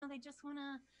just want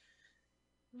to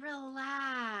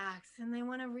relax and they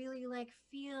want to really like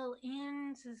feel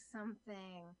into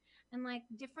something. And like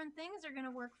different things are going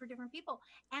to work for different people.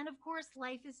 And of course,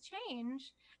 life is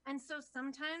change. And so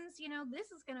sometimes,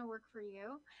 this is going to work for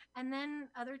you. And then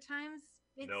other times,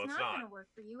 it's No, it's not going not. to work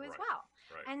for you as Right. well.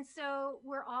 Right. And so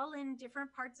we're all in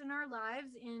different parts in our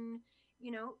lives in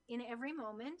every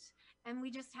moment. And we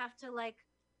just have to like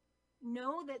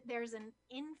know that there's an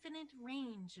infinite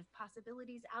range of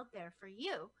possibilities out there for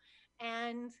you.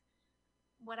 And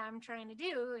what I'm trying to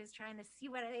do is trying to see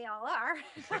what they all are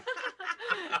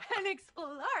and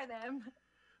explore them.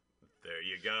 There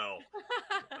you go.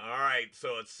 All right,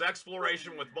 so it's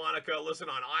Sexploration with Monica. Listen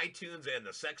on iTunes and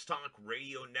the Sex Talk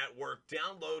Radio Network.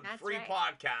 Download That's free right.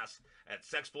 podcasts at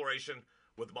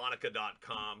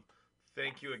sexplorationwithmonica.com.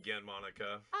 Thank you again,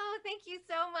 Monica. Oh, thank you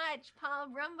so much, Paul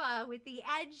Brumbaugh, with the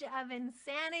edge of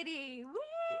insanity. Woo!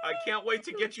 I can't wait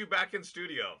to get you back in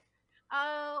studio.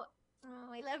 Oh,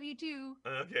 I love you too.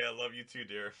 Okay, I love you too,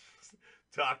 dear.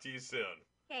 Talk to you soon.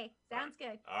 Okay, sounds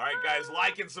good. All right, guys,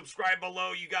 like and subscribe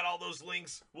below. You got all those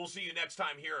links. We'll see you next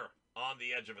time here on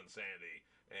The Edge of Insanity.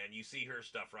 And you see her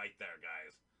stuff right there,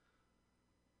 guys.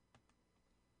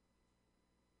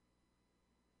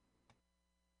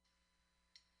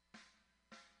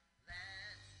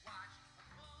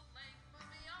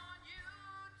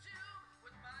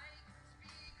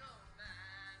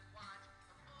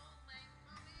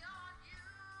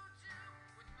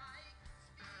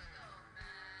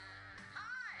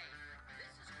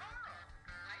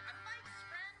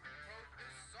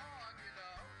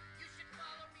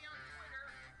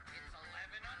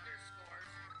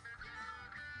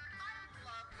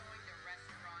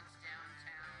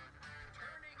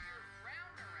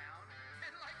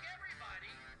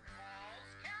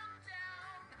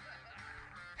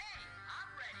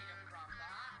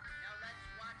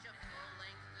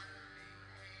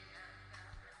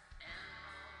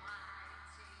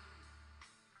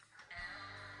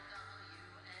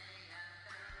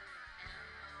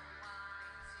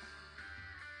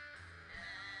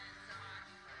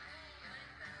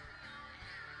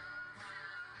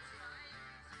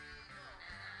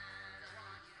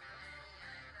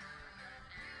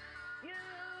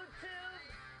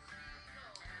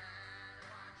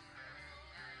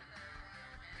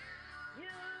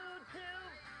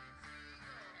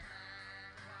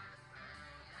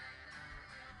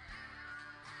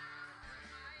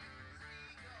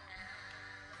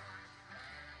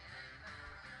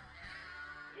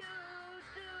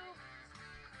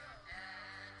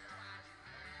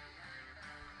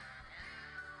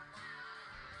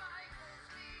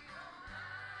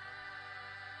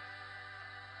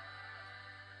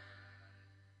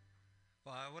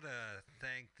 Well, I want to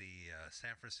thank the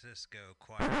San Francisco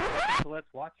Choir. So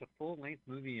let's watch a full-length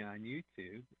movie on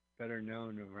YouTube, better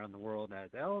known around the world as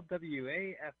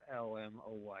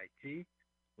Lwaflmoyt,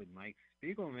 with Mike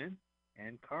Spiegelman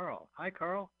and Carl. Hi,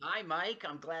 Carl. Hi, Mike.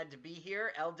 I'm glad to be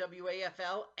here.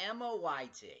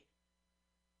 Lwaflmoyt.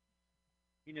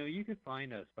 You know, you can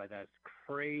find us by that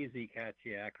crazy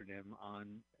catchy acronym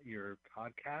on your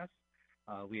podcast.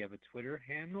 We have a Twitter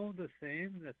handle, the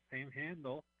same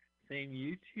handle, same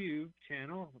YouTube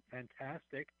channel,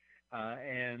 fantastic.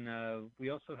 And we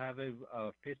also have a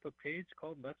Facebook page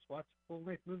called Let's Watch a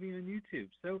Full-Length Movie on YouTube.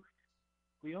 So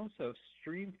we also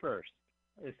stream first.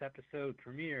 This episode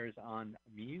premieres on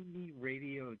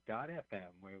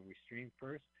MutinyRadio.fm, where we stream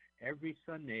first every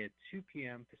Sunday at 2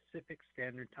 p.m. Pacific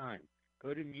Standard Time.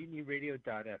 Go to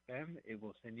MutinyRadio.fm. It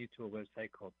will send you to a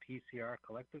website called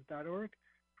PCRcollective.org.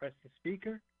 Press the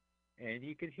speaker, and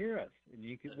you can hear us.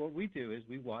 And what we do is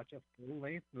we watch a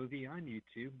full-length movie on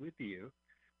YouTube with you,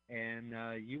 and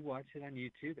you watch it on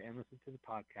YouTube and listen to the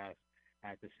podcast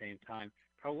at the same time.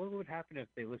 Carl, what would happen if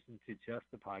they listened to just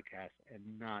the podcast and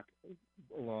not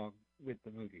along with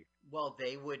the movie? Well,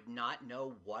 they would not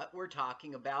know what we're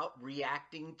talking about,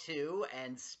 reacting to,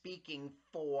 and speaking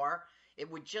for. It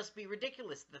would just be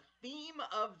ridiculous. The theme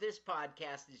of this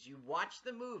podcast is you watch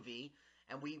the movie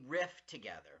and we riff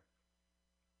together.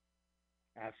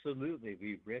 Absolutely.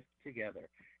 We riff together.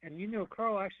 And you know,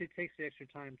 Carl actually takes the extra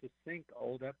time to sync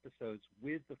old episodes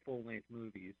with the full-length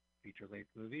movies, feature-length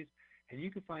movies, and you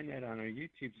can find that on our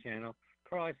YouTube channel.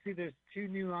 Carl, I see there's 2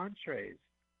 new entrees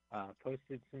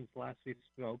posted since last we've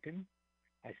spoken.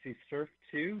 I see Surf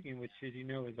 2, which, as you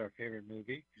know, is our favorite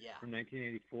movie from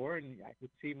 1984, and I could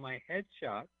see my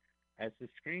headshot as the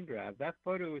screen grab. That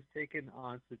photo was taken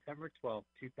on September 12th,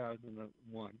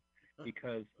 2001,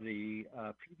 because the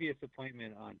previous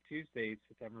appointment on Tuesday,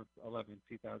 September 11th,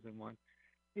 2001,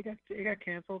 it got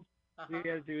canceled. We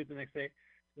got to do it the next day.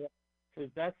 So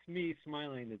that's me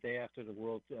smiling the day after the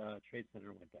World Trade Center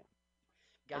went down.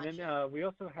 And Gotcha. then we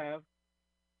also have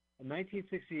a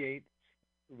 1968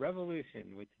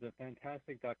 Revolution, which is a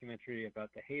fantastic documentary about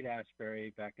the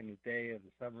Haight-Ashbury back in the day of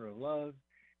the Summer of Love.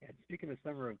 And speaking of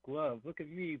Summer of Glove, look at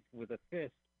me with a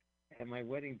fist and my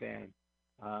wedding band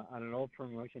on an old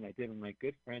promotion I did with my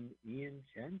good friend Ian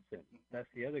Jensen. That's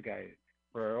the other guy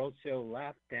for our old show,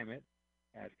 Laugh Damn It,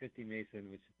 at 50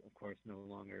 Mason, which of course no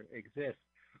longer exists.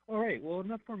 All right, well,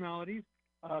 enough formalities.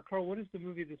 Carl, what is the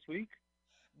movie this week?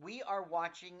 We are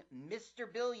watching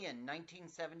Mr. Billion,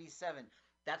 1977.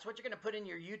 That's what you're going to put in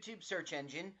your YouTube search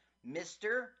engine.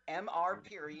 Mr. M.R.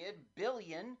 period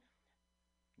Billion,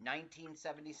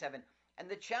 1977. And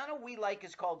the channel we like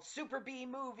is called Super B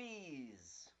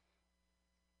Movies.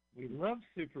 We love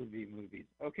Super B movies.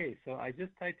 Okay, so I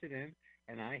just typed it in,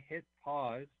 and I hit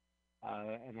pause,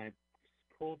 and I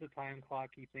pulled the time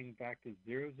clocky thing back to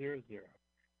 000.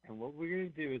 And what we're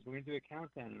going to do is we're going to do a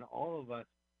countdown, and all of us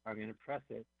are going to press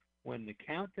it when the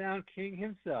countdown king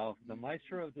himself, the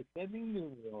maestro of descending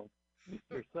new world,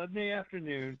 Mr. Sunday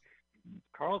Afternoon,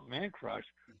 Carl's man crush,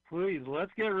 please,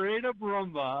 let's get ready to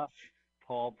Brumbaugh,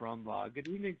 Paul Brumbaugh. Good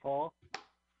evening, Paul.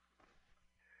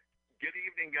 Good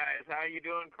evening, guys. How you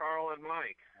doing, Carl and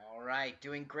Mike? All right,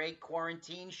 doing great.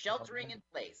 Quarantine, sheltering in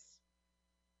place.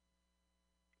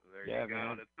 There Yeah, you go.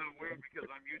 man. It's so weird because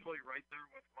I'm usually right there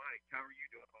with Mike. How are you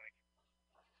doing, Mike?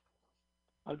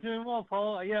 I'm doing well,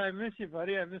 Paul. Yeah, I miss you,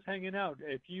 buddy. I miss hanging out.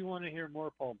 If you want to hear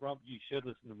more Paul Brumbaugh, you should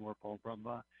listen to more Paul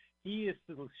Brumbaugh. He is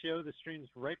the show that streams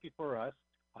right before us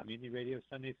on MutinyRadio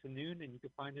Sundays to noon, and you can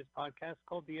find his podcast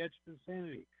called The Edge of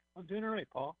Insanity. I'm doing all right,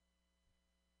 Paul.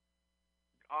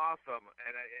 Awesome.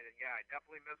 And yeah, I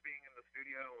definitely miss being in the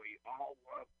studio. We all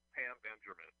love Pam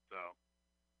Benjamin. So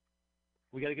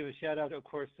We got to give a shout out, of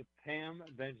course, to Pam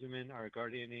Benjamin, our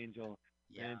guardian angel,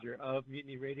 manager of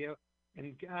Mutiny Radio.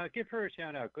 And give her a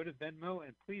shout out. Go to Venmo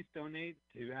and please donate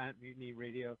to @Mutiny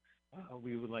Radio.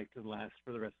 We would like to last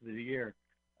for the rest of the year.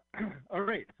 All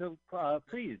right, so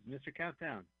please, Mr.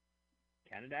 Countdown,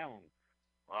 count it down.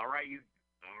 all right, you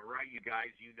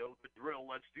guys, you know the drill.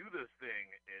 Let's do this thing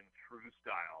in true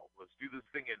style. Let's do this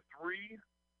thing in 3,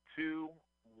 2,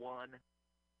 1,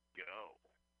 go.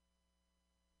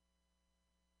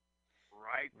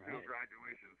 Right to a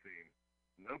graduation scene.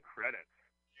 No credits.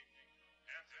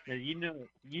 Now,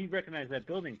 you recognize that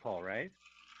building, Paul, right?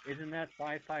 Isn't that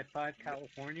 555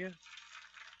 California?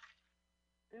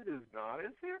 It is not,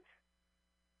 is it?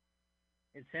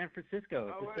 In San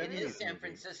Francisco. Oh, It is San movie.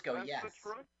 Francisco, That's yes.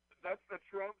 that's the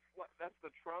Trump /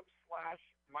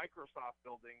 Microsoft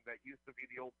building that used to be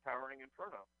the old Towering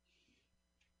Inferno.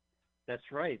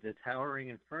 That's right, the Towering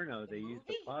Inferno. They used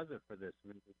the movie? plaza for this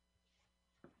movie.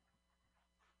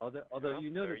 Although Yep,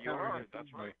 you know there the you Towering are. Inferno.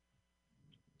 That's right.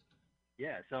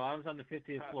 Yeah, so I was on the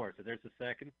 50th floor. So there's the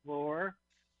second floor,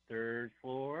 third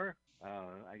floor.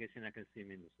 I guess you're not going to see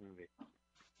me in this movie.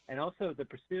 And also The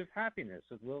Pursuit of Happiness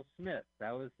with Will Smith.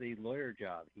 That was the lawyer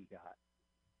job he got.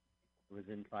 It was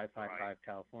in 555 Right.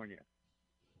 California.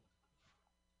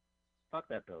 Fuck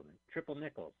that building. Triple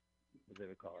nickels, as they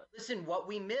would call it. Listen, what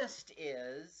we missed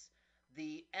is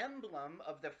the emblem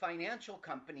of the financial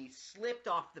company slipped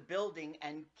off the building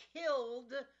and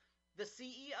killed the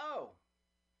CEO.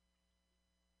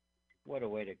 What a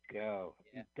way to go.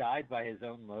 Yeah. He died by his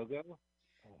own logo.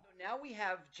 So now we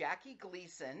have Jackie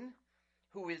Gleason,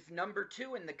 who is number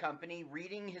 2 in the company,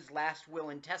 reading his last will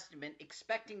and testament,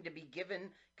 expecting to be given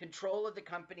control of the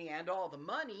company and all the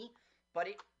money, but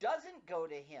it doesn't go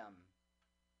to him.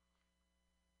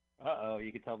 Uh-oh,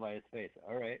 you can tell by his face.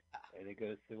 All right. And it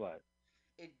goes to what?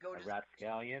 It goes A to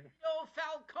rapscallion? Guido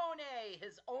Falcone,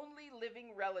 his only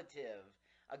living relative,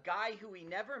 a guy who he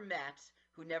never met,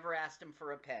 who never asked him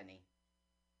for a penny.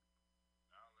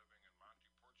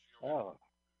 Oh.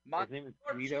 His name is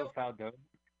Guido Falcone.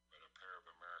 With a pair of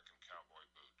American cowboy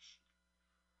boots.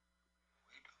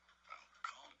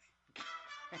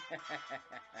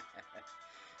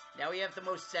 Now we have the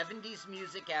most 70s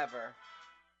music ever.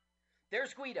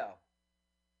 There's Guido.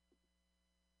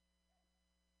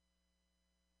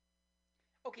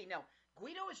 Okay, now,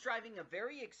 Guido is driving a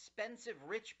very expensive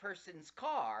rich person's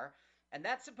car, and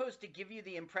that's supposed to give you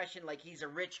the impression like he's a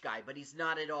rich guy, but he's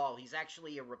not at all. He's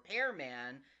actually a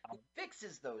repairman who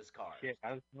fixes those cars. Shit,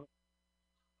 I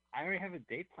already have a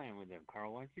date plan with him,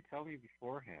 Carl. Why don't you tell me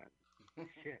beforehand?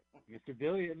 Shit. Mr.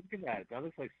 Billion, look at that. That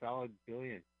looks like solid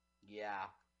billion. Yeah,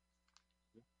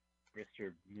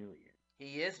 Mr. Million.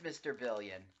 he is Mr.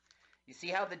 Billion. You see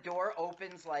how the door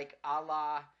opens like a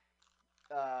la,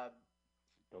 The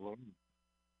Lord.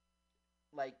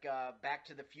 like Back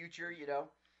to the Future, you know?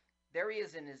 There he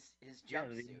is in his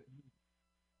jumpsuit.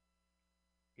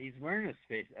 He's wearing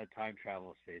a time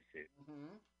travel spacesuit.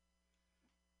 Mm-hmm.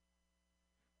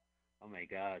 Oh my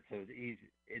God! So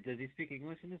does he speak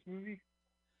English in this movie?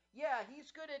 Yeah,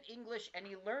 he's good at English, and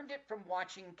he learned it from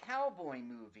watching cowboy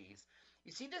movies.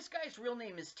 You see, this guy's real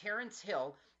name is Terence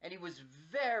Hill, and he was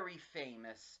very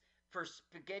famous for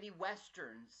spaghetti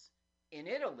westerns in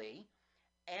Italy,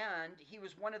 and he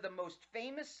was one of the most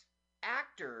famous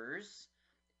actors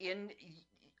in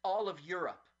all of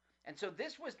Europe. And so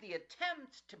this was the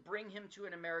attempt to bring him to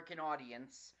an American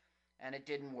audience, and it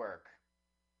didn't work.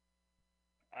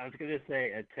 I was gonna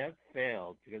say attempt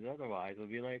failed because otherwise it'll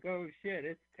be like, oh shit,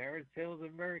 it's Terrence Hill's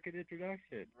American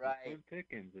introduction with Right. Slim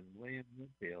Pickens and William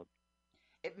Winfield.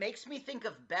 It makes me think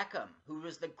of Beckham, who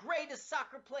was the greatest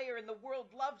soccer player in the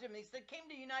world, loved him. He said came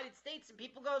to the United States, and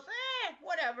people goes,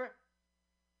 whatever.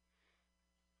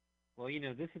 Well,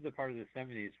 this is the part of the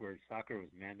 '70s where soccer was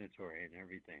mandatory and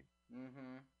everything.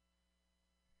 Mm-hmm.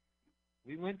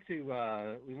 We went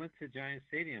to Giant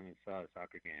Stadium and saw a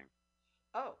soccer game.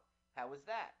 Oh, how was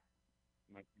that?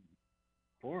 Like,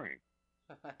 boring.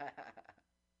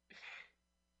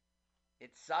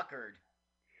 It suckered.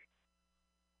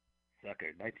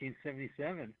 Sucker.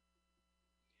 1977.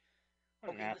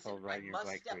 What an Okay, asshole listen, I riding your must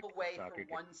bike to step a away soccer for game.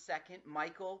 1 second.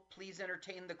 Michael, please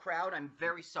entertain the crowd. I'm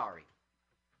very sorry.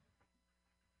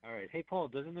 All right. Hey, Paul,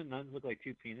 doesn't the nuns look like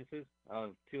two penises?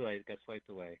 Oh, too late. Got swiped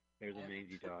away. There's a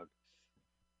mangy dog.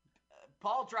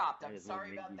 Paul dropped. That I'm is one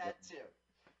sorry about mangy that, dog. too.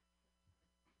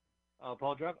 Oh,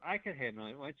 Paul, drop. I can handle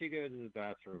it. Why don't you go to the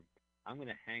bathroom? I'm going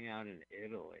to hang out in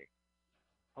Italy.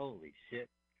 Holy shit.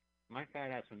 My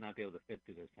fat ass would not be able to fit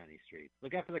through those tiny streets.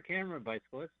 Look out for the camera,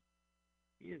 bicyclist.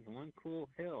 He is one cool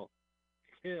hill.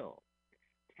 Hill.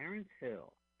 Terrence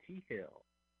Hill. T. Hill.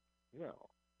 Hill.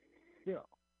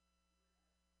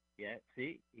 Yeah,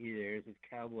 see? There's his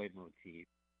cowboy motif.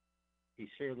 He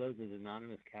sure loves his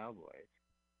anonymous cowboys.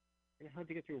 And how'd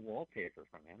you get your wallpaper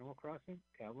from? Animal Crossing?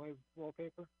 Cowboy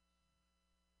wallpaper?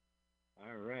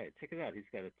 All right, check it out. He's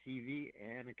got a TV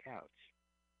and a couch.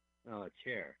 Oh, a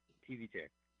chair. TV chair.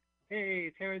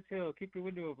 Hey, Terrence Hill, keep your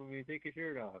window open when you take your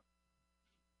shirt off.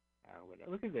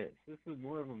 Look at this. This is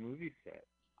more of a movie set.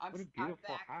 What a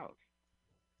beautiful house.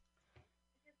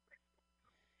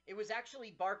 It was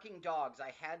actually barking dogs.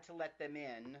 I had to let them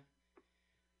in.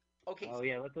 Okay. Oh,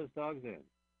 yeah, let those dogs in.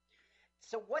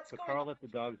 So what's going Carl on? let the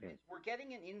dogs in. We're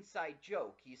getting an inside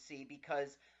joke, you see,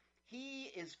 because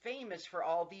he is famous for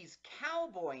all these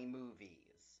cowboy movies.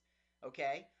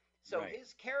 Okay? So Right.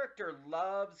 His character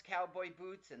loves cowboy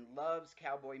boots and loves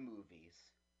cowboy movies.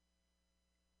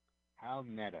 How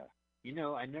meta.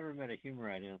 I never met a humor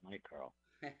I didn't like, Carl.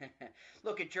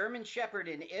 Look, a German Shepherd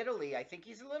in Italy, I think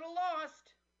he's a little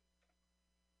lost.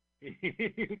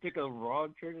 He took a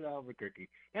wrong turn in Albuquerque.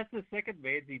 That's the second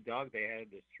mangy dog they had in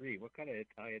the street. What kind of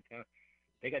Italian town?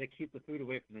 They got to keep the food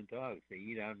away from the dogs. They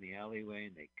eat out in the alleyway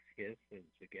and they kiss and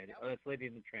spaghetti. Oh, that's Lady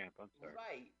and the Tramp. I'm sorry.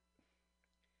 Right.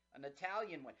 An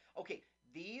Italian one. Okay,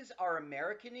 these are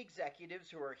American executives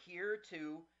who are here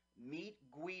to meet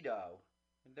Guido.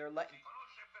 They're Right.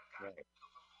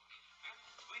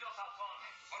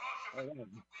 Oh, yeah.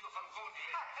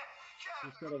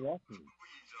 He's got a walking.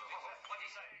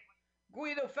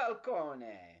 Guido Falcone.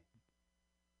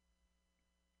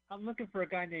 I'm looking for a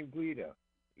guy named Guido.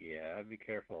 Yeah, be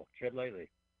careful. Tread lightly.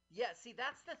 Yeah, see,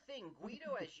 that's the thing.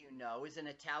 Guido, as you know, is an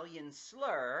Italian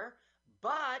slur,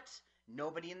 but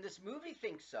nobody in this movie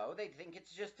thinks so. They think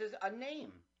it's just a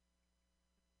name.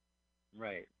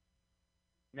 Right.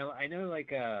 No, I know,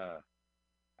 like, have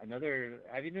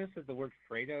you noticed that the word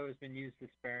Fredo has been used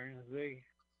disparagingly?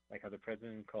 Like how the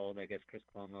president called, I guess, Chris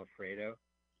Cuomo Fredo?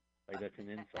 Like, that's an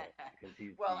insult, because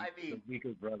he's the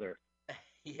weaker brother.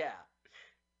 Yeah.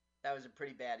 That was a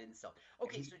pretty bad insult.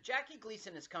 Okay, so Jackie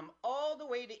Gleason has come all the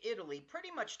way to Italy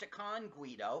pretty much to con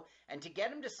Guido and to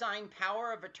get him to sign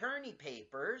power of attorney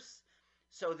papers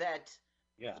so that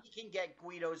he can get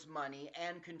Guido's money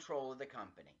and control of the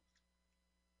company.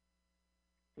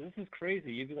 So this is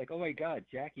crazy. You'd be like, oh my God,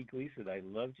 Jackie Gleason, I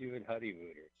loved you in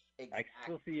Honeymooners. Exactly. I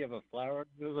still see you have a flower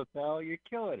in your lapel. You're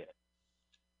killing it.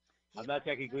 I'm not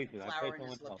Jackie Gleason. I play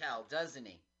someone else. Lapel, doesn't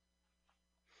he?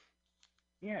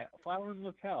 Yeah, flower and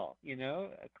lapel,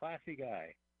 a classy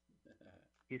guy.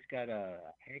 He's got a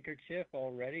handkerchief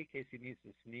already in case he needs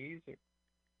to sneeze or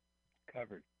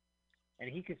covered. And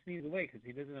he can sneeze away because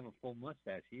he doesn't have a full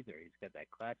mustache either. He's got that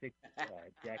classic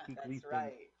Jackie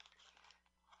Gleason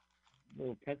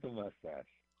little pencil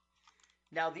mustache.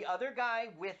 Now the other guy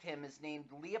with him is named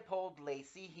Leopold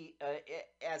Lacey. He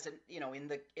as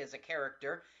a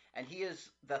character, and he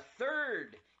is the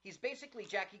third. He's basically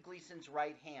Jackie Gleason's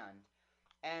right hand.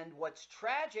 And what's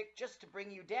tragic, just to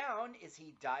bring you down, is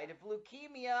he died of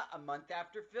leukemia a month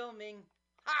after filming.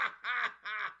 Ha ha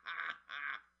ha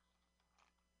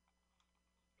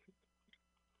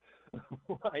ha ha!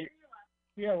 Why?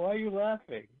 Yeah, why are you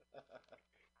laughing?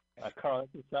 Carl,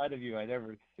 that's a side of you I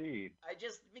never seen.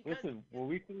 Because Listen,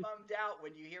 you get bummed out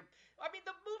when you hear. I mean,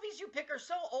 the movies you pick are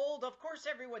so old. Of course,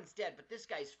 everyone's dead, but this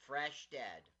guy's fresh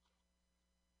dead.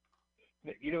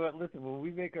 You know what? Listen, when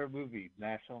we make our movie,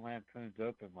 National Lampoon's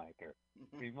Open Micer,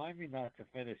 remind me not to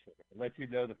finish it. Let you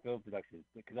know the film production,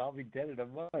 because I'll be dead in a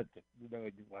month.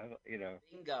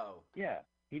 Bingo. Yeah,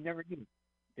 he never knew.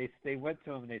 They went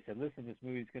to him and they said, "Listen, this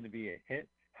movie's going to be a hit.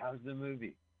 How's the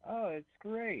movie? Oh, it's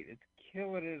great. It's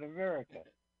killing it in America.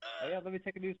 Oh, yeah, let me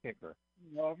take a newspaper.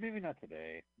 No, maybe not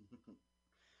today."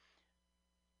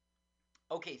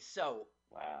 Okay, so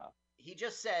Wow. he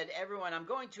just said, "Everyone, I'm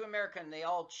going to America," and they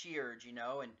all cheered,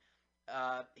 and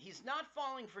he's not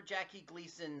falling for Jackie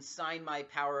Gleason's sign my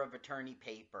power of attorney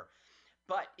paper.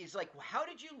 But he's like, well, how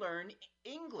did you learn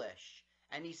English?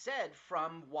 And he said,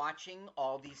 from watching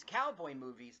all these cowboy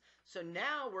movies. So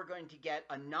now we're going to get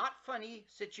a not funny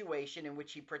situation in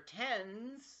which he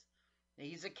pretends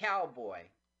he's a cowboy.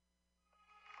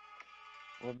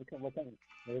 Well, what kind of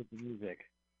there's the music?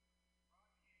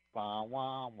 Ba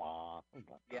wah wah.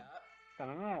 Yeah.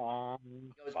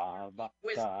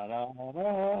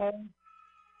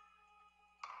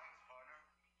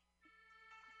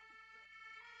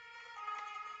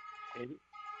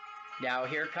 Now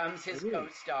here comes his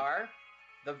co-star,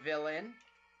 the villain.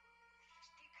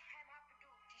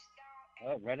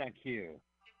 Oh, right on cue.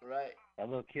 Right. That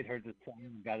little kid heard the song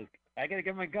and I gotta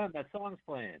get my gun, that song's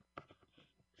playing.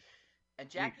 And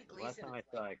Jackie Gleason is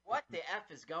like, what the F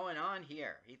is going on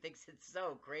here? He thinks it's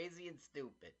so crazy and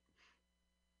stupid.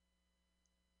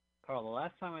 Carl, the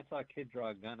last time I saw a kid draw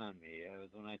a gun on me, it was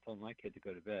when I told my kid to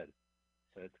go to bed.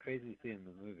 So it's crazy seeing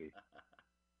the movie.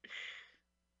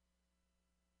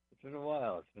 It's been a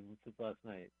while. It's been since last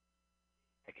night.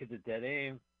 That kid's a dead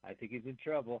aim. I think he's in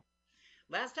trouble.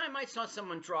 Last time I saw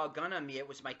someone draw a gun on me, it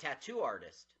was my tattoo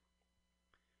artist.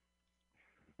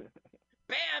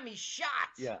 Bam! He's shot!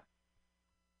 Yeah.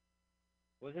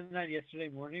 Wasn't that yesterday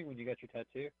morning when you got your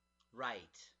tattoo? Right.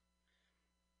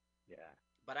 Yeah.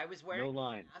 But I was wearing a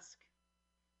mask.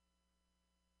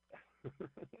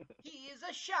 He is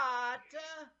a shot!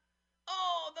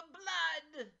 Oh, the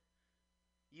blood!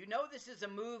 You know this is a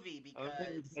movie because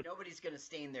nobody's going to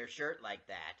stain their shirt like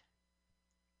that.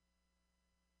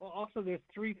 Well, also, there's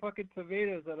 3 fucking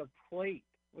tomatoes on a plate.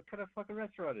 What kind of fucking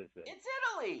restaurant is this? It's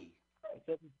Italy!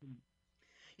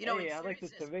 Hey, I like the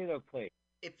tomato plate.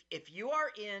 If you are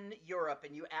in Europe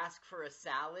and you ask for a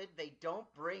salad, they don't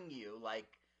bring you,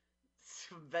 like,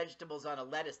 some vegetables on a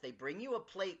lettuce. They bring you a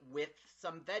plate with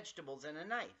some vegetables and a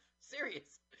knife.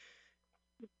 Serious.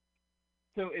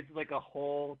 So it's like a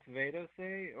whole tomato,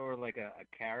 say, or like a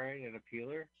carrot and a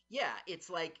peeler? Yeah, it's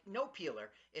like no peeler.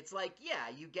 It's like, yeah,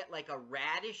 you get like a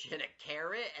radish and a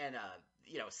carrot and a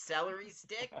celery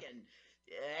stick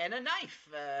and a knife.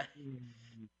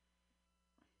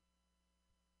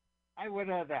 I went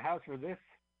out of the house for this.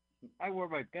 I wore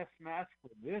my best mask for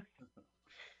this.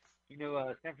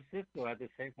 San Francisco had the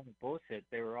same kind of bullshit.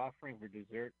 They were offering for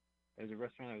dessert. There was a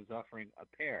restaurant that was offering a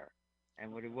pear,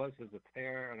 and what it was a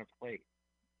pear on a plate.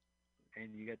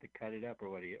 And you got to cut it up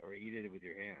or eat it with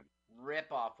your hand.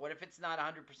 Rip off. What if it's not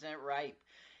 100% ripe?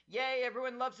 Yay,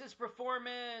 everyone loves his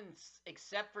performance,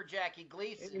 except for Jackie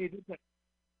Gleason.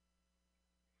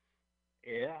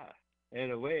 Yeah,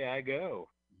 and away I go.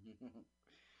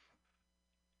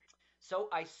 So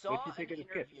I saw an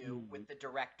interview with the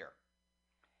director.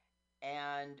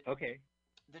 And okay.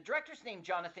 The director's named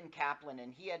Jonathan Kaplan,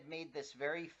 and he had made this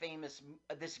very famous,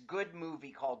 this good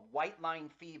movie called White Line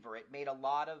Fever. It made a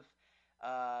lot of...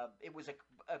 it was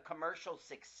a commercial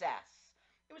success.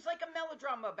 It was like a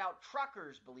melodrama about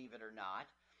truckers, believe it or not.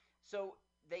 So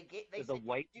they said the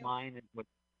white line is what?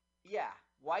 Yeah,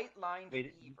 White Line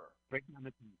Fever. Break down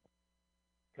the.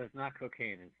 So it's not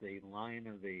cocaine. It's the line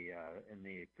of the in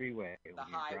the freeway when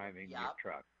you're driving your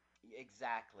truck.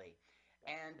 Exactly.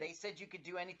 And they said you could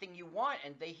do anything you want,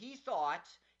 and he thought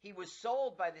he was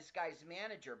sold by this guy's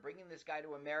manager. Bringing this guy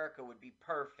to America would be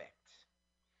perfect.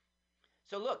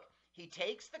 So look. He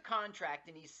takes the contract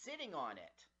and he's sitting on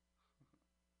it.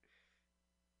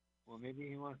 Well, maybe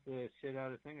he wants to shit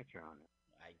out a signature on it.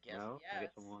 I guess, no? Yes. I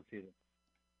guess I won't see that.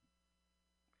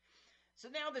 So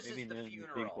now this is the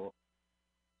funeral.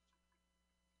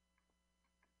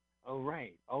 Oh,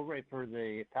 right, for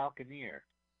the Falconeer.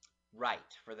 Right,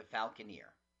 for the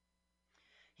Falconeer.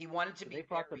 He wanted to be they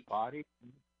brought the body?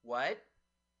 What?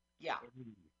 Yeah.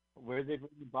 Where did they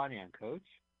bring the body on, Coach?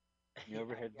 The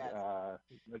overhead. Yes.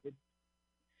 Look at-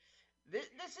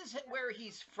 This is where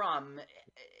he's from,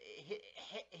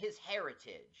 his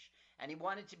heritage, and he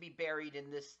wanted to be buried in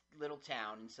this little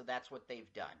town, and so that's what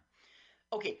they've done.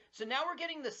 Okay, so now we're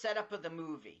getting the setup of the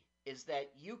movie. Is that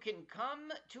you can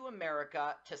come to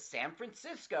America, to San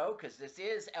Francisco, because this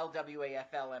is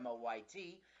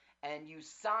Lwaflmoyt, and you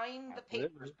sign the papers,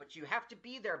 Absolutely. but you have to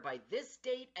be there by this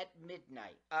date at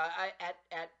midnight,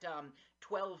 at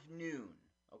 12 noon.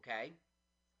 Okay,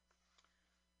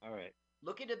 All right.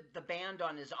 look at the band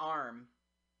on his arm.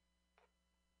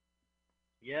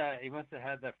 Yeah, he must have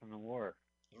had that from the war.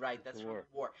 Right, that's from the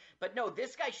war. But no,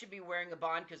 this guy should be wearing a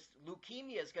bond because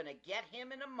leukemia is going to get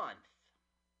him in a month.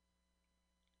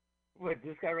 What,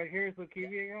 this guy right here is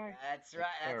leukemia guy? That's right.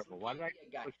 That's terrible. Why did I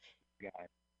guy. guy?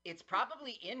 It's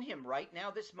probably in him right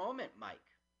now, this moment, Mike.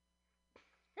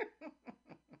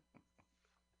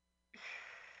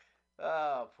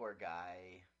 Oh, poor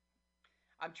guy.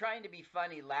 I'm trying to be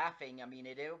funny, laughing. I mean,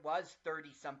 it was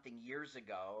 30-something years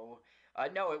ago.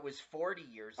 No, it was 40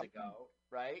 years ago,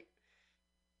 right?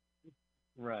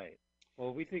 Right.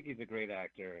 Well, we think he's a great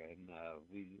actor, and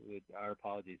our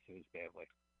apologies to his family.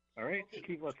 All right,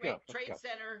 Okay, let's go. Trade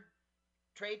Center,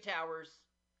 Trade Towers,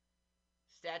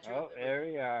 Statue of Oh, Liberty. there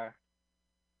we are.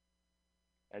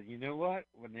 And you know what?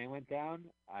 When they went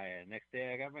down, next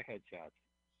day I got my headshots.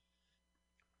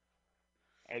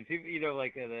 And people,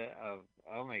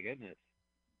 oh my goodness.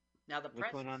 Now the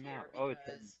press What's going on is now? here Oh,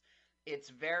 because it's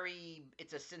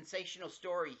a sensational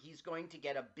story. He's going to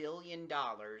get $1 billion.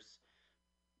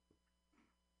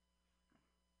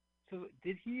 So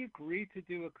did he agree to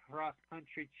do a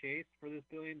cross-country chase for this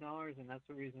 $1 billion, and that's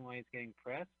the reason why he's getting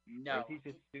pressed? No. Or is he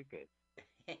just stupid?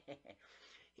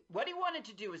 What he wanted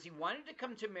to do is he wanted to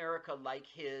come to America like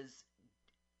his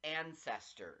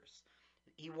ancestors.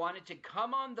 He wanted to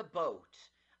come on the boat,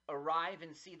 arrive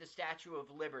and see the Statue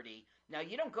of Liberty. Now,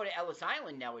 you don't go to Ellis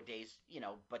Island nowadays,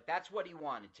 but that's what he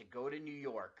wanted, to go to New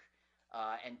York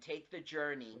and take the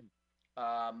journey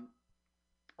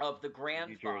of the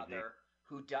grandfather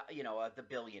who, the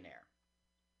billionaire.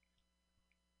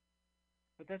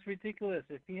 But that's ridiculous.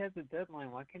 If he has a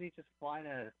deadline, why can't he just fly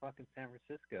to fucking San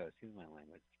Francisco? Excuse my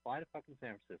language. Fly to fucking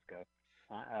San Francisco,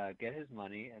 get his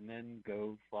money, and then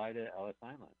go fly to Ellis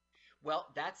Island. Well,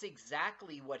 that's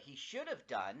exactly what he should have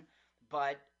done,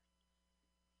 but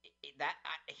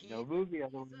he's a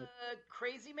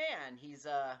crazy man.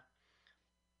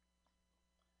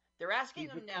 They're asking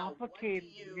him now,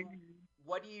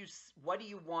 what do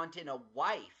you want in a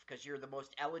wife? Because you're the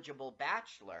most eligible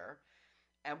bachelor,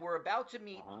 and we're about to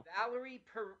meet Valerie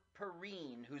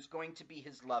Perrine, who's going to be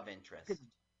his love interest.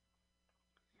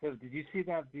 So, did you see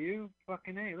that view?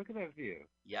 Fucking A, look at that view.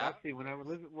 Yeah. Actually, when I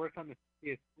worked on the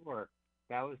PS4,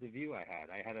 that was the view I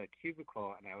had. I had a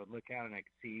cubicle, and I would look out, and I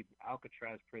could see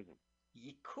Alcatraz prison.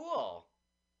 Cool.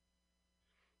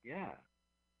 Yeah.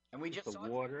 And we just saw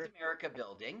the America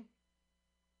building.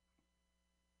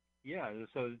 Yeah,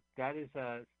 so that is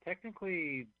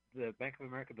technically the Bank of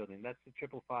America building. That's the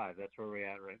 555. That's where we're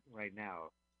at right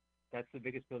now. That's the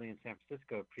biggest building in San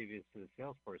Francisco previous to the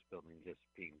Salesforce building just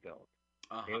being built.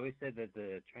 They always said that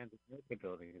the Transamerica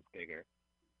building is bigger,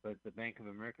 but the Bank of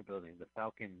America building, the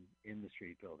Falcon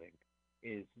Industry building,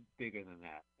 is bigger than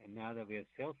that. And now that we have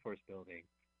Salesforce building,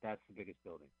 that's the biggest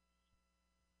building.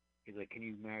 He's like, can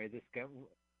you marry this guy?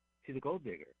 She's a gold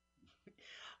digger.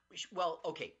 Well,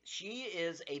 okay, she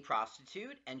is a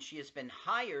prostitute, and she has been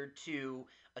hired to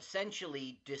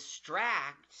essentially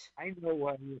distract. I know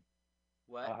what.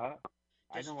 What?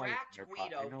 Distract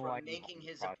Guido from making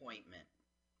his appointment.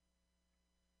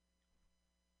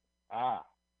 Now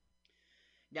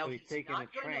so he's taking a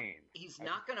train. He's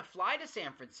not going to fly to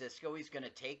San Francisco. He's going to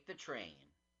take the train.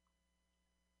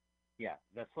 Yeah,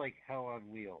 that's like hell on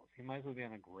wheels. He might as well be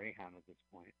on a Greyhound at this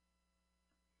point.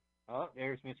 Oh,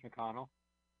 there's Mitch McConnell.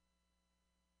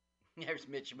 There's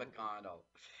Mitch McConnell.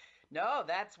 No,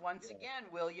 that's once again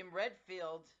William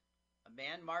Redfield, a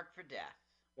man marked for death.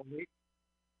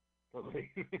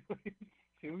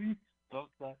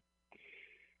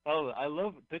 Oh,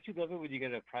 don't you love it when you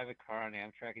get a private car on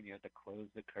Amtrak and you have to close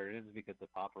the curtains because the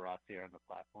paparazzi are on the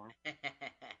platform?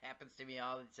 Happens to me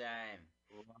all the time.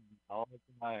 All the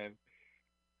time.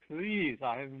 Please,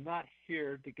 I am not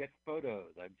here to get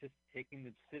photos. I'm just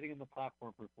sitting in the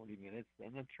platform for 40 minutes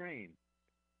and the train.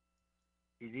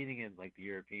 He's eating it like the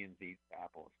Europeans eat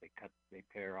apples. They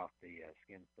pare off the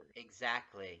skin first.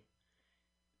 Exactly.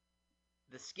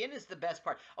 The skin is the best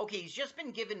part. Okay, he's just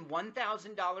been given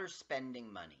 $1,000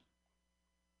 spending money.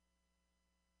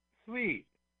 Sweet.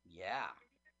 Yeah.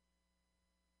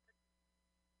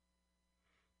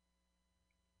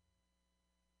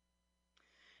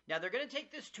 Now they're going to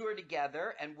take this tour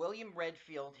together, and William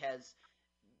Redfield has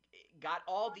got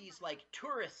all these like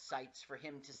tourist sites for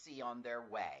him to see on their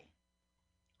way.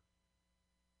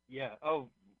 Yeah. Oh,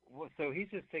 well, so he's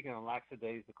just taking a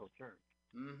lackadaisical turn.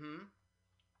 Mm-hmm.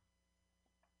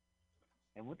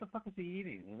 And what the fuck is he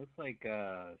eating? It looks like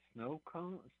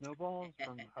snowballs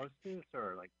from Hostess,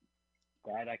 or like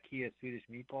bad IKEA Swedish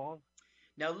meatballs.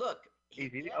 Now look, he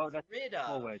He's eating. gets Oh, that's rid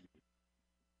full of. wedge.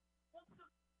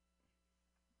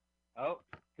 Oh,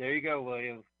 there you go,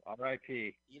 William.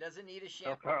 R.I.P. He doesn't need a Tell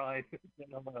shampoo. Carl I said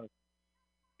hello.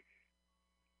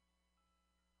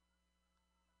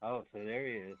 Oh, so there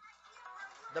he is.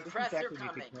 The This press is are actually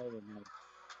coming.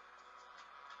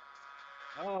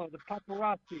 Oh, the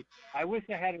paparazzi. I wish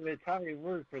I had an Italian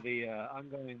word for the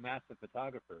ongoing mass of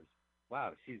photographers.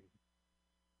 Wow, She's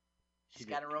she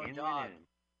got just her own came dog. in.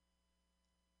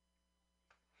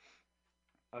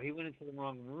 Oh, he went into the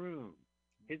wrong room.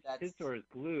 His door is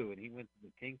blue, and he went to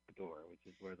the pink door, which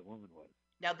is where the woman was.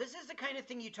 Now, this is the kind of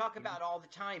thing you talk about all the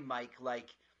time, Mike. Like,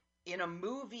 in a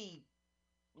movie,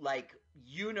 like,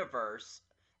 universe,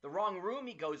 the wrong room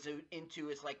he goes into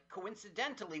is, like,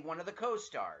 coincidentally one of the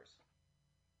co-stars.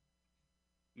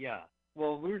 Yeah.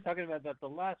 Well, we were talking about that the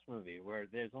last movie, where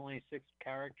there's only 6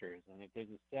 characters, and if there's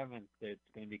a 7th, it's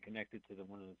going to be connected to the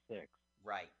one of the 6.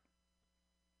 Right.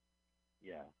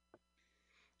 Yeah.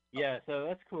 Yeah, so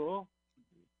that's cool.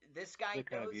 This guy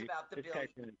knows about the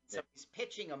billion, so he's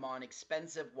pitching them on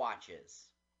expensive watches.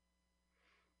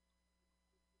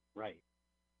 Right.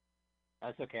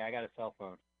 That's okay. I got a cell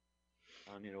phone.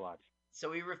 I don't need a watch.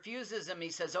 So he refuses him.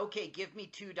 He says, okay, give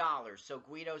me $2. So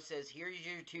Guido says, here's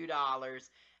your $2,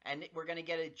 and we're going to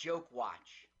get a joke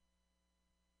watch.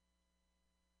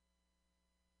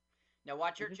 Now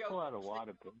watch her joke. Pull out a wad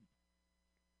of them.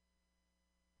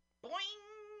 Boing!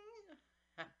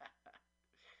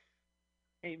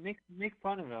 Hey, make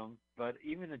fun of him, but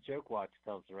even a joke watch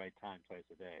tells the right time twice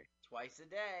a day. Twice a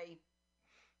day.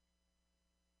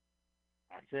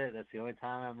 That's it. That's the only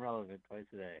time I'm relevant, twice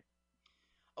a day.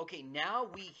 Okay, now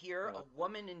we hear a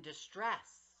woman in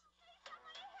distress.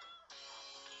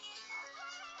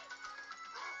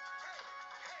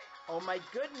 Oh my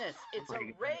goodness, it's a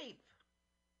rape!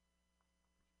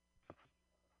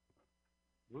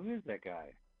 Who is that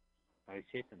guy? Oh, he's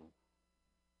chasing him.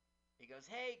 He goes,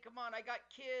 hey, come on, I got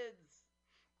kids.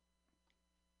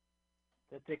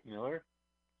 Is that Dick Miller?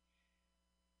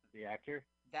 The actor?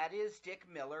 That is Dick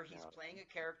Miller. He's playing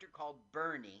a character called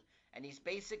Bernie, and he's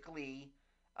basically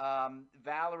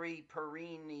Valerie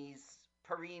Perrine's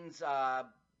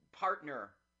partner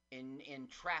in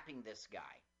trapping this guy.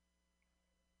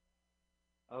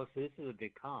 Oh, so this is a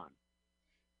big con.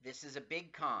 This is a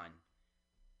big con.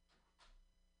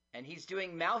 And he's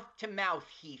doing mouth to mouth,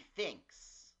 he thinks.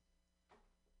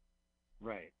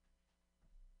 Right.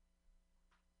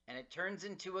 And it turns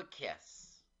into a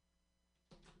kiss.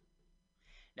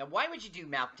 Now, why would you do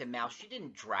mouth to mouth? She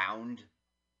didn't drown.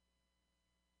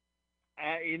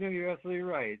 You're absolutely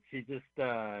right. She just,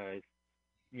 yeah,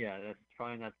 that's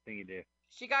probably not the thing you do.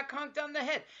 She got conked on the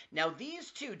head. Now, these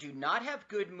two do not have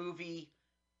good movie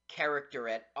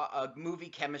movie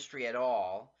chemistry at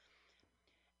all.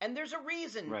 And there's a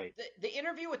reason. Right. The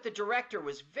interview with the director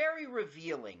was very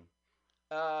revealing.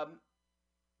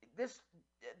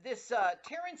 This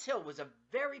Terrence Hill was a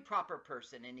very proper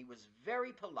person, and he was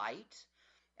very polite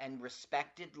and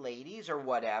respected ladies or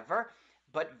whatever.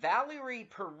 But Valerie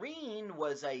Perrine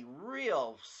was a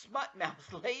real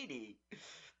smut-mouthed lady.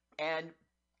 And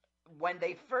when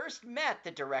they first met,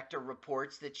 the director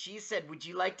reports that she said, would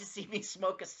you like to see me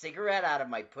smoke a cigarette out of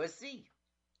my pussy?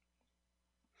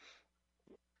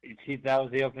 That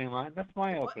was the opening line? That's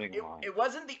my opening line. It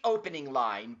wasn't the opening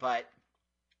line, but...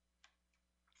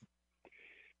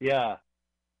 Yeah.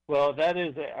 Well, that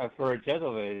is, for a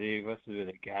gentleman, he must have been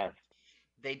a guest.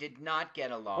 They did not get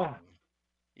along,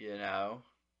 you know.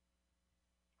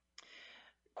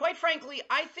 Quite frankly,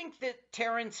 I think that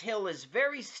Terrence Hill is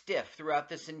very stiff throughout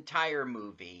this entire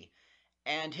movie,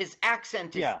 and his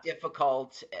accent is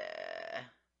difficult.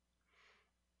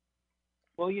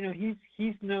 Well,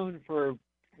 he's known for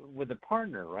with a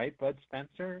partner, right, Bud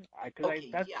Spencer?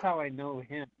 That's how I know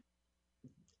him.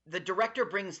 The director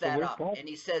brings that up, and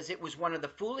he says it was one of the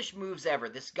foolish moves ever.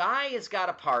 This guy has got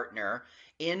a partner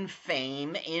in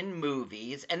fame, in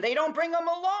movies, and they don't bring him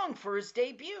along for his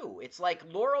debut. It's like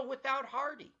Laurel without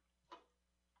Hardy.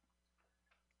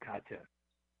 Gotcha.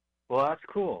 Well, that's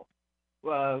cool.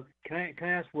 Well, can I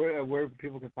ask where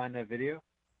people can find that video?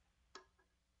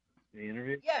 The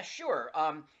interview? Yeah, sure.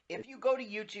 If you go to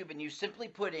YouTube and you simply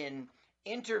put in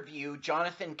interview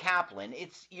Jonathan Kaplan,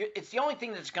 it's the only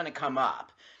thing that's going to come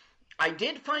up. I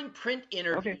did find print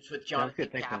interviews with Jonathan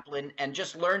Thanks, man. Kaplan and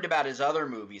just learned about his other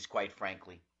movies, quite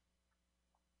frankly.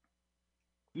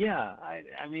 Yeah,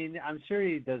 I mean, I'm sure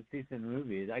he does decent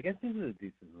movies. I guess this is a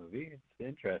decent movie. It's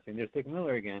interesting. There's Dick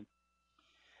Miller again.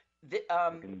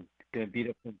 Gonna beat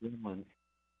up some good ones.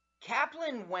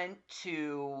 Kaplan went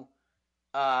to,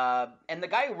 and the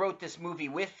guy who wrote this movie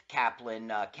with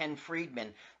Kaplan, Ken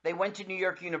Friedman, they went to New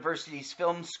York University's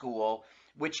film school,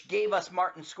 which gave us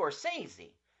Martin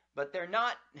Scorsese, but they're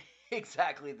not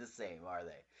exactly the same, are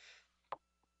they?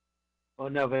 Oh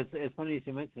no, but it's funny you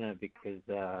should mention that because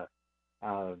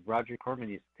Roger Corman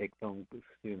used to take film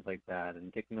students like that,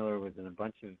 and Dick Miller was in a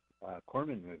bunch of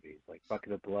Corman movies, like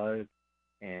Bucket of Blood,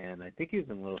 and I think he was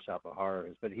in Little Shop of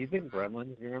Horrors. But he's in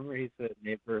Gremlins. Remember, he's a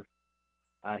neighbor.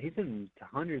 He's in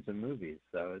hundreds of movies,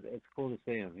 so it's cool to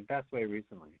see him. He passed away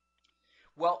recently.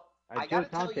 Well, I got to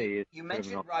tell you, you sort of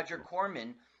mentioned Roger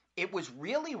Corman. It was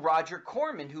really Roger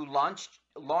Corman who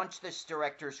launched this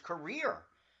director's career.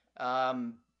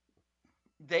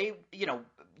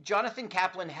 Jonathan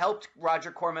Kaplan helped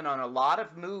Roger Corman on a lot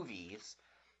of movies,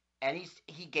 and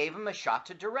he gave him a shot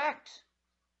to direct.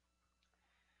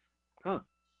 Huh.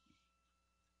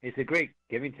 It's a great.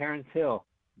 Give me Terrence Hill.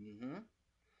 Mm-hmm.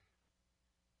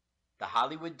 The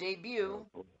Hollywood debut.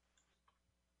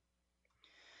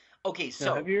 Okay,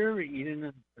 so have you ever eaten on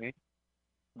a train?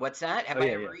 What's that? Have I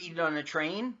ever eaten on a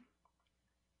train?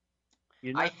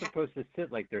 You're not supposed to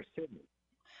sit like they're sitting.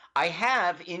 I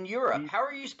have in Europe. How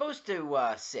are you supposed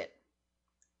to sit?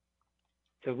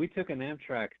 So we took an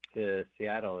Amtrak to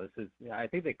Seattle. I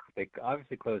think they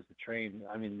obviously closed the train.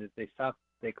 I mean,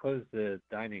 they closed the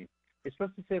dining. You're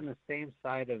supposed to sit on the same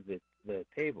side of the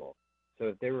table. So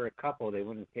if they were a couple, they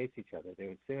wouldn't face each other. They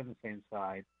would sit on the same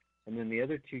side, and then the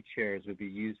other two chairs would be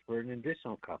used for an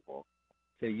additional couple.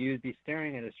 So you'd be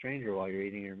staring at a stranger while you're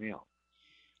eating your meal.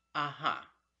 Uh-huh.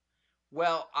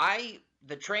 Well,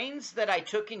 the trains that I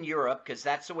took in Europe, because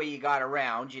that's the way you got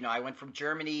around, I went from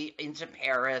Germany into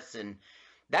Paris, and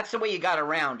that's the way you got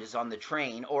around is on the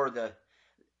train or the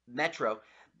metro.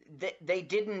 They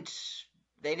didn't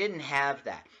have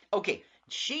that. Okay,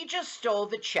 she just stole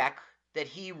the check that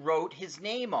he wrote his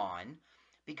name on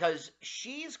because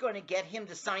she's going to get him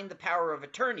to sign the power of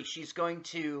attorney. She's going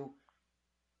to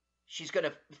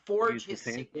forge his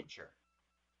signature.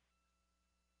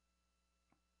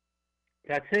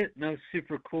 That's it? No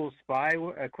super cool spy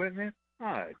equipment?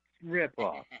 Oh, rip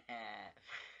off.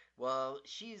 Well,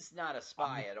 she's not a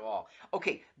spy at all.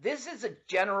 Okay, this is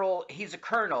he's a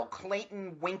colonel,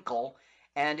 Clayton Winkle,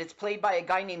 and it's played by a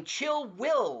guy named Chill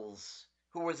Wills,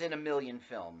 who was in a million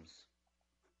films.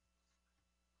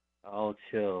 Oh,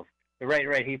 Chill.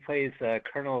 Right. He plays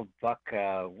Colonel Buck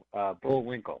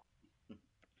Bullwinkle.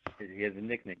 He has a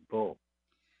nickname, Bull.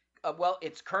 Well,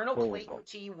 it's Colonel Clayton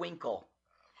T. Winkle.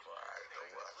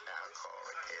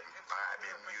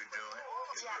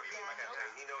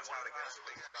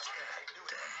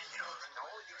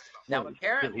 Now,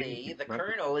 apparently, the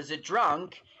colonel is a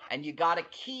drunk, and you got to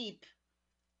keep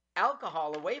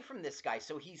alcohol away from this guy,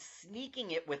 so he's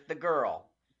sneaking it with the girl.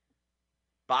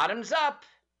 Bottoms up.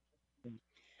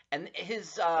 And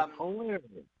his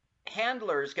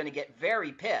handler is going to get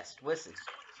very pissed. Listen.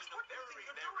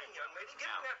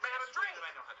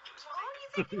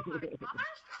 Well,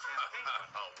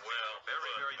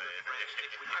 very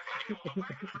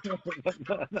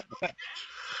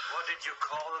what did you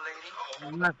call the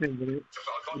lady? Nothing.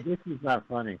 This is not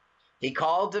funny. He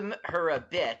called her a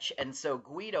bitch, and so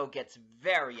Guido gets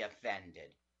very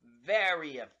offended.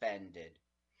 Very offended.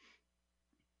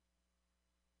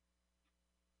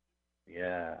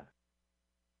 Yeah.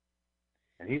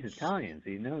 And he's Italian, so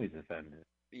you know he's offended.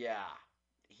 Yeah.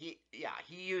 He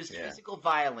used physical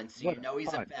violence, so you know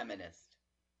he's a feminist.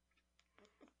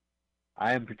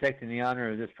 I am protecting the honor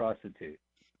of this prostitute.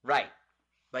 Right.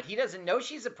 But he doesn't know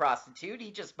she's a prostitute.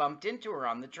 He just bumped into her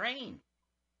on the train.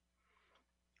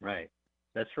 Right.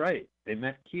 That's right. They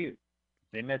met cute.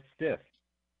 They met stiff.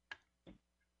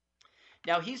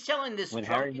 Now, he's telling this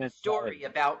drunken story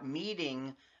about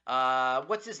meeting,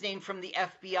 what's his name from the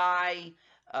FBI?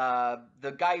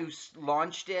 The guy who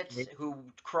launched it, who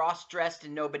cross-dressed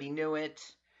and nobody knew it.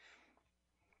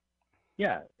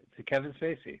 Yeah, it's Kevin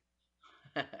Spacey.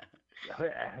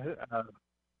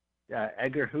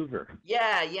 Edgar Hoover.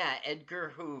 Yeah, Edgar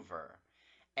Hoover.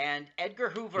 And Edgar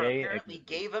Hoover apparently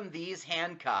gave him these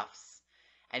handcuffs.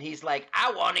 And he's like,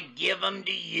 I want to give them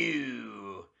to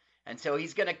you. And so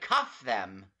he's going to cuff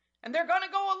them. And they're going to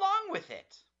go along with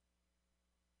it.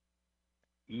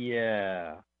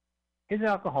 Yeah. His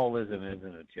alcoholism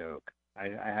isn't a joke. I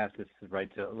have to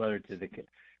write a letter to the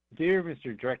Dear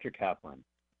Mr. Director Kaplan,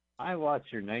 I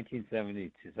watched your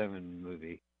 1977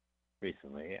 movie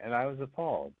recently, and I was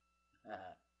appalled, Uh,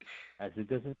 as it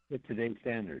doesn't fit today's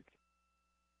standards.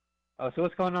 Oh, so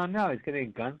what's going on now? He's getting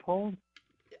a gun pulled?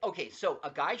 okay, so a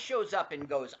guy shows up and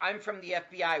goes, "I'm from the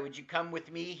FBI. Would you come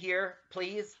with me here,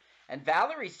 please?" And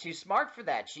Valerie's too smart for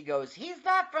that. She goes, "He's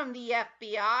not from the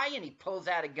FBI," and he pulls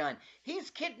out a gun. He's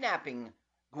kidnapping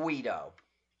Guido.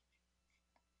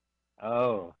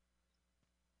 Oh,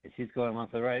 and she's going along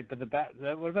for the right. But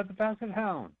what about the Basset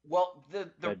Hound? Well, the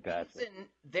Red Basset.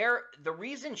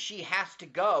 reason she has to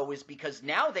go is because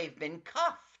now they've been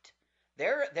cuffed.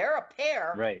 They're a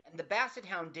pair, Right. and the Basset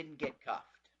Hound didn't get cuffed.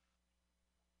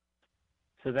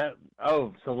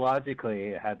 So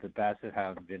logically, had the Basset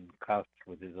Hound been cuffed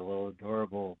with his little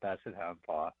adorable Basset Hound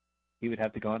paw, he would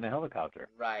have to go on the helicopter.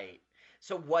 Right.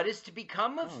 So what is to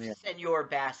become of yeah. Senor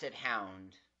Basset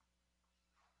Hound?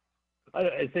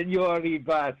 Senor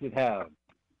Basset Hound.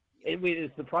 Wait, is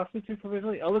the prostitute from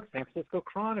Italy? Oh, look, San Francisco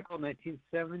Chronicle,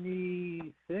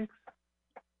 1976.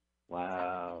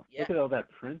 Wow. Yeah. Look at all that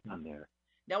print on there.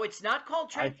 Now, it's not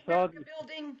called I saw Transamerica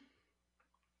Building.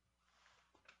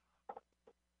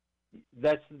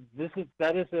 that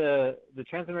is the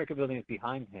Transamerica Building is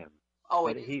behind him. Oh,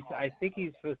 But it is. I think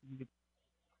he's supposed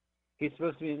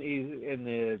to be in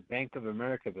the Bank of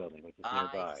America Building, which is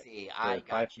nearby. I see. I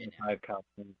got you now.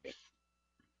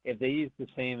 If they use the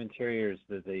same interiors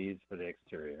that they use for the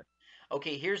exterior.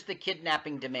 Okay, here's the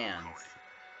kidnapping demands.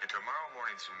 In tomorrow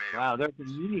morning's mail, Wow, there's a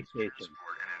mini station.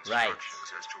 transport and Right. instructions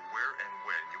as to where and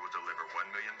when you will deliver $1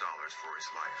 million for his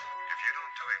life. If you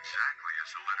don't do exactly as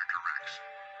the letter directs,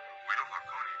 Guido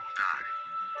Falcone will die.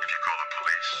 If you call the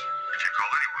police, if you call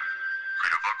anyone,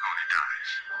 Guido Falcone dies.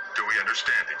 Do we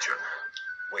understand each other?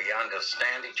 We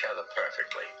understand each other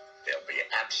perfectly. There'll be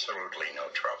absolutely no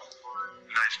trouble.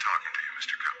 Nice talking to you,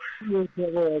 Mr. Cutler. No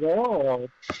trouble at all.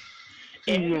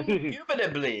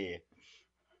 Indubitably.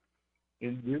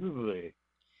 Indubitably.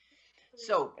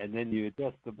 So, And then you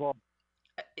adjust the ball.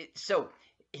 so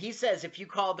he says, if you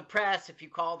call the press, if you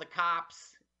call the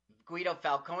cops, Guido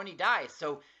Falcone dies.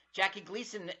 So Jackie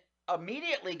Gleason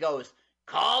immediately goes,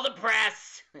 "Call the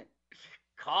press,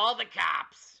 call the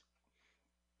cops."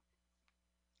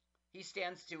 He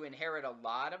stands to inherit a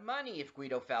lot of money if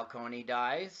Guido Falcone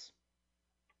dies.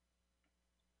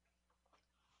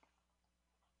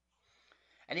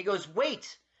 And he goes,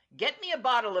 "Wait, get me a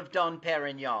bottle of Dom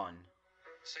Perignon."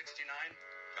 69?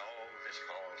 No, this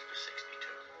calls for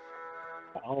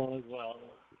 62. All well.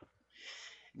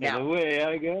 Now, And away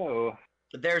I go.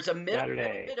 there's a little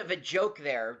Saturday. bit of a joke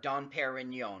there, Don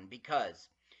Perignon, because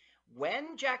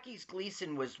when Jackie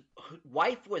Gleason's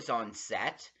wife was on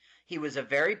set, he was a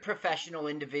very professional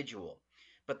individual.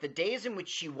 But the days in which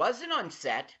she wasn't on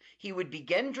set, he would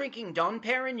begin drinking Don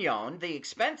Perignon, the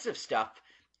expensive stuff,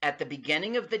 at the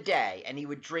beginning of the day, and he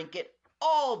would drink it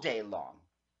all day long.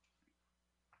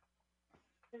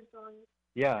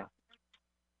 Yeah.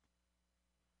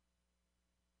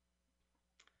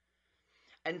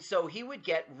 And so he would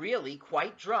get really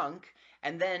quite drunk,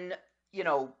 and then,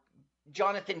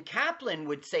 Jonathan Kaplan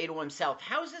would say to himself,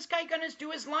 "How's this guy going to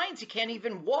do his lines? He can't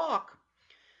even walk."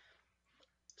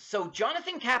 So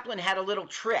Jonathan Kaplan had a little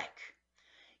trick.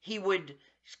 He would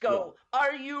go,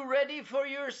 "Are you ready for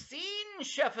your scene,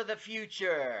 chef of the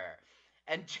future?"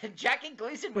 And Jackie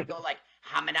Gleason would go like,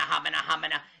 "Hamina, hamina,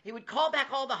 hamina." He would call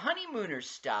back all the honeymooners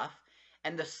stuff,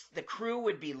 and the crew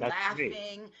would be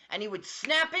laughing, and he would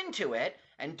snap into it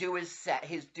and do his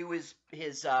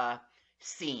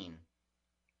scene.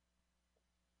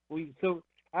 So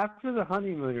after the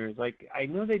honeymooners, like I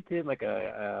know they did like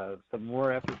some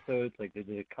more episodes, like they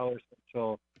did a color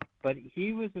special, but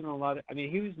he was in a lot of. I mean,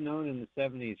 he was known in the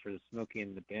 '70s for the Smokey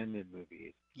and the Bandit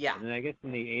movies. Yeah. And then I guess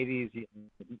in the '80s,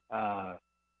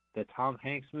 the Tom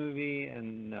Hanks movie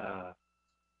and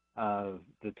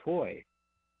The Toy.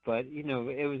 But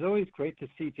it was always great to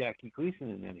see Jackie Gleason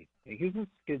in anything. He was in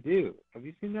Skidoo. Have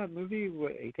you seen that movie?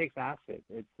 He takes acid.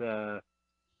 It's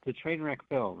a train wreck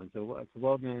film. It's a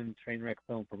well-known train wreck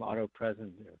film from Otto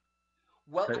Preminger.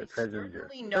 Well, I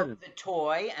certainly know The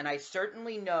Toy, and I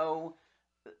certainly know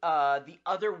the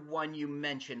other one you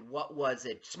mentioned. What was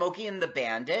it? Smokey and the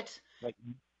Bandit.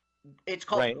 It's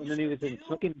called. Right, and then he was in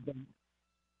Smokey and the Bandit.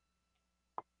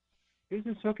 He was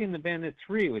in Smokey and the Bandit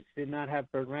 3, which did not have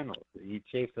Burt Reynolds. He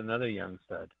chased another young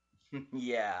stud.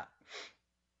 Yeah.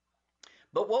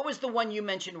 But what was the one you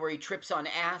mentioned where he trips on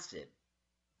acid?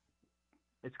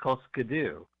 It's called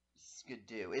Skidoo.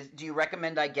 Skidoo. Do you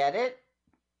recommend I get it?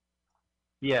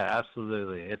 Yeah,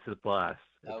 absolutely. It's a blast.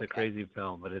 It's Okay. a crazy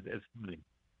film, but it's funny.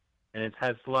 And it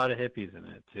has a lot of hippies in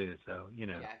it, too. So,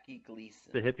 Jackie Gleason.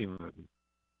 it's a hippie movie.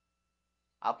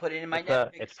 I'll put it in my It's Netflix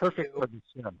it's perfect queue. for the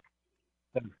show.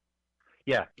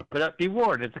 Yeah, but be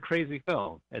warned, it's a crazy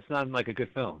film. It's not like a good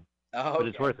film, Oh, but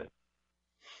it's okay. worth it.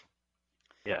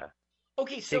 Yeah,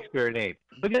 Okay, so Shakespeare and Ape.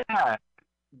 Look at that.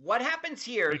 what happens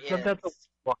here They jumped out the.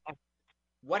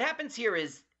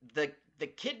 is the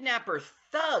kidnapper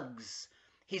thugs.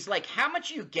 He's like, "How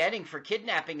much are you getting for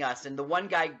kidnapping us?" And the one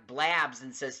guy blabs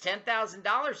and says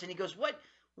 $10,000, and he goes, "What?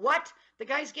 What? The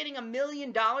guy's getting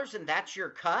 $1,000,000, and that's your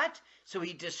cut?" So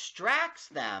he distracts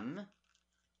them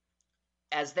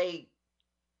as they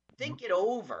think it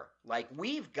over, like,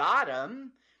 we've got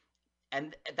him,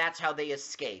 and that's how they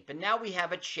escape. And now we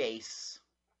have a chase.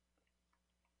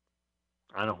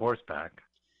 On a horseback.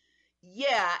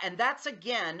 Yeah, and that's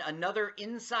again another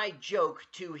inside joke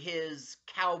to his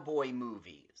cowboy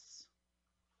movies.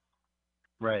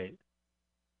 Right.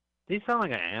 These sound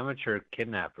like amateur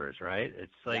kidnappers, right?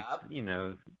 It's like,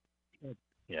 Yep.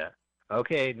 Yeah.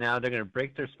 Okay, now they're going to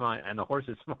break their spine, and the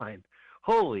horse's spine.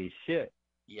 Holy shit.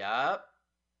 Yep.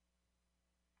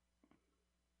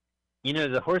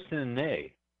 The horse didn't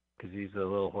neigh, because he's a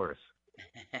little horse.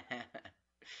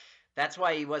 That's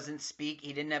why he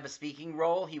he didn't have a speaking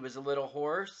role. He was a little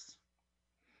horse.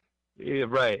 Yeah,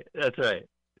 right. That's right.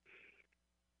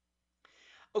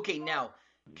 Okay, now,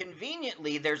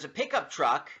 conveniently, there's a pickup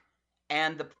truck,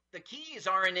 and the keys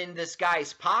aren't in this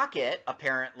guy's pocket,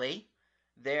 apparently.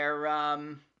 They're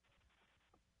in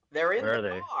Where the are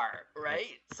they? car,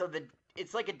 right? So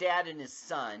it's like a dad and his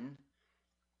son.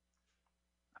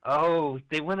 Oh,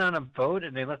 they went on a boat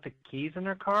and they left the keys in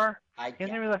their car? I Can't they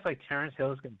guess. realize like Terrence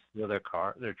Hill's going to steal their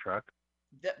truck?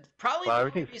 Probably Well, the only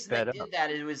everything's reason they sped up. did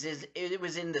that it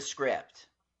was in the script.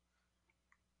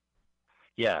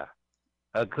 Yeah,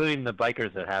 including the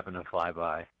bikers that happen to fly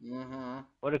by. Mm-hmm.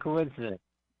 What a coincidence.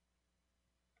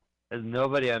 There's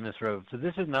nobody on this road. So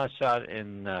this is not shot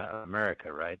in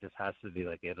America, right? This has to be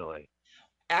like Italy.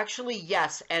 Actually,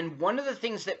 yes. And one of the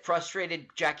things that frustrated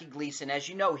Jackie Gleason, as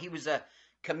you know, he was a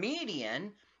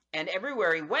comedian, and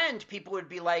everywhere he went, people would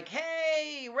be like,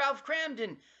 "Hey, Ralph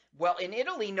Cramden." Well, in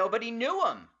Italy, nobody knew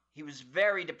him. He was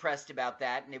very depressed about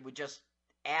that, and it would just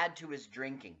add to his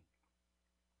drinking.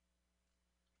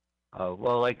 Oh,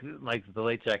 well, like the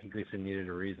late Jackie Gleason needed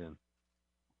a reason.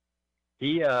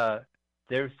 He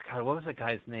there's God, what was the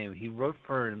guy's name? He wrote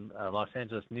for a Los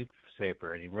Angeles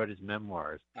newspaper and he wrote his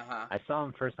memoirs. Uh-huh. I saw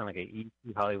him first on like a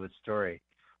ET Hollywood Story,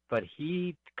 but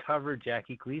he covered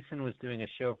Jackie Gleason was doing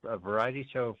a variety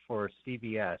show for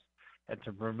CBS, and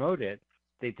to promote it,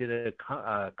 they did a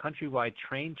countrywide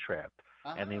train trip,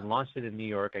 and they Uh-huh. launched it in New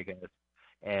York, I guess.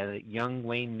 And young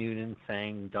Wayne Newton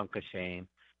sang Dunka Shane,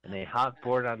 and they hot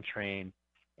board on train.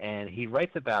 And he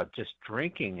writes about just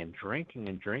drinking and drinking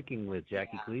and drinking with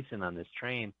Jackie Yeah. Gleason on this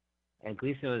train. And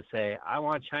Gleason would say, "I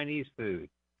want Chinese food."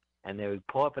 And they would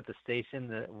pull up at the station.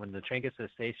 When the train gets to the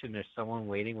station, there's someone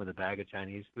waiting with a bag of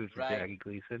Chinese food for Right. Jackie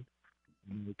Gleason.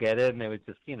 And you get it, and they would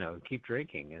just, keep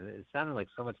drinking. And it sounded like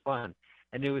so much fun.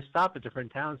 And they would stop at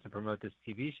different towns to promote this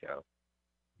TV show.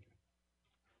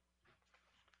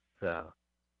 So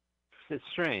it's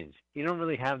strange. You don't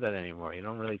really have that anymore. You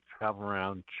don't really travel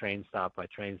around train stop by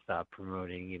train stop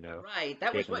promoting, Right.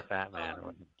 That was Jake and the what Fat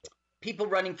Man. people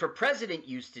running for president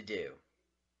used to do.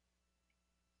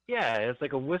 Yeah, it's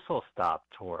like a whistle stop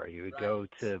tour. You would go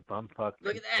Right. to Bumfuck,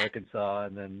 Look at that. Arkansas,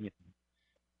 and then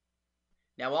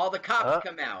Now all the cops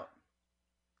come out.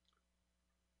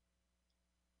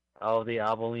 the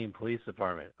Abilene Police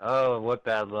Department. Oh, what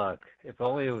bad luck! If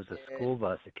only it was a school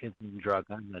bus. The kids didn't draw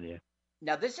guns on you.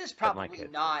 Now this is Except my probably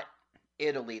kids. not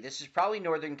Italy. This is probably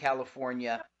Northern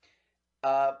California.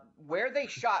 Where they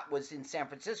shot was in San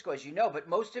Francisco, as you know, but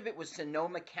most of it was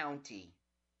Sonoma County.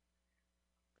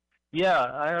 Yeah,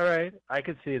 all right. I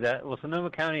could see that. Well, Sonoma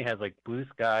County has like blue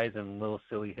skies and little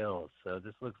silly hills, so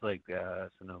this looks like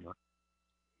Sonoma.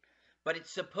 But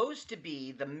it's supposed to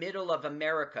be the middle of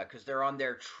America because they're on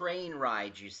their train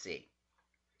ride, you see.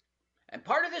 And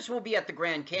part of this will be at the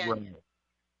Grand Canyon. Right.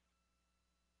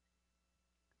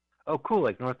 Oh, cool,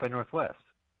 like North by Northwest.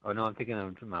 Oh, no, I'm thinking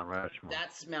of Mount Rushmore.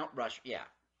 That's Mount Rushmore, yeah.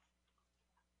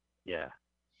 Yeah.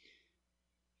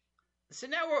 So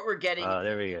now what we're getting is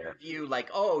there we an go. interview like,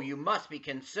 "Oh, you must be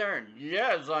concerned."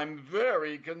 Yes, I'm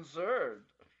very concerned.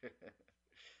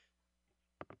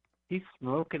 He's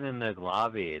smoking in the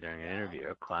lobby during an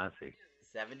interview. Classic.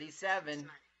 77. Well,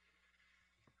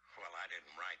 I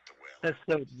didn't write the will. That's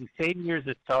the same years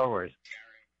as Star Wars.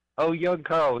 Oh, young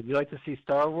Carl, would you like to see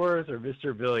Star Wars or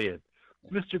Mr. Billion?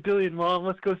 Mr. Billion, Mom,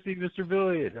 let's go see Mr.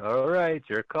 Billion. All right,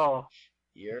 your call.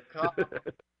 Your call.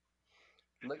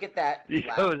 Look at that. You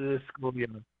flower. go to this school,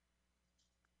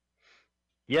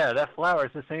 Yeah, that flower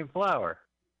is the same flower.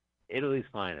 Italy's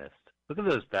finest. Look at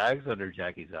those bags under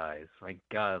Jackie's eyes. My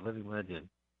God, living legend.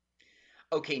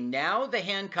 Okay, now the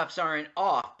handcuffs aren't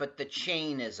off, but the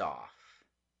chain is off.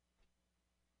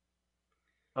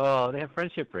 Oh, they have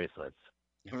friendship bracelets.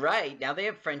 Right, now they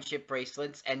have friendship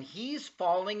bracelets, and he's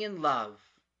falling in love.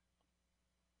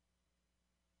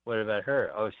 What about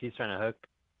her? Oh, she's trying to hook.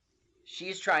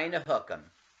 She's trying to hook him.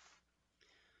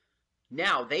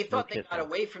 Now, they thought they got kissing.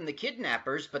 away from the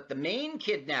kidnappers, but the main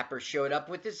kidnapper showed up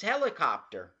with his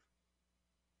helicopter.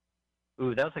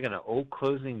 Ooh, that was like an old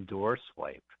closing door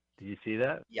swipe. Did you see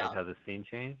that? Yeah. Like how the scene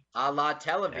changed? A la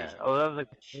television. Yeah. Oh, that was like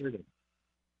the third.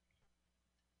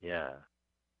 Yeah.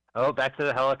 Oh, back to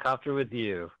the helicopter with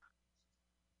you.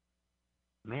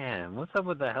 Man, what's up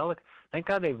with the helicopter? Thank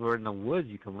God they were in the woods.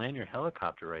 You can land your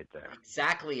helicopter right there.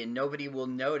 Exactly, and nobody will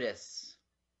notice.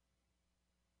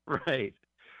 Right.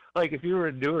 Like if you were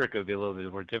in Newark, it would be a little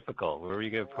bit more difficult. Where were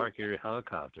you going to park your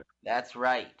helicopter? That's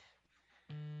right.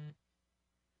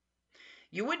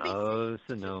 You would be Oh, free to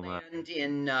Sonoma. land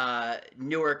in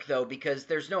Newark, though, because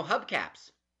there's no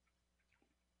hubcaps.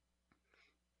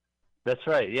 That's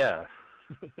right, yeah.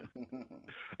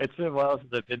 It's been a while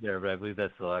since I've been there, but I believe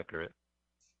that's still accurate.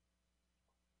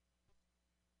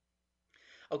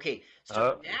 Okay,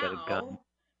 so got a gun. now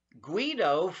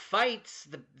Guido fights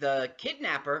the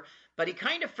kidnapper, but he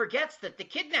kind of forgets that the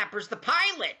kidnapper's the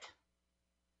pilot.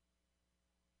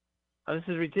 Oh, this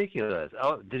is ridiculous.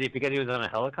 Oh, did he forget he was on a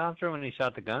helicopter when he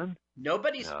shot the gun?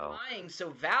 Nobody's No. flying, so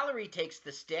Valerie takes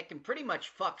the stick and pretty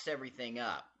much fucks everything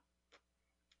up.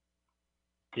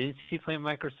 Didn't she play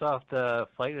Microsoft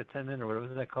Flight Attendant, or what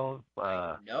was that called?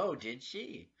 No, did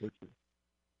she?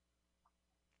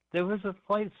 There was a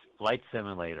flight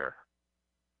simulator.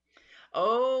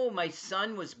 Oh, my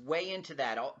son was way into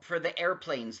that. For the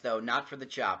airplanes, though, not for the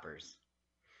choppers.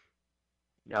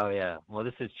 Oh, yeah. Well,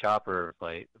 this is Chopper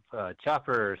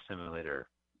Chopper Simulator.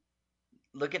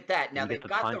 Look at that. Now, You get they've to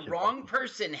got punch the it. wrong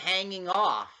person hanging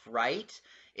off, right?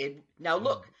 Now,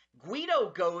 look, Guido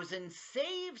goes and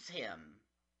saves him.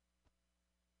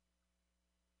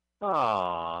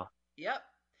 Aww. Yep.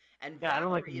 And Yeah, I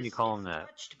don't like Valerie when you is call him that.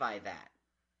 touched by that.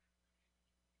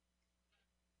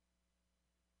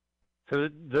 So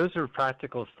those are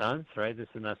practical stunts, right? This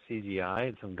is not CGI.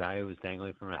 It's some guy who was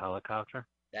dangling from a helicopter.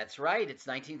 That's right. It's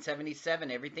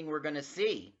 1977. Everything we're going to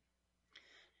see.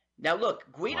 Now, look,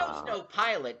 Guido's no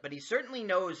pilot, but he certainly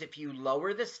knows if you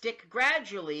lower the stick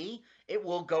gradually, it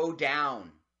will go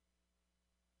down.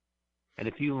 And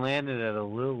if you land it at a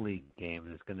Little League game,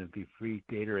 there's going to be free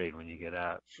Gatorade when you get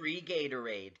out. Free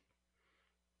Gatorade.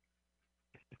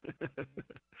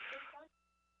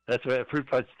 That's right. Fruit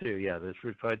Punch too. Yeah, there's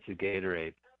Fruit Punch and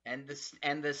Gatorade. And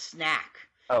the snack.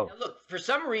 Oh. Now look, for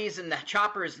some reason the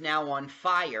chopper is now on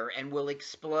fire and will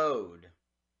explode.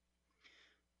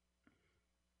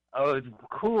 Oh, it's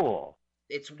cool.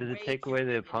 Does it take away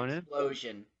the opponent?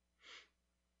 Explosion.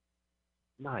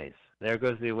 Nice. There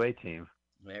goes the away team.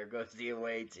 There goes the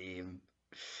away team.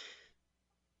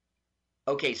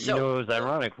 Okay, so you know, it was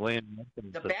ironic. William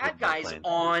the bad guy's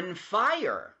on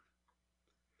fire.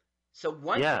 So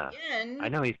once again, I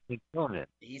know he's killing it.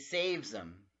 He saves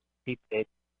him.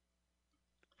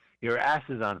 Your ass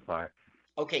is on fire.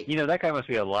 Okay. You know, that guy must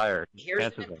be a liar.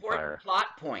 Here's an important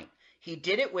plot point. He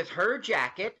did it with her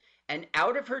jacket, and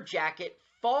out of her jacket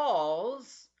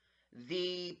falls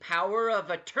the power of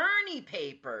attorney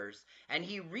papers, and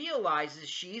he realizes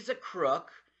she's a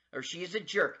crook, or she's a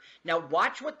jerk. Now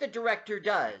watch what the director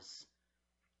does.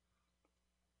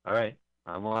 All right.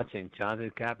 I'm watching.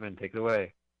 Jonathan Kaplan, take it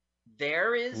away.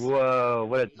 There is... Whoa,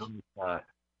 what a dumb shot.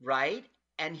 Right?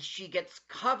 And she gets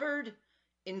covered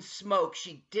in smoke.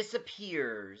 She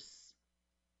disappears.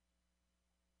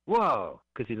 Whoa,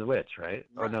 because he's a witch, right?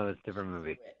 Oh, no, that's a different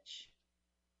movie.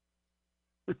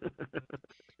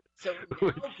 So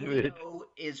now Guido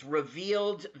is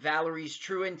revealed Valerie's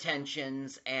true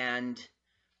intentions, and,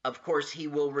 of course, he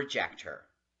will reject her.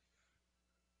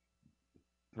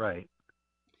 Right.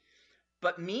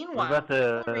 But meanwhile, what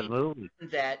about the movie?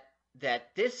 That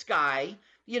this guy,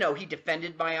 you know, he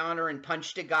defended my honor and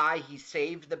punched a guy. He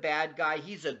saved the bad guy.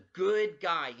 He's a good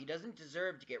guy. He doesn't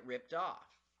deserve to get ripped off.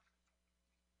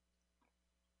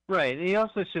 Right. He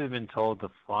also should have been told to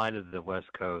fly to the West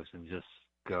Coast and just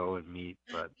go and meet.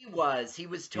 But he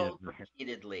was told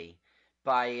repeatedly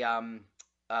by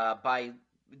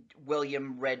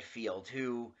William Redfield,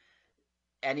 he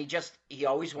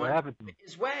always wanted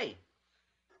his way.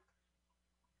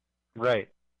 Right.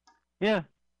 Yeah.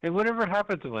 And whatever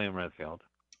happened to William Redfield?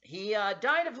 He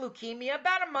died of leukemia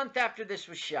about a month after this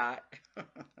was shot.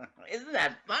 Isn't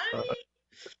that funny?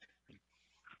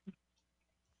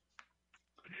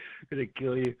 gonna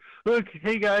kill you. Look,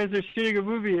 hey guys, they're shooting a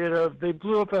movie, and they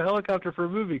blew up a helicopter for a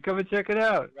movie. Come and check it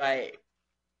out. Right.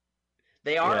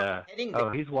 They are Yeah. heading Oh,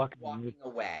 he's walking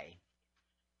away.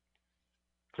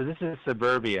 So this is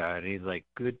suburbia, and he's like,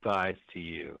 goodbyes to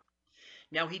you.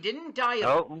 Now, he didn't die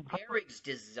of Gehrig's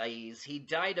disease. He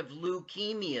died of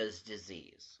leukemia's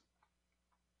disease.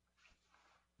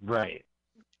 Right.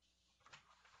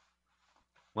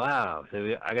 Wow.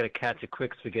 So I got to catch a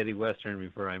quick spaghetti western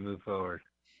before I move forward.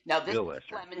 Now, this is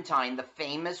Clementine, the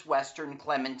famous Western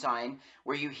Clementine,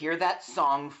 where you hear that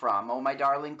song from, Oh, My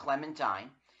Darling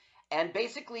Clementine. And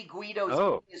basically, Guido's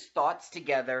putting his thoughts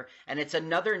together, and it's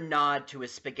another nod to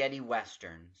his spaghetti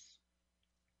westerns.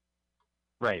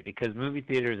 Right, because movie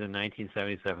theaters in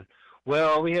 1977.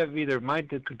 Well, we have either My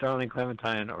Darling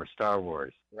Clementine or Star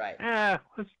Wars. Right.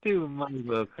 Let's do My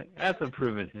Little. That's a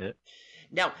proven hit.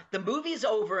 Now, the movie's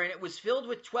over, and it was filled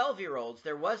with 12-year-olds.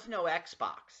 There was no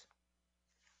Xbox.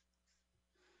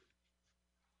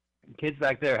 Kids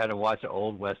back there had to watch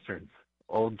old westerns,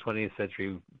 old 20th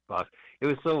century box. It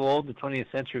was so old, the 20th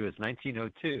century was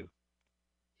 1902.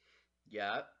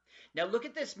 Yeah. Now look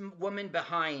at this woman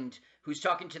behind who's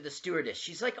talking to the stewardess.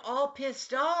 She's like all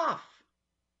pissed off.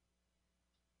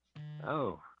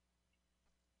 Oh,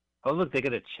 look, they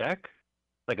get a check?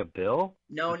 Like a bill?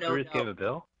 No. Gave a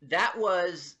bill? That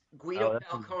was Guido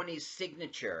Falcone's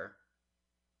signature.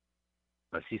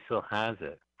 But she still has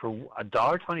it. For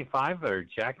 $1.25 or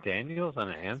Jack Daniels on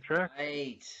an Amtrak?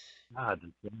 Right. God,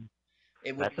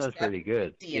 it that sounds pretty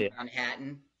good. In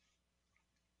Manhattan.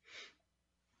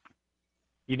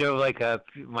 You know, like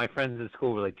my friends at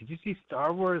school were like, "Did you see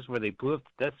Star Wars where they blew up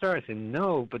the Death Star?" I said,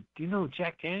 "No, but do you know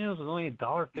Jack Daniels was only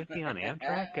 $1.50 on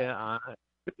Amtrak?"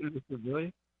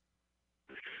 Really?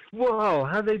 Whoa!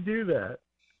 How'd they do that?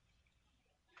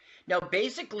 Now,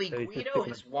 basically, Guido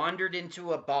has wandered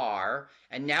into a bar,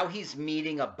 and now he's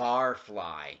meeting a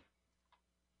barfly.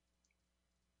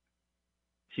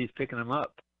 She's picking him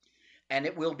up. And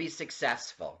it will be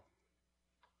successful.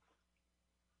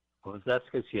 Well, that's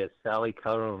because she has Sally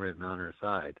Cuttle written on her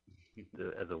side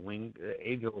as a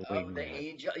angel wing. The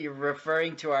angel. You're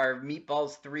referring to our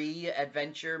Meatballs 3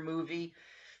 adventure movie?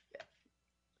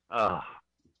 Oh,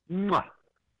 mwah.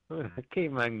 Que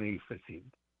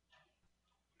magnificent.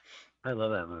 I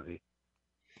love that movie.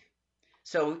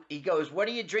 So he goes, "What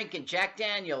are you drinking?" "Jack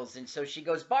Daniels." And so she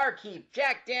goes, "Barkeep,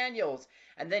 Jack Daniels."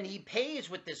 And then he pays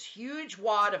with this huge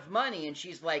wad of money, and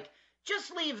she's like,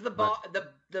 "Just leave the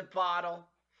bottle."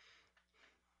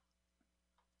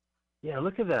 Yeah,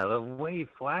 look at that. The way you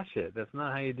flash it. That's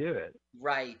not how you do it.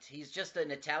 Right. He's just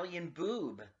an Italian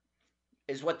boob,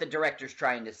 is what the director's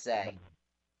trying to say.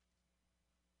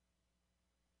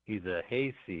 He's a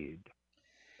hayseed.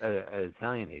 An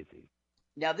Italian hayseed.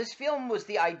 Now, this film was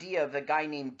the idea of a guy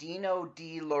named Dino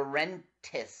De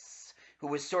Laurentiis, who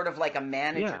was sort of like a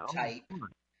manager type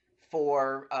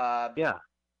for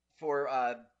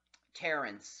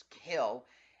Terrence Hill.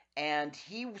 And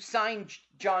he signed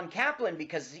John Kaplan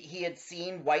because he had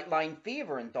seen White Line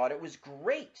Fever and thought it was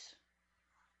great.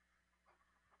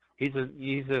 He's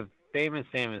a famous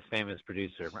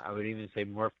producer. I would even say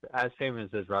more as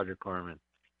famous as Roger Corman.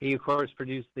 He, of course,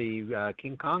 produced the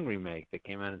King Kong remake that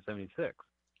came out in '76.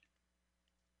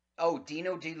 Oh,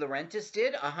 Dino De Laurentiis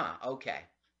did? Okay.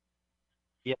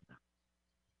 Yeah.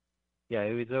 Yeah,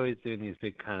 he was always doing these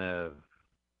big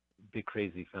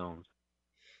crazy films.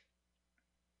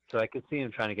 So I could see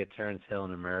him trying to get Terrence Hill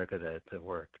in America to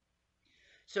work.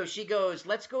 So she goes,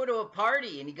 "Let's go to a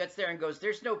party." And he gets there and goes,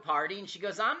 "There's no party." And she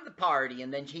goes, "I'm the party."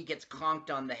 And then he gets conked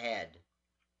on the head.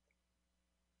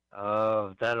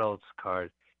 Oh, that old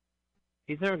card.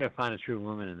 He's never going to find a true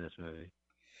woman in this movie.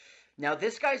 Now,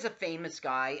 this guy's a famous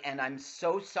guy, and I'm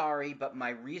so sorry, but my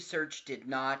research did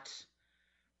not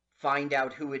find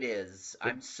out who it is.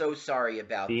 I'm so sorry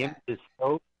about that.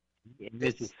 The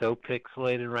image is so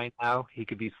pixelated right now, he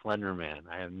could be Slender Man.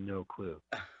 I have no clue.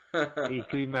 He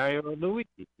could be Mario or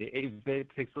Luigi.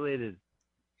 It's pixelated.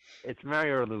 It's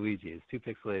Mario or Luigi. It's too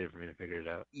pixelated for me to figure it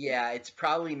out. Yeah, it's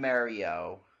probably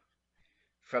Mario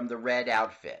from the red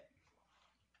outfit.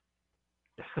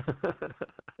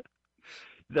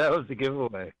 That was the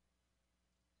giveaway.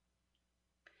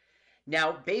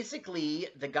 Now, basically,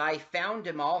 the guy found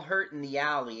him all hurt in the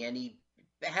alley, and he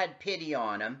had pity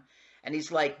on him. And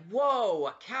he's like, "Whoa,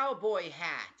 a cowboy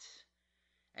hat."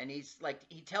 And he's like,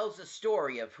 he tells a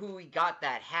story of who he got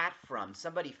that hat from.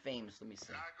 Somebody famous, let me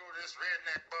see. I go to this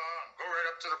redneck bar, go right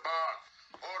up to the bar,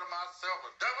 order myself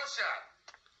a double shot.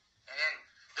 And then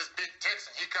this big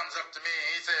Texan, he comes up to me and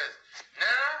he says,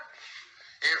 "Now,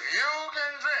 if you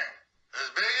can drink as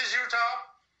big as you talk,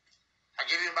 I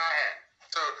give you my hat."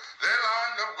 So they're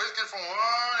lined up whiskey from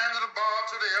one end of the bar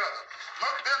to the other.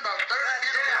 Must have been about 30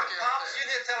 feet of whiskey. Pops, you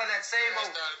here telling that same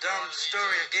old dumb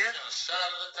story again?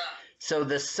 So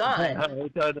the son.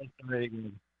 That's very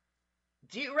good.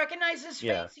 Do you recognize his face?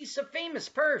 Yeah. He's a famous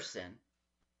person.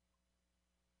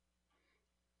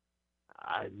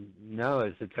 No,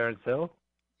 is it Terrence Hill?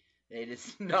 It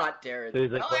is not Terrence. So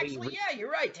he's like, well, what- actually, yeah,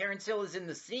 you're right. Terrence Hill is in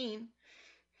the scene.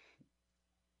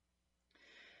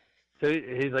 So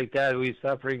he's like, Dad, we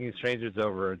stopped bringing strangers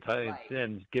over Right.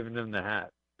 and giving them the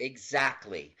hat.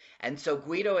 Exactly. And so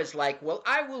Guido is like, well,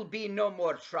 I will be no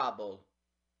more trouble.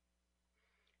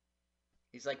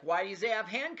 He's like, why do they have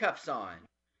handcuffs on?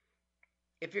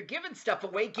 If you're giving stuff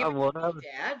away, give it well, to me,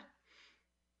 Dad.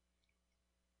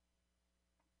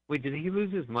 Wait, did he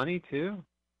lose his money too?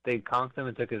 They conked him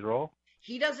and took his role?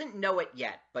 He doesn't know it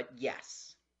yet, but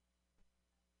yes.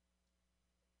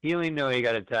 He only knew he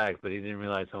got attacked, but he didn't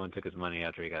realize someone took his money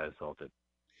after he got assaulted.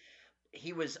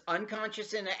 He was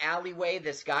unconscious in an alleyway.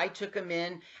 This guy took him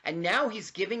in, and now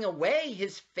he's giving away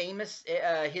his famous,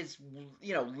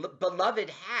 beloved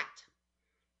hat.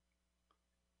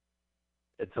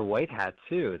 It's a white hat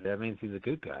too. That means he's a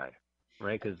good guy,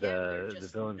 right? Because Again, the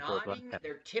villain's wore a black hat.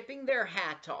 they're tipping their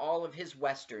hat to all of his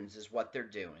westerns is what they're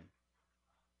doing.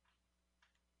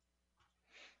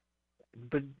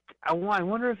 But I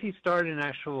wonder if he starred in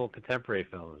actual contemporary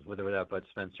films, with or without Bud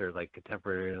Spencer, like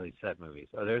contemporarily set movies.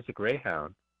 Oh, there's a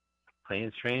Greyhound,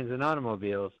 Planes, Trains, and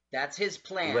Automobiles. That's his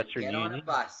plan. Western Get on a Union.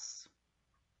 bus.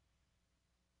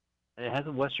 And it has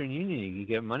a Western Union. You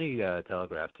get money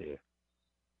telegraphed to you.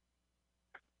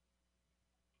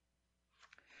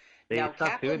 They Now,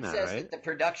 stopped doing Kaplan that, says right? that the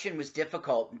production was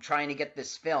difficult in trying to get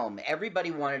this film.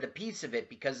 Everybody wanted a piece of it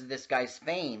because of this guy's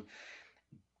fame.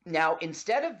 Now,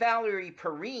 instead of Valerie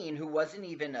Perrine, who wasn't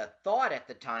even a thought at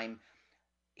the time,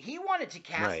 he wanted to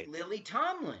cast Right. Lily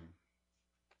Tomlin.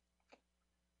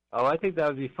 Oh, I think that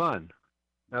would be fun.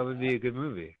 That would be a good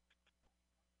movie.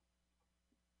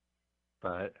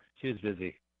 But she was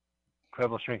busy.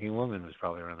 Incredible Shrinking Woman was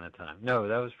probably around that time. No,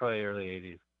 that was probably early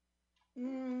 80s.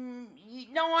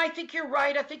 No, I think you're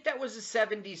right. I think that was a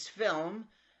 70s film.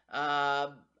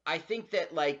 I think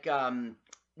that,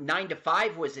 9 to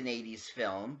 5 was an 80s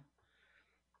film.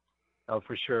 Oh,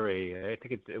 for sure. I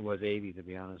think it was 80, to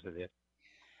be honest with you.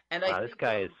 And I Wow, think this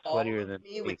guy is All sweatier of than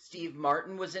Me me. with Steve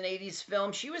Martin was an 80s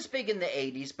film. She was big in the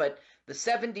 80s, but the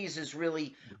 70s is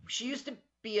really... She used to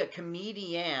be a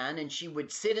comedian, and she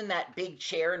would sit in that big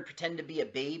chair and pretend to be a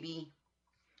baby.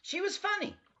 She was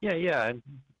funny. Yeah.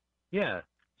 Yeah.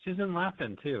 She was in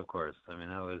Laughing, too, of course. I mean,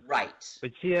 that was... Right.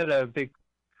 But she had a big...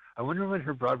 I wonder what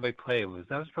her Broadway play was.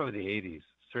 That was probably the 80s.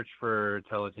 Search for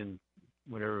Intelligent,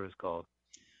 whatever it was called.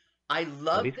 I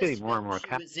love he's this getting more and film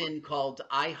more she was in called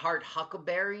I Heart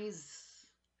Huckleberries.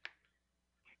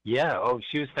 Yeah. Oh,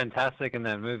 she was fantastic in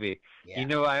that movie. Yeah. You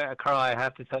know, Carl, I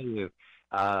have to tell you,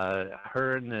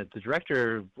 her and the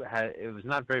director it was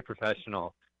not very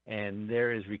professional, and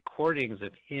there is recordings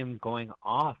of him going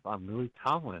off on Lily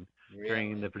Tomlin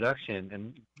during the production,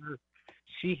 and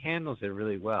she handles it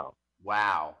really well.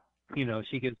 Wow. You know,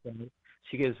 she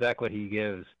gives back what he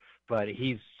gives, but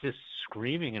he's just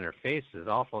screaming in her face this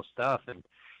awful stuff, and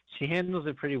she handles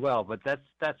it pretty well. But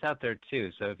that's out there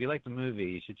too. So if you like the movie,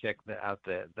 you should check out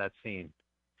that scene.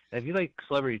 And if you like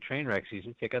Celebrity Trainwrecks, you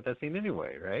should check out that scene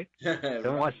anyway, right?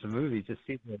 Don't watch the movie, just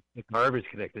see the garbage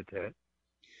connected to it.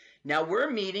 Now we're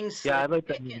meeting Slim I like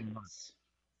that movie Pickens. more.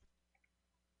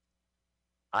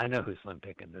 I know who Slim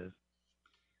Pickens is.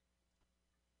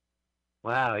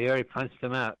 Wow, you already punched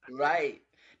him out. Right.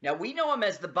 Now we know him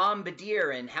as the Bombardier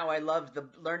and How I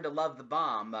Learned to Love the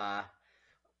Bomb.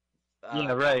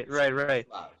 Yeah, right.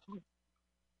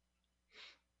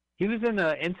 He was in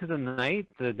Into the Night,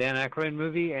 the Dan Aykroyd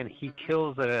movie, and he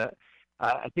kills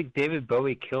I think David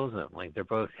Bowie kills him. Like, they're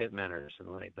both hitmen or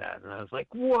something like that. And I was like,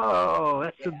 whoa,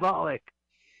 that's symbolic.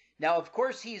 Now, of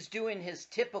course, he's doing his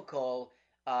typical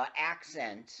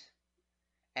accent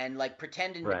and,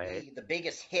 pretending to be the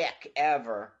biggest hick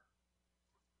ever.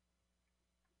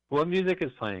 What music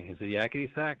is playing? Is it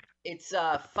Yakety Sax? It's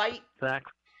Fight...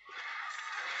 Sax?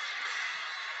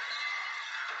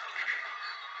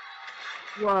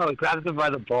 Whoa, it grabs him by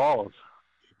the balls.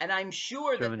 And I'm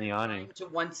sure that they're trying to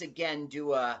once again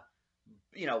do a,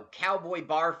 cowboy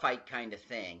bar fight kind of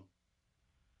thing.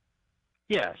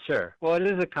 Yeah, sure. Well, it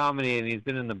is a comedy, and he's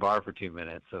been in the bar for 2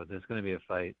 minutes, so there's going to be a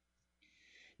fight.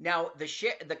 Now,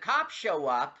 the cops show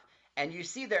up, and you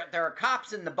see there are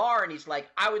cops in the bar, and he's like,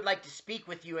 I would like to speak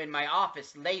with you in my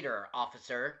office later,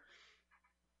 officer.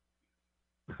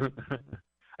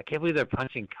 I can't believe they're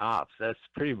punching cops. That's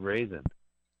pretty brazen.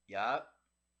 Yup.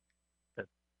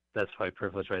 That's white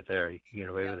privilege right there. You can get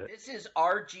away with it. This is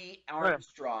R.G.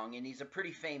 Armstrong, and he's a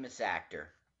pretty famous actor.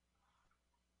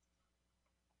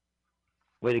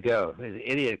 Way to go. He's an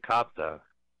idiot cop, though.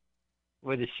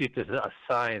 Way to shoot this a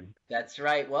sign. That's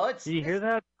right. Well, it's Did you hear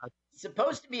that?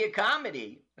 supposed to be a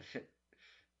comedy.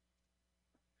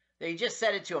 They just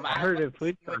said it to him. I heard it.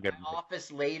 Please in my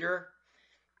office later.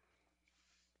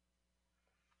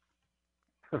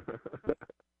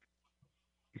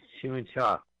 Chewing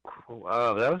chalk.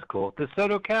 Oh, that was cool.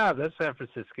 DeSoto Cab. That's San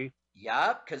Francisco.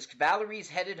 Yup, because Valerie's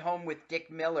headed home with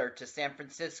Dick Miller to San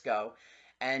Francisco,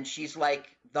 and she's like,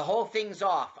 the whole thing's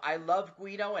off. I love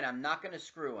Guido, and I'm not going to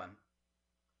screw him.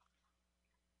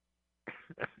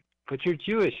 But you're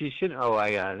Jewish. You shouldn't. Oh,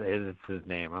 I got it. It's his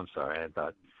name. I'm sorry. I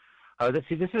thought. Oh, this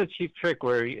is a cheap trick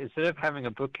where instead of having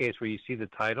a bookcase where you see the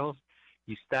titles,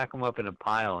 you stack them up in a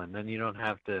pile, and then you don't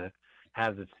have to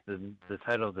have the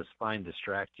title of the spine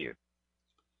distract you.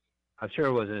 I'm sure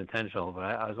it wasn't intentional, but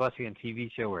I was watching a TV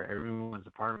show where everyone's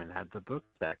apartment had the book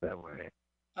stacked that way.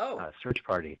 Oh. Search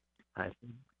Party.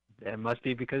 It must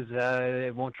be because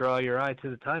it won't draw your eye to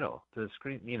the title, to the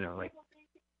screen.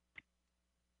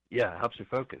 Yeah, it helps you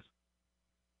focus.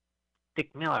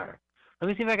 Dick Miller. Let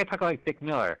me see if I can talk like Dick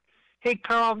Miller. Hey,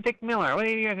 Carl, I'm Dick Miller. What are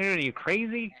you doing? Are you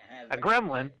crazy? A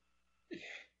gremlin?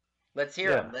 Let's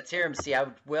hear him. Let's hear him. See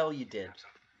how well you did.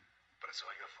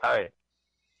 All right.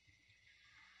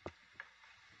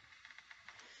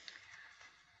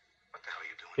 What the hell are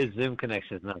you doing? His Zoom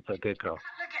connection is not so good, Carl.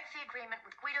 Cutler gets the agreement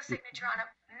with Guido's signature on it.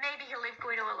 Maybe he'll leave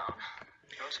Guido alone.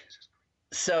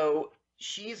 So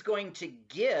she's going to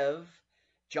give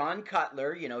John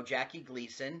Cutler, Jackie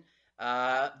Gleason,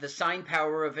 the sign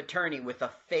power of attorney with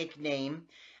a fake name,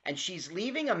 and she's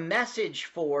leaving a message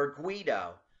for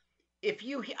Guido.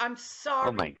 I'm sorry.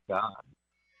 Oh my God.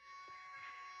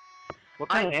 What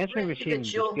kind of answering machine?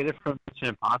 Did you get it from Mission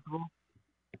Impossible?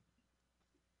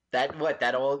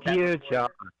 That old. Dear John.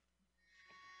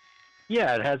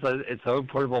 Yeah, it has its own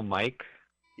portable mic.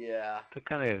 Yeah. To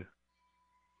kind of.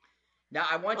 Now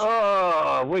I want you.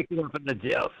 Oh, waking up in the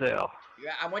jail cell.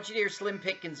 Yeah, I want you to hear Slim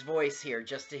Pickens' voice here,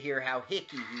 just to hear how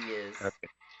hicky he is. Okay.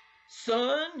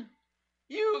 Son,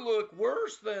 you look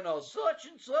worse than a such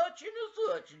and such and a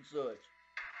such and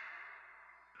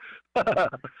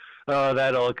such. Oh,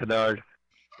 that old canard.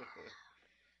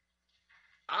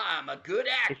 I'm a good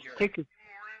actor.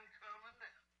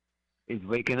 He's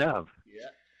waking up. Yeah.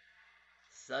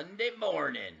 Sunday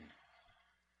morning.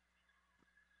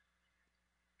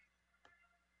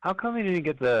 How come he didn't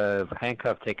get the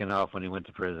handcuff taken off when he went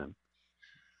to prison?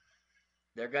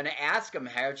 They're going to ask him,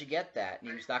 how'd you get that?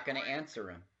 And he's not going to answer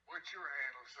him. What's your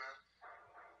handle, son?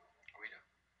 Guido.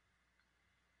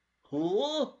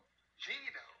 Who?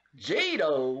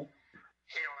 Jado?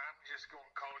 Hell, I'm just going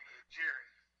to call you Jerry.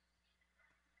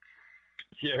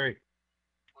 Jerry.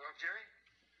 Well, Jerry,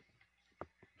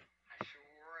 I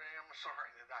sure am sorry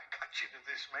that I got you into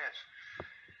this mess.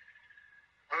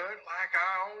 But like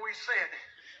I always said,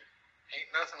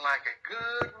 ain't nothing like a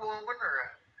good woman or a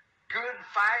good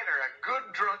fight or a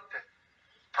good drunk to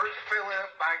perk a fella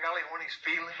up, by golly, when he's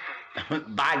feeling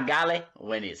blue. By golly,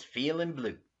 when he's feeling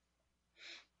blue.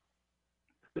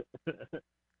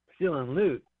 Feeling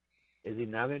loot. Is he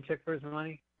now going to check for his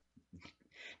money?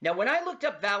 Now, when I looked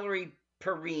up Valerie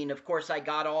Perrine, of course, I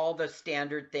got all the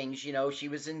standard things. She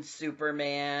was in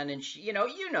Superman, and she, you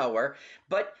know her.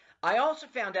 But I also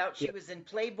found out she was in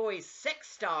Playboy's Sex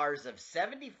Stars of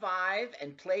 75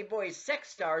 and Playboy's Sex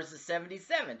Stars of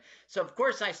 77. So, of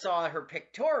course, I saw her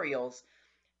pictorials,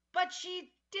 but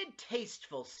she did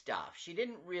tasteful stuff. She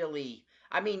didn't really,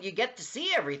 you get to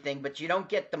see everything, but you don't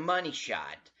get the money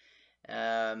shot.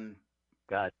 God,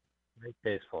 very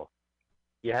tasteful.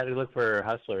 You had to look for her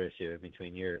Hustler issue in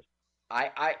between years.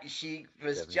 She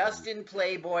was just in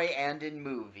Playboy and in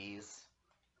movies.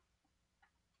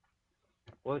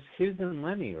 Well, she was in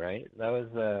Lenny, right? That was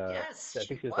yes, I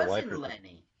think she was was the wife in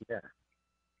Lenny. Yeah.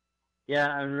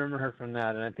 Yeah, I remember her from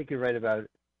that, and I think you're right about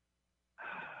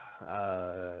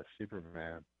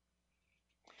Superman.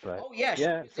 But, oh yeah, she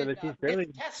was so in, she's barely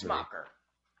Miss Tessmacher.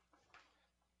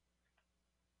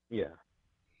 Yeah.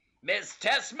 Miss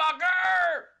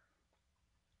Tessmacher!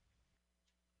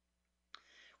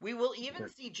 We will even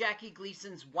see Jackie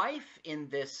Gleason's wife in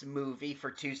this movie for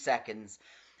 2 seconds.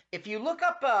 If you look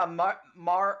up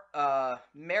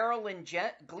Marilyn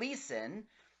Gleason,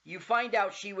 you find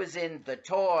out she was in The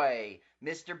Toy,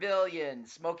 Mr. Billion,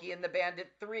 Smokey and the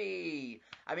Bandit 3.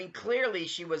 Clearly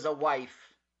she was a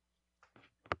wife.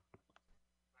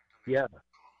 Yeah.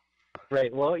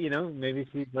 Right. Well, maybe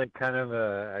she's like kind of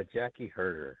a Jackie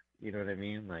herder. You know what I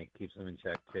mean? Like keeps them in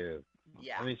check too.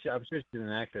 Yeah. I'm sure she's an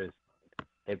actress.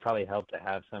 It probably helped to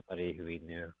have somebody who he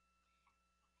knew.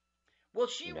 Well,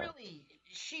 she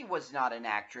was not an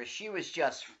actress. She was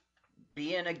just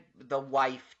being the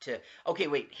wife to. Okay,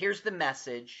 wait. Here's the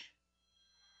message.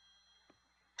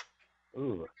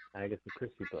 Ooh, I guess the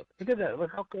Christie book. Look at that.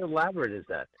 Look how elaborate is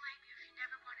that.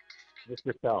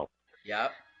 Mr. Self.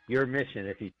 Yep. Your mission,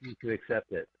 if you choose to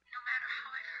accept it. No matter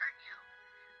how I've hurt you,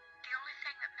 the only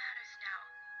thing that matters now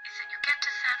is that you get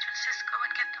to San Francisco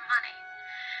and get the money.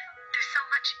 There's so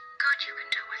much good you can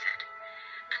do with it.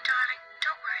 And darling,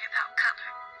 don't worry about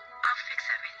Cutler. I'll fix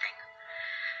everything.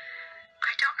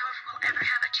 I don't know if we'll ever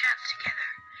have a chance together.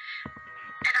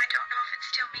 And I don't know if it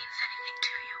still means anything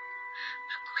to you.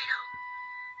 But Guido,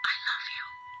 I love you.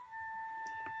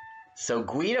 So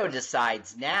Guido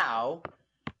decides now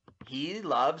he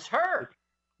loves her.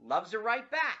 Loves her right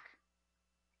back.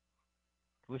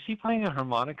 Was she playing a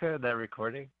harmonica in that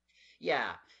recording?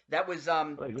 Yeah, that was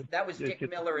Dick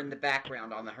Miller in the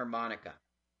background on the harmonica.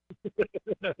 They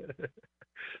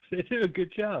did a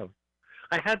good job.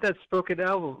 I had that spoken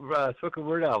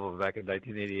word album back in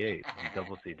 1988 on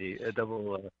double CD,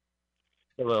 double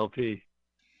LP.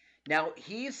 Now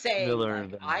he's saying,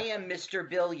 like, I am Mr.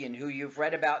 Billion, who you've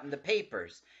read about in the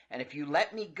papers, and if you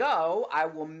let me go, I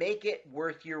will make it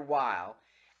worth your while.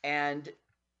 And,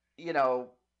 you know,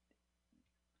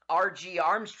 R.G.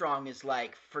 Armstrong is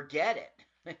like, forget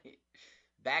it.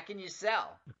 Back in your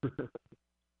cell.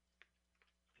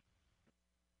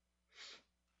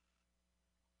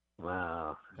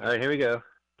 Wow. All right, here we go.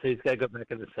 So he's got to go back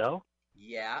in the cell?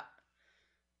 Yeah.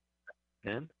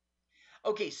 And?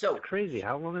 Okay, so... That's crazy.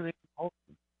 How long are they hold?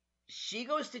 She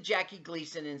goes to Jackie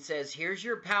Gleason and says, here's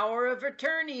your power of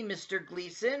attorney, Mr.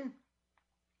 Gleason.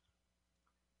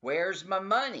 Where's my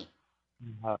money?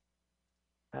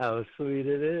 How sweet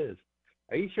it is.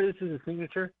 Are you sure this is his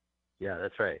signature? Yeah,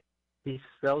 that's right. He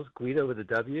spells Guido with a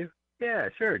W? Yeah,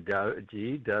 sure.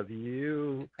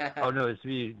 G-W. Oh, no, it's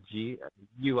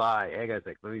G-U-I. Hang on a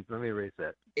sec. Let me erase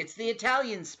that. It's the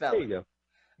Italian spelling. There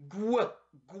you go.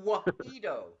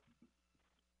 Guido.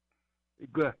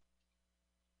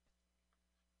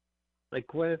 Like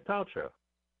Gwyneth Paltrow.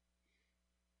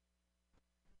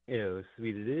 How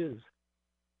sweet it is.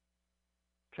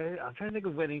 I'm trying to think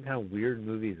of any kind of weird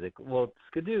movies.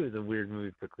 Skidoo is a weird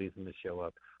movie for Gleason to show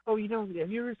up. Oh,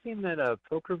 have you ever seen that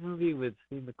poker movie with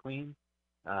Steve McQueen?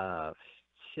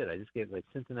 Shit, I just gave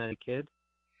Cincinnati Kid.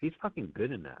 He's fucking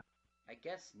good in that. I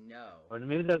guess no. Or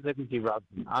maybe that's G.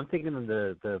 Robinson. I'm thinking of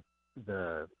the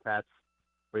Fats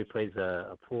where he plays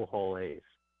a pool hall ace.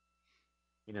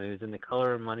 He was in The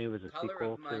Color of Money. Was a sequel to it.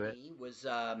 Color of Money was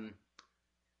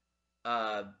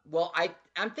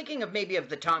I'm thinking of maybe of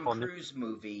the Tom Cruise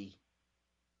movie.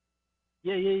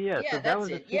 Yeah. So that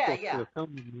was a sequel to a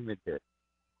film Newman did.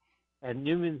 And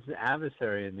Newman's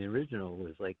adversary in the original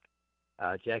was like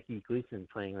Jackie Gleason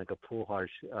playing like a pool hall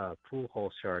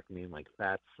shark named like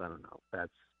Fats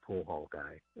pool hall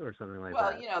guy or something like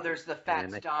that. Well, there's the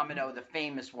Fats Domino, the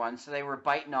famous one, so they were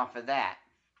biting off of that.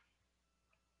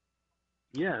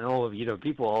 Yeah, and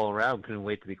people all around couldn't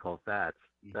wait to be called Fats.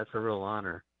 That's a real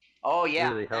honor. Oh yeah,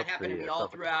 really that happened to me all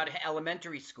throughout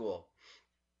elementary school.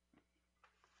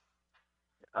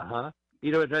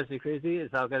 You know what drives me crazy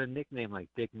is I've got a nickname like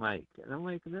Big Mike, and I'm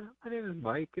like, no, my name is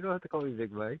Mike. You don't have to call me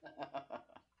Big Mike.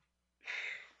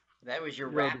 That was your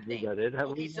rap name.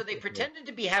 Okay, so they pretended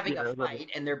to be having a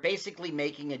fight, and they're basically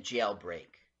making a jailbreak.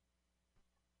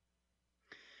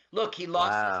 Look, he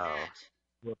lost his hat.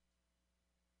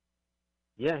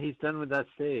 Yeah, he's done with that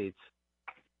stage.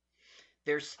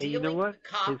 They're stealing the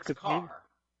cop's car.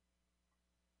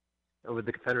 Oh, with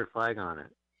the Confederate flag on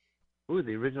it. Ooh,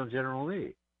 the original General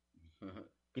Lee.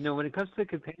 When it comes to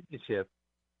companionship,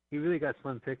 he really got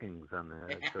slim pickings on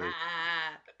that.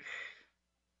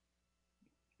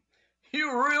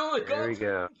 You really got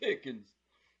slim pickings.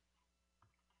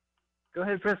 Go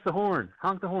ahead, press the horn.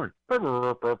 Honk the horn. There we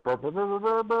go.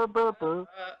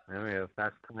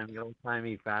 Fast time,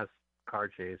 old-timey, fast car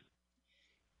chase.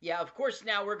 Yeah, of course,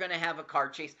 now we're going to have a car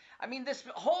chase. I mean, this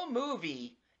whole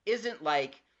movie isn't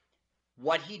like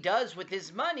what he does with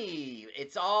his money.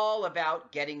 It's all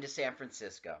about getting to San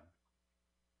Francisco.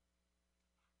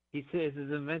 He says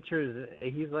his adventures,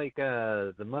 he's like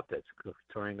the Muppets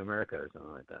touring America or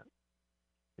something like that.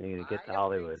 You're going to get to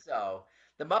Hollywood. So,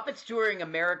 the Muppets touring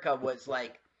America was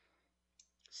like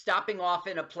stopping off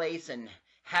in a place and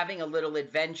having a little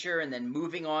adventure and then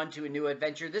moving on to a new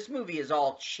adventure. This movie is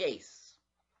all chase.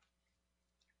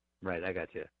 Right, I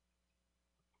got you.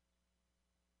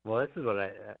 Well, this is what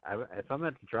if I'm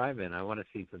at the drive-in, I want to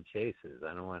see some chases.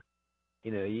 I don't want,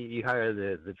 you hire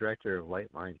the director of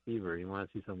White Line Fever, you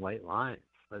want to see some white lines.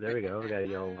 But there we go, we got a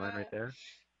yellow line right there.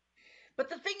 But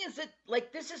the thing is that,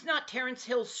 like, this is not Terrence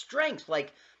Hill's strength.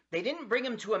 Like, they didn't bring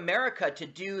him to America to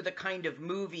do the kind of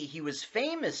movie he was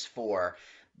famous for.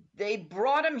 They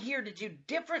brought him here to do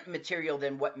different material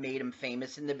than what made him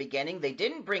famous in the beginning. They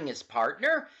didn't bring his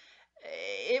partner.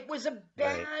 It was a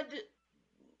bad... Right.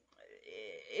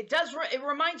 It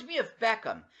reminds me of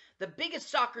Beckham. The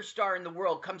biggest soccer star in the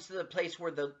world comes to the place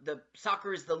where the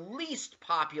soccer is the least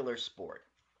popular sport.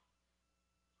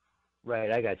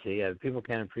 Right, I got you. Yeah, people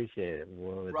can't appreciate it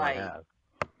more than right. they have.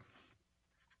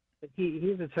 But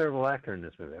he's a terrible actor in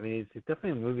this movie. I mean, he's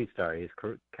definitely a movie star. He's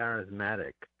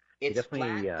charismatic. It's he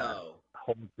definitely flat, though.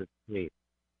 Holds the weight.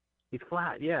 He's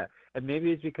flat, yeah. And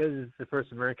maybe it's because it's the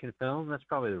first American film. That's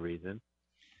probably the reason.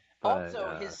 But,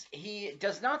 also, he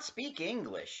does not speak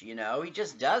English, you know? He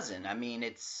just doesn't. I mean,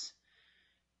 it's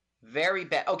very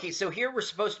bad. Okay, so here we're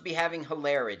supposed to be having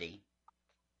hilarity.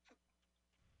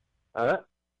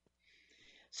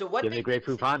 So what? Do you have any Grey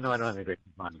Poupon? No, I don't have any Grey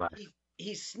Poupon. Bye.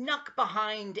 He snuck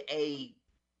behind a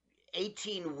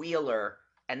 18-wheeler,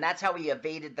 and that's how he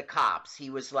evaded the cops. He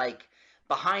was like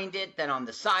behind it, then on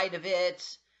the side of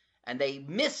it, and they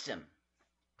missed him.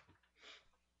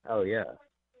 Oh yeah.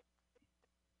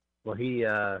 Well,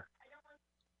 they're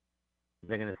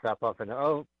gonna stop off and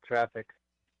traffic.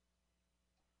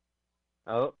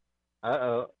 Oh,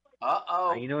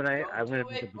 uh-oh. You know what? I'm gonna do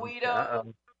it, Guido.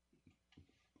 Uh-oh.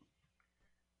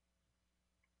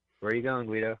 Where are you going,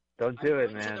 Guido? Don't do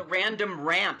it, man. To the random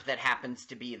ramp that happens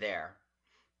to be there.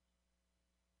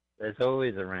 There's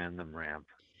always a random ramp,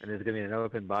 and there's gonna be an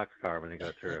open boxcar when they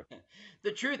go through.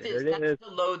 The truth is, that's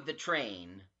to load the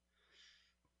train.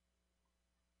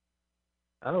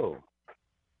 Oh.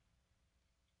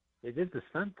 They did the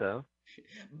stunt, though.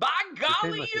 By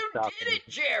golly, you did it,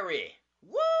 Jerry!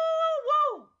 Woo,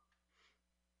 woo!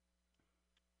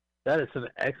 That is some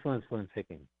excellent slim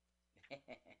picking.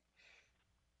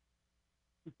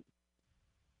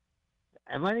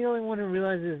 Am I the only one who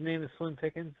realizes his name is Slim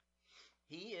Pickens?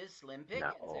 He is Slim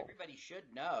Pickens. No. Everybody should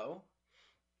know.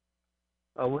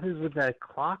 Oh, what is with that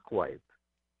clock wipe?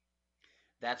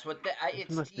 That's what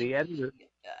it's must be edited.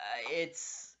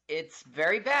 It's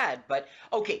very bad. But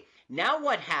okay, now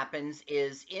what happens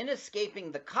is, in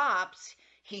escaping the cops,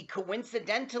 he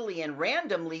coincidentally and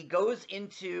randomly goes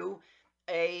into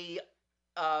a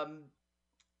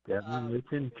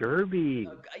demolition derby.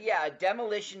 A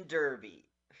demolition derby.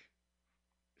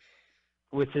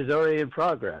 Which is already in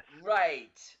progress.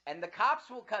 Right. And the cops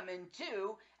will come in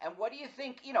too. And what do you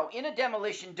think? You know, in a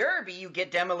demolition derby, you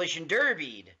get demolition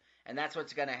derbied. And that's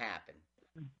what's going to happen.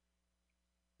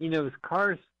 You know, the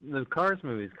Cars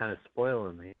movies kind of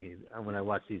spoil me when I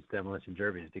watch these demolition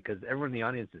derbies because everyone in the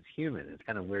audience is human. It's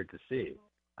kind of weird to see.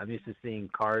 I'm used to seeing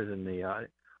cars in the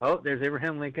audience. Oh, there's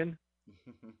Abraham Lincoln.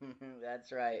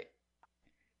 That's right.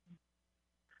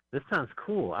 This sounds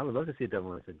cool. I would love to see a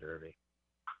demolition derby.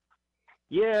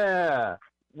 Yeah.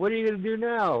 What are you going to do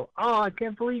now? Oh, I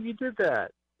can't believe you did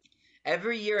that.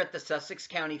 Every year at the Sussex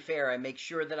County Fair, I make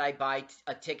sure that I buy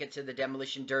a ticket to the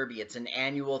Demolition Derby. It's an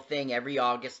annual thing every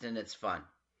August, and it's fun.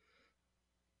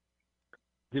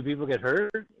 Do people get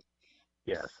hurt?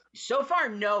 Yes. So far,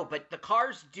 no, but the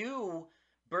cars do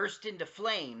burst into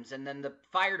flames, and then the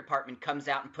fire department comes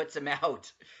out and puts them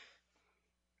out.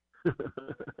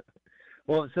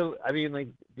 Well, so, I mean, like,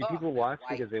 do people watch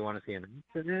because they want to see an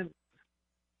accident?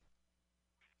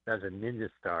 That's a Ninja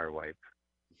Star wipe.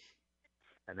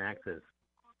 An axis.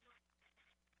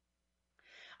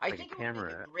 I think it would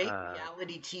be a great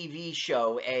reality TV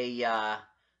show, a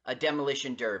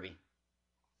demolition derby.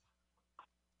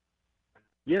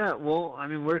 Yeah, well, I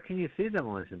mean, where can you see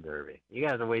demolition derby? You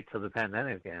got to wait till the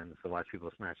pandemic ends to watch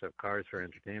people smash up cars for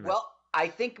entertainment. Well, I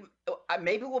think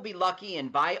maybe we'll be lucky,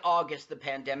 and by August the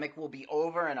pandemic will be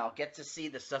over, and I'll get to see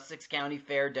the Sussex County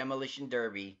Fair demolition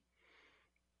derby.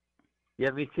 Yeah,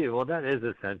 me too. Well, that is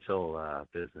essential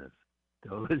business.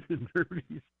 Demolition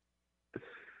derbies.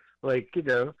 Like, you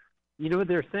know what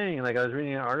they're saying? Like, I was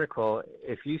reading an article.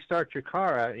 If you start your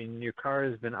car out and your car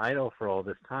has been idle for all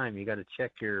this time, you got to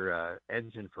check your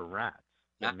engine for rats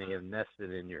that may have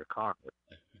nested in your car.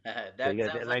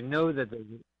 And I know that the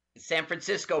San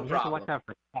Francisco problem. Watch out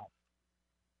for cats.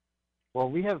 Well,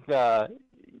 we have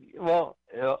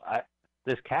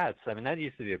there's cats. I mean, that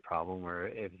used to be a problem where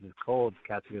if it's cold,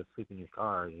 cats are going to sleep in your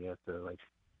car. You have to like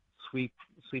sweep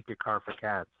your car for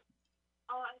cats.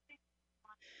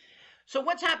 So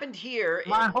what's happened here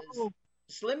is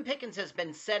Slim Pickens has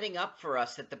been setting up for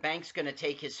us that the bank's going to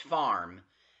take his farm,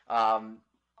 and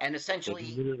essentially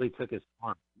they literally took his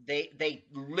farm. They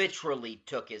literally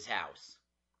took his house.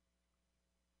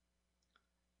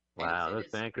 Wow, those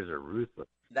bankers are ruthless.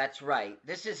 That's right.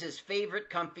 This is his favorite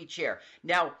comfy chair.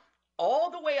 Now,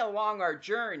 all the way along our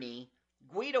journey,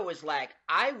 Guido is like,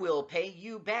 I will pay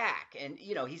you back. And,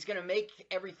 he's going to make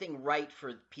everything right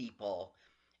for people.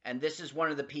 And this is one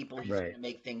of the people he's going to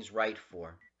make things right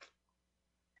for.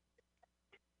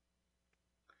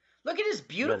 Look at his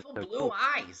beautiful blue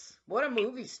eyes. What a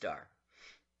movie star.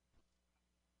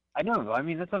 I know. I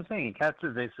mean, that's what I'm saying. He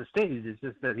captures the stage. It's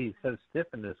just that he's so stiff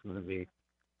in this movie.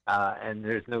 And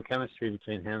there's no chemistry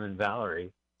between him and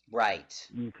Valerie. Right.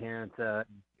 You can't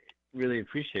really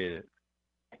appreciate it.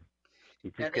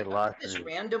 You just get lost in this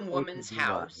random woman's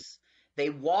house. They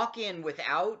walk in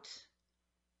without,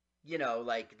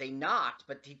 they knocked,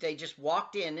 but they just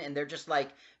walked in and they're just like,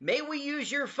 may we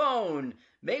use your phone?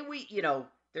 May we,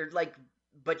 they're like,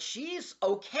 but she's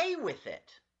okay with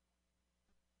it.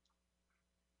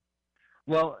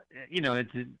 Well,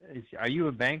 are you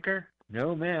a banker?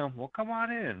 No, ma'am. Well, come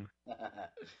on in.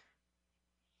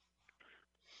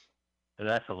 So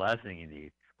that's the last thing you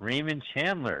need. Raymond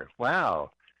Chandler.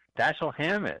 Wow. Dashiell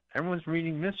Hammett. Everyone's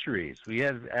reading mysteries. We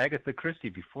had Agatha Christie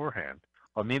beforehand.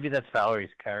 Or maybe that's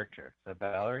Valerie's character. Is that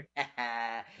Valerie?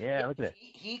 Yeah, look at it.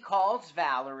 He calls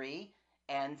Valerie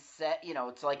and said,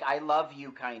 it's like I love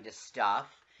you kind of stuff.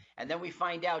 And then we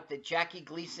find out that Jackie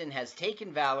Gleason has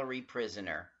taken Valerie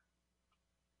prisoner.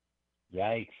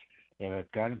 Yikes. They have a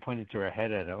gun pointed to her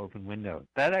head at an open window.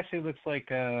 That actually looks like,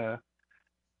 where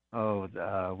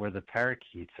the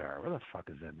parakeets are. Where the fuck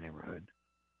is that neighborhood?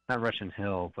 Not Russian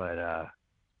Hill, but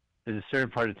there's a certain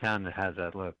part of town that has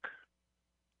that look.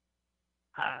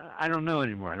 I don't know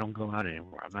anymore. I don't go out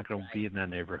anymore. I'm not going to be in that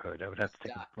neighborhood. I would have to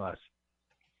take a bus.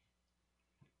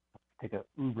 Take a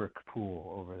Uber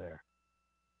pool over there.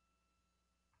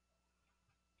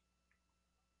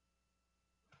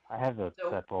 I have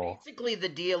that bowl. Basically, the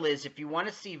deal is if you want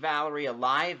to see Valerie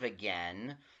alive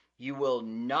again, you will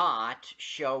not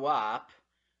show up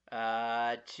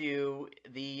to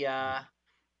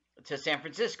San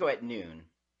Francisco at noon.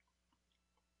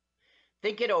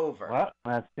 Think it over. Well,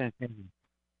 that's interesting.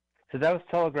 So that was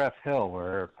Telegraph Hill, where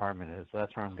her apartment is.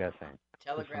 That's where I'm guessing.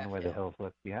 Telegraph Hill. Where the hills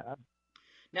look. Yeah.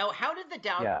 Now, how did the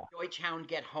Deutschhound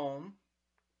get home?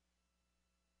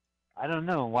 I don't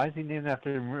know. Why is he named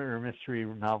after the murder mystery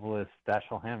novelist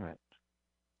Dashiell Hammett?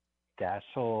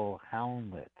 Dashiell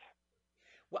Houndlet.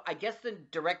 Well, I guess the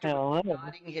director was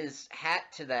nodding his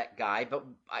hat to that guy, but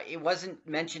it wasn't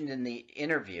mentioned in the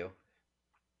interview.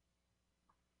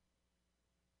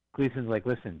 Gleason's like,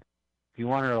 listen, if you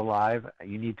want her alive,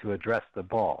 you need to address the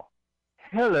ball.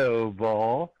 Hello,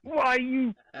 ball. Why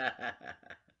you...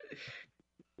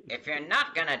 If you're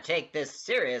not going to take this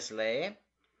seriously...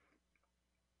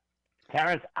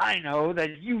 Terrence, I know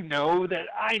that you know that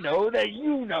I know that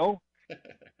you know.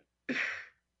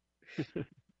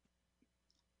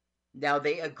 Now,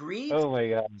 they agreed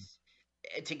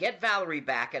to get Valerie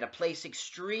back at a place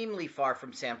extremely far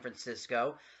from San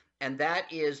Francisco, and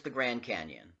that is the Grand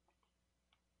Canyon.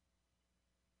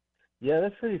 Yeah,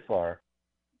 that's pretty far.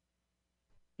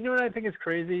 You know what I think is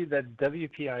crazy? That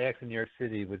WPIX in New York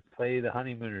City would play the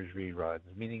Honeymooners reruns,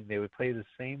 meaning they would play the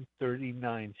same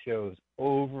 39 shows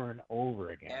over and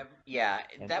over again.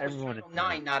 That was Channel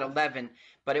 9, not 11,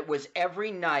 but it was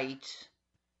every night,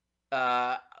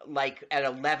 like at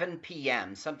 11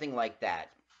 p.m., something like that.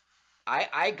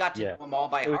 I got to know them all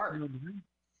by heart.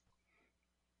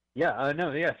 Yeah,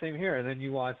 no, yeah, same here. And then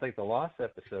you watch like the Lost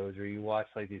episodes, or you watch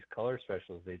like these color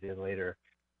specials they did later,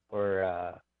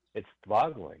 or it's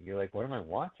boggling. You're like, what am I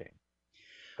watching?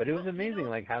 But it was amazing,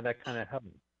 like how that kind of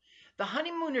happened. The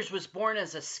Honeymooners was born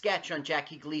as a sketch on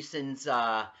Jackie Gleason's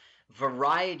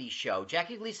variety show.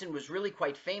 Jackie Gleason was really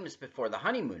quite famous before the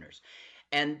Honeymooners.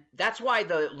 And that's why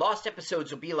the Lost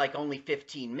episodes will be like only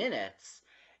 15 minutes.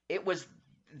 It was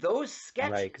those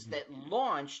sketches that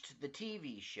launched the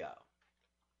TV show.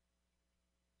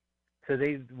 So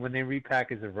when they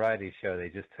repackaged the variety show, they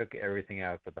just took everything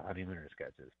out but the Honeymooners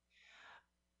sketches.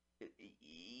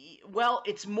 Well,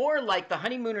 it's more like the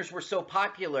Honeymooners were so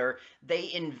popular,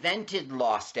 they invented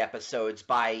Lost episodes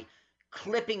by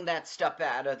clipping that stuff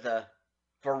out of the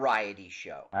variety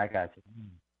show. I got you.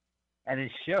 And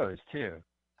it shows, too.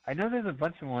 I know there's a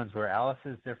bunch of ones where Alice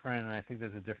is different, and I think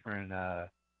there's a different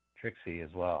Trixie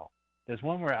as well. There's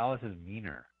one where Alice is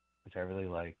meaner, which I really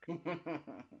like.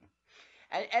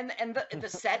 and the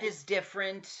set is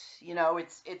different. You know,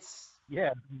 it's...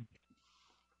 Yeah.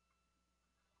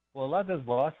 Well, a lot of those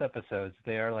Lost episodes,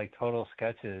 they are like total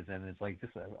sketches, and it's like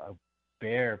just a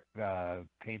bare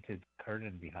painted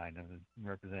curtain behind them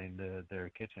representing their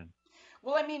kitchen.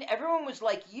 Well, I mean, everyone was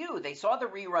like you. They saw the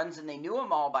reruns and they knew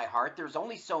them all by heart. There's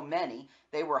only so many.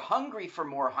 They were hungry for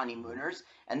more Honeymooners,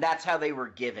 and that's how they were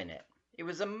given it. It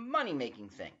was a money-making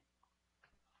thing.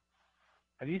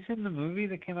 Have you seen the movie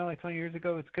that came out like 20 years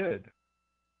ago? It's good.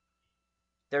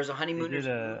 There's a They Honeymooners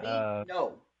did movie?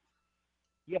 No.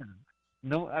 yeah.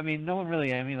 No, I mean, no one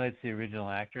really emulates the original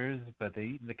actors, but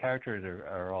the characters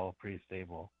are all pretty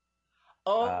stable.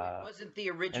 Oh, it Uh, wasn't the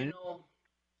and original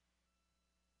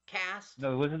cast?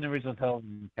 no, it wasn't the original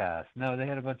television cast. No, they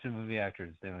had a bunch of movie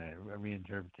actors doing it, a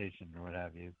reinterpretation or what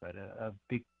have you, but a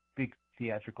big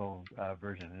theatrical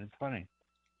version, and it's funny.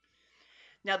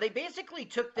 Now, they basically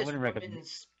took I this wouldn't recommend.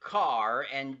 woman's car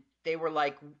and they were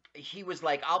like, he was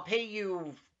like, I'll pay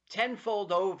you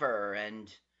tenfold over. And,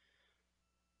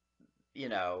 you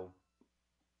know,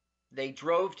 they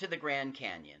drove to the Grand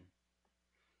Canyon.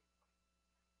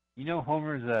 You know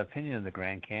Homer's opinion of the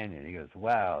Grand Canyon. He goes,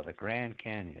 "Wow, the Grand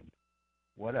Canyon!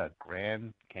 What a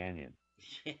Grand Canyon!"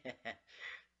 Yeah,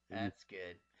 that's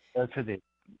good. That's for that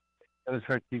was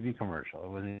for a TV commercial. It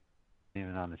wasn't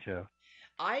even on the show.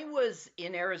 I was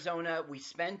in Arizona. We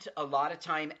spent a lot of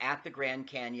time at the Grand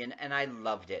Canyon, and I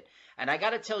loved it. And I got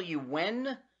to tell you,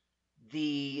 when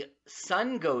the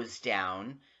sun goes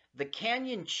down, the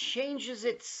canyon changes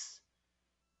its.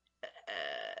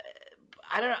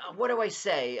 I don't know. What do I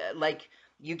say? Like,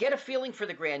 you get a feeling for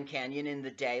the Grand Canyon in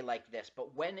the day like this,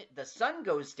 but when the sun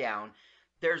goes down,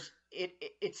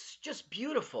 it's just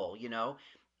beautiful, you know.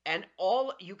 And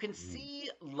all you can see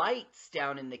lights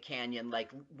down in the canyon, like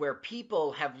where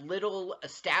people have little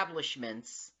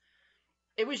establishments.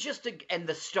 It was just and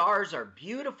the stars are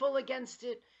beautiful against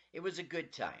it. It was a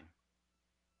good time.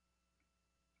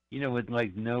 You know, with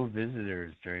like no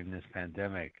visitors during this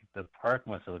pandemic, the park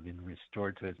must have been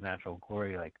restored to its natural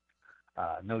glory. Like,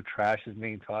 no trash is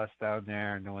being tossed down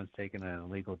there. No one's taking an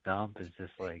illegal dump. It's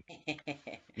just like,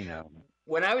 you know,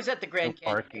 When I was at the no Grand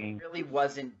Canyon, parking. it really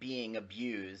wasn't being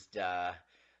abused.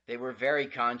 They were very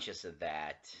conscious of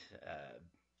that.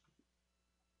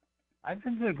 I've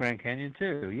been to the Grand Canyon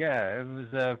too. Yeah,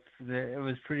 it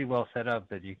was pretty well set up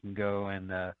that you can go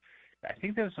and I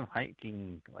think there's some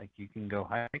hiking. Like you can go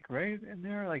hike right in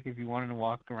there. Like if you wanted to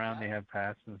walk around, they have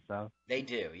paths and stuff. They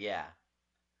do, yeah.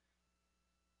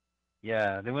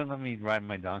 Yeah, they wouldn't let me ride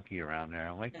my donkey around there.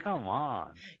 I'm like, come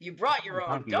on. You brought My your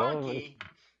own donkey. donkey.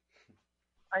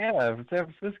 Oh, yeah, from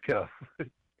San Francisco. Do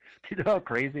you know how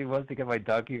crazy it was to get my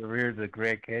donkey over here to the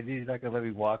Grand Canyon? You're not gonna let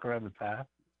me walk around the path?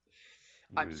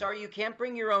 I'm sorry, you can't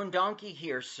bring your own donkey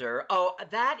here, sir. Oh,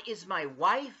 that is my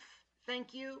wife.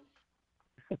 Thank you.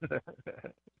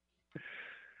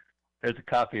 There's a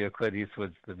copy of Clint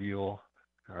Eastwood's The Mule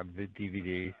on the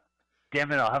DVD.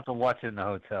 Damn it, I'll have to watch it in the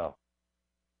hotel.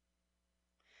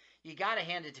 You got to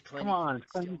hand it to Clint Come on,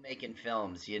 Eastwood, still making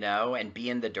films, you know, and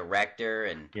being the director.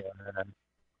 And yeah.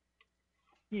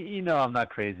 You know I'm not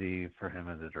crazy for him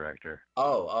as a director.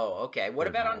 Oh, okay. What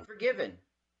about Unforgiven?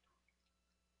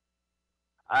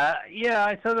 Yeah,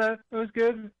 I saw that. It was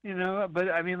good, you know. But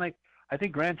I mean, like, I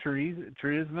think Gran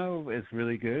Turismo is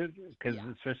really good because,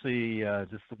 especially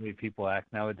just the way people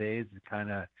act nowadays,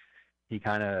 he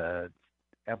kind of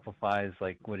amplifies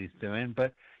like what he's doing.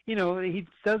 But you know, he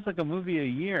does like a movie a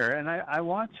year, and I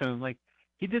watch him. Like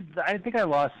he did. I think I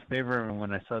lost favor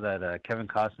when I saw that Kevin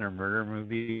Costner murder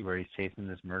movie where he's chasing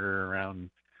this murderer around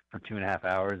for 2.5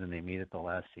 hours, and they meet at the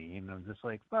last scene. I'm just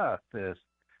like, fuck this.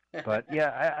 But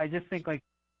yeah, I just think like.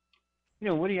 You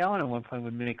know, Woody Allen at one point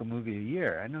would make a movie a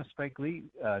year. I know Spike Lee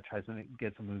tries to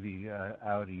get a movie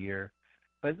out a year.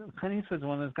 But Clint Eastwood's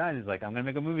one of those guys who's like, I'm going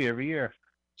to make a movie every year.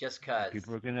 Just 'cause.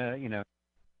 People are going to, you know,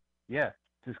 yeah,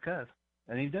 just 'cause.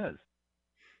 And he does.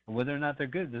 Whether or not they're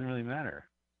good doesn't really matter.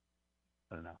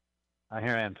 I don't know.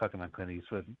 Here I am talking about Clint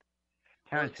Eastwood.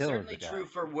 Well, it's certainly true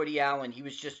for Woody Allen. He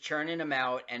was just churning them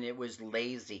out, and it was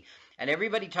lazy. And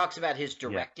everybody talks about his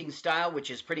directing style,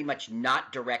 which is pretty much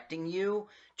not directing you.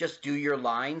 Just do your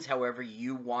lines however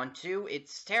you want to.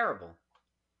 It's terrible.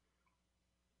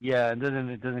 Yeah, it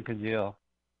doesn't congeal.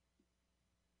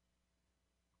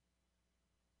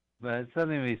 But it's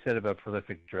something to be said about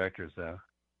prolific directors, though.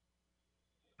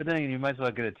 But then you might as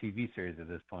well get a TV series at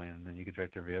this point, and then you can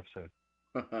direct every episode.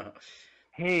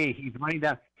 Hey, he's running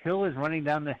down. Hill is running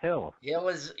down the hill. Hill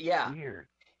is, yeah. Weird.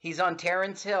 He's on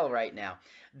Terrence Hill right now.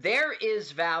 There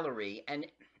is Valerie, and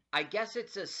I guess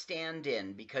it's a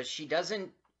stand-in because she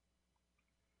doesn't.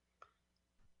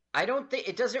 I don't think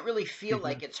it doesn't really feel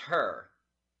like it's her.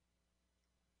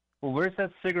 Well, where's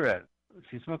that cigarette?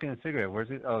 She's smoking a cigarette. Where's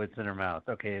it? Oh, it's in her mouth.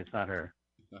 Okay, it's not her.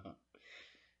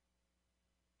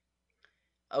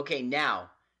 Okay, now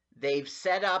they've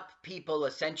set up people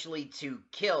essentially to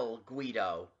kill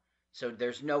Guido, so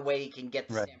there's no way he can get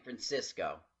to San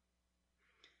Francisco.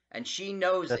 And she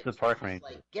knows That's it. the park ranger.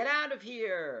 Like, get out of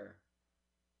here!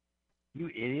 You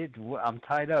idiot! I'm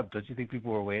tied up. Don't you think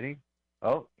people were waiting?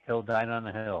 Oh, Hill died on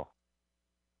the hill.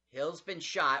 Hill's been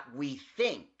shot, we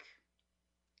think.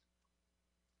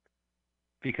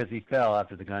 Because he fell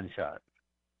after the gunshot.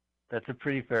 That's a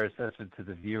pretty fair assessment to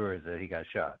the viewers that he got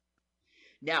shot.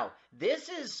 Now, this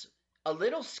is a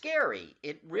little scary.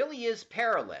 It really is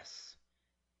perilous.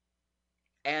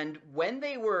 And when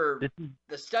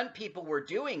the stunt people were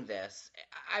doing this,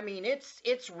 I mean,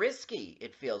 it's risky,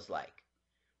 it feels like.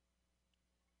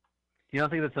 You don't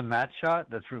think that's a match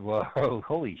shot? That's whoa,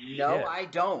 holy shit. No, I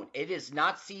don't. It is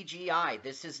not CGI.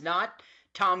 This is not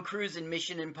Tom Cruise in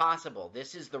Mission Impossible.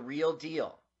 This is the real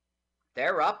deal.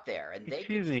 They're up there, and they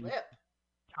can slip.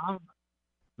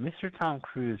 Mr. Tom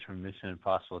Cruise from Mission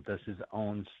Impossible does his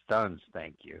own stunts,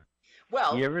 thank you.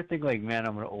 Well, you ever think like, man,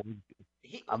 I'm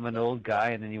an old guy,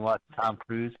 and then you watch Tom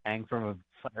Cruise hang from an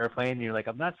airplane, and you're like,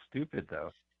 I'm not stupid,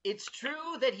 though. It's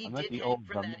true that he did hang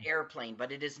from that airplane,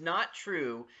 but it is not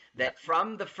true that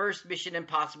from the first Mission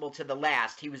Impossible to the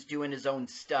last, he was doing his own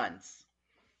stunts.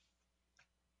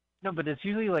 No, but it's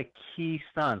usually like key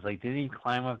stunts. Like, didn't he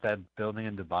climb up that building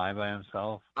in Dubai by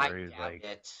himself? I doubt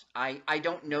it. I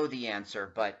don't know the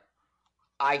answer, but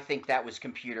I think that was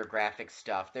computer graphic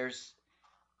stuff.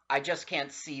 I just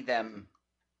can't see them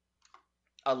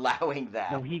allowing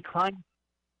that. No, he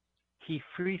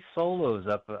free solos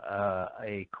up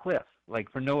a cliff,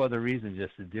 like for no other reason,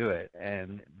 just to do it,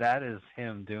 and that is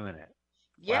him doing it.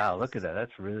 Yes. Wow, look at that.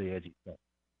 That's really edgy stuff.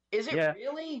 Is it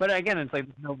really? But again, it's like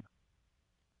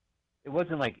it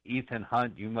wasn't like Ethan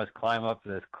Hunt. You must climb up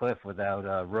this cliff without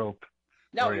a rope.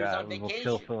 No, he was on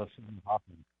vacation.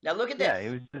 Now look at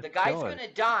this. The guy's going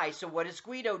to die, so what does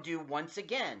Guido do once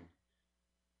again?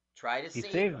 Try to save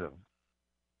him. He saves him.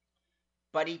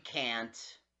 But he can't.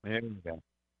 There you go.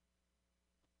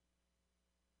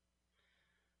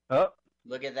 Oh.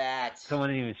 Look at that.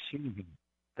 Someone even shooting him.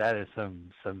 That is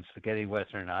some spaghetti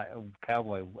western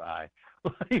cowboy eye.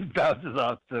 He bounces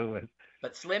off to it.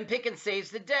 But Slim Pickens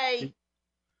saves the day.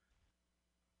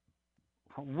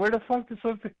 Where the fuck did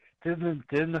Slim Pickens...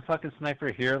 Didn't the fucking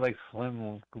sniper hear, like,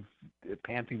 Slim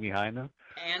panting behind him?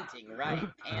 Panting, right.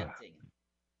 Panting.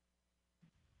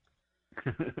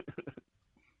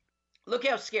 Look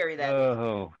how scary that is.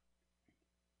 Oh.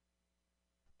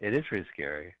 It is pretty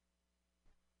scary.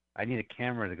 I need a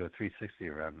camera to go 360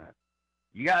 around that.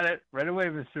 You got it. Right away,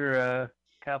 Mr.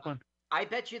 Kaplan. I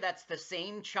bet you that's the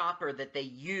same chopper that they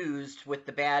used with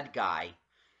the bad guy.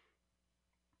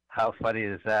 How funny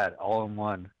is that? All in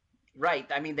one. Right.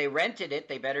 I mean, they rented it.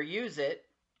 They better use it.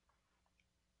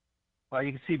 Well,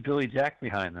 you can see Billy Jack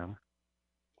behind them.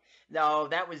 No,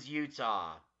 that was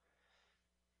Utah.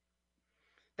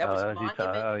 That was Monument,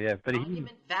 Utah. Oh, yeah. But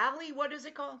Monument Valley? What is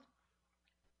it called?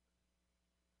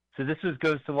 So this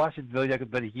goes to Washington, Billy Jack,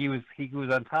 but he was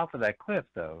on top of that cliff,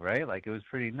 though, right? Like, it was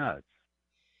pretty nuts.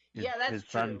 His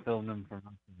son filmed him from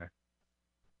up there.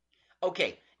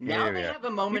 Okay, now they have a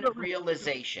moment of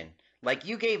realization. Like,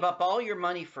 you gave up all your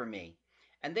money for me.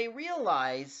 And they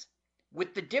realize,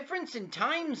 with the difference in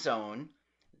time zone,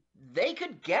 they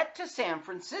could get to San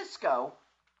Francisco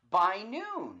by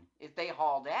noon if they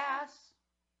hauled ass.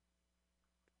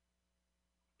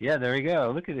 Yeah, there we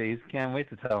go. Look at it. He can't wait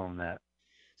to tell him that.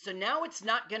 So now it's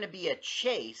not going to be a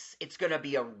chase. It's going to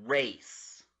be a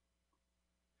race.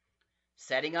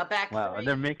 Setting up Act 3. Wow, and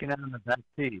they're making out in the back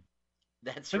seat.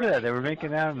 That's Look right. at that. They were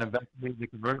making out in the back seat of the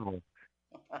convertible.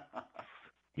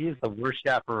 He is the worst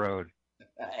chaperone.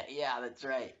 Yeah, that's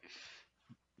right.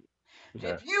 Yeah.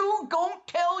 If you don't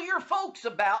tell your folks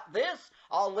about this,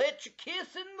 I'll let you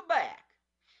kiss in the back.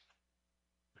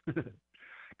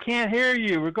 Can't hear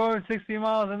you. We're going 60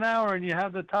 miles an hour and you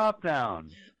have the top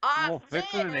down. We'll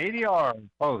fix it in ADR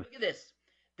post. Look at this.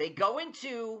 They go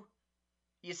into...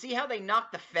 You see how they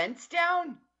knock the fence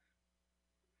down?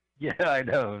 Yeah, I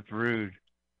know. It's rude.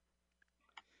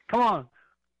 Come on.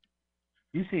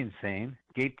 You seem sane.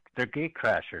 They're gate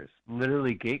crashers.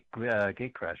 Literally gate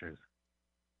crashers.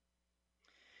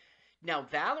 Now,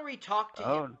 Valerie talked to him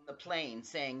on the plane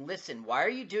saying, listen, why are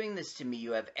you doing this to me?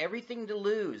 You have everything to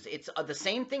lose. It's the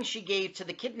same thing she gave to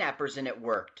the kidnappers, and it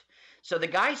worked. So the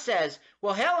guy says,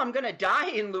 well, hell, I'm going to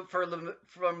die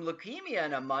from leukemia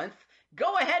in a month.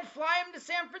 Go ahead, fly him to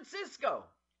San Francisco.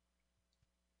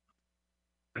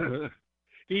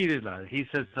 He did not. He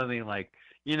said something like,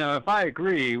 if I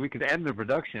agree, we could end the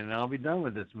production and I'll be done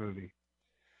with this movie.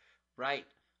 Right.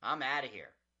 I'm out of here.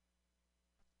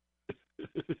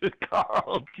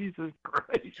 Carl, Jesus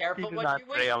Christ. Careful he did what not you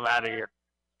wish say I'm for. out of here.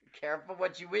 Careful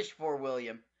what you wish for,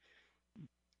 William.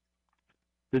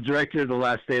 The director of the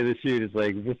last day of the shoot is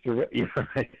like, Mr.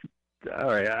 Right. All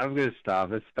right, I'm going to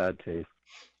stop. It's bad taste.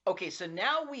 Okay, so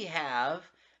now we have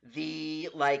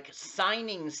the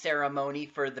signing ceremony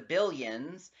for the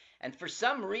billions, And for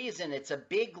some reason, it's a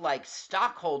big, like,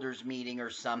 stockholders meeting or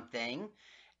something.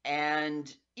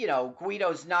 And,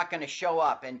 Guido's not going to show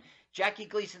up. And Jackie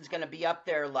Gleason's going to be up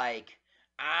there like,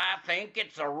 I think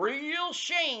it's a real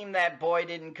shame that boy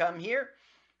didn't come here.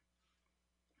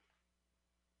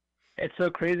 It's so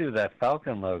crazy with that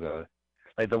Falcon logo.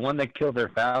 Like, the one that killed their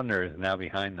founder is now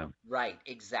behind them. Right,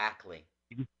 exactly.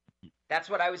 That's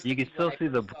what I was You thinking. can still when I see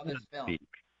the first saw blood this film. speak.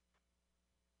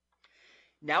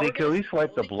 Now They we're could going at to least see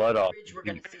wipe the Holy blood off. Bridge. We're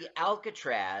going to see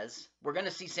Alcatraz. We're going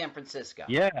to see San Francisco.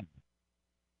 Yeah.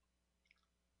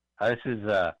 This is,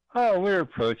 we're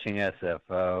approaching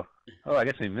SFO. Oh, I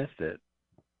guess we missed it.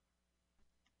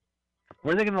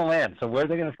 Where are they going to land? So where are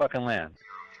they going to fucking land?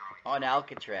 On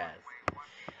Alcatraz.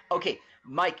 Okay,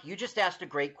 Mike, you just asked a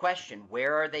great question.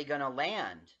 Where are they going to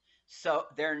land? So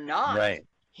they're not. Right.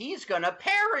 He's going to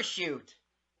parachute.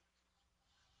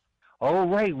 Oh,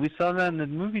 right. We saw that in the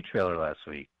movie trailer last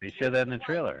week. They showed that in the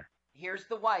trailer. Here's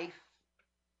the wife.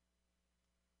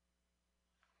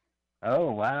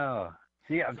 Oh, wow.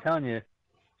 See, I'm telling you,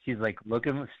 she's like,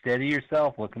 steady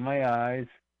yourself, look in my eyes.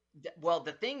 Well,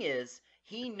 the thing is,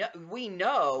 we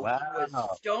know Wow. he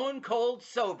was stone cold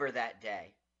sober that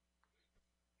day.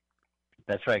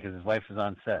 That's right, because his wife was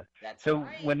on set. That's so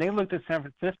right. When they looked at San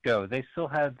Francisco, they still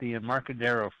had the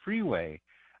Embarcadero Freeway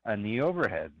on the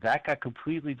overhead. That got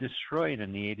completely destroyed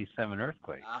in the '87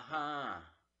 earthquake.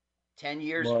 10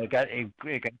 years. Well, it got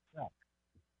shot.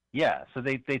 Yeah, so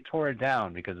they tore it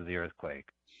down because of the earthquake.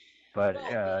 But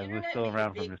it was still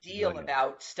around for a big deal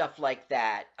about stuff like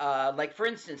that. Like, for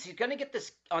instance, he's going to get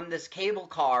this on this cable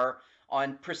car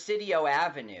on Presidio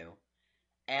Avenue,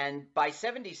 and by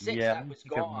 '76 that was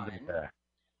gone.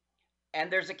 And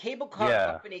there's a cable car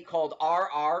company called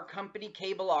RR Company,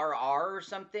 Cable RR or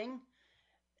something,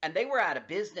 and they were out of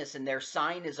business, and their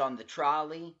sign is on the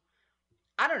trolley.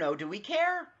 I don't know. Do we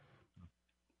care?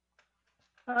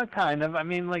 Kind of. I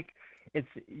mean, like,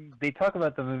 they talk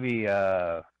about the movie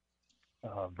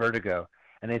Vertigo,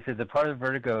 and they said the part of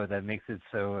Vertigo that makes it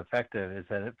so effective is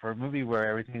that for a movie where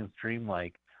everything is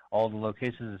dreamlike, all the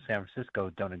locations in San Francisco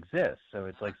don't exist, so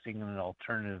it's like seeing an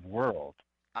alternative world.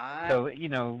 So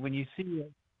when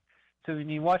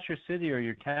you watch your city or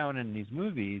your town in these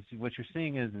movies, what you're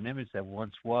seeing is an image that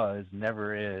once was,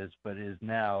 never is, but is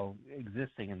now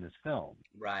existing in this film.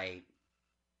 Right.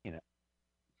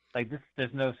 Like this,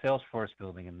 there's no Salesforce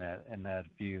building in that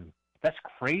view. That's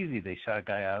crazy. They shot a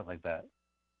guy out like that.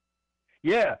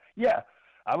 Yeah.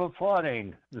 I'm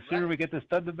applauding. The sooner we get this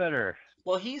done, the better.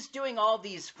 Well, he's doing all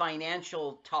these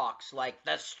financial talks like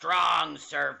the strong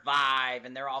survive,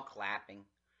 and they're all clapping.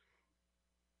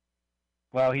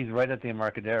 Well, he's right at the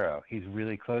Embarcadero. He's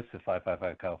really close to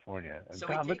 555 California. So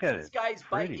God, he look takes at this it. guy's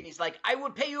bike, and he's like, I will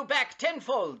pay you back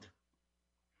tenfold.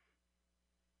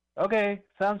 Okay,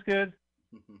 sounds good.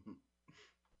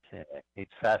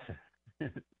 It's fascinating.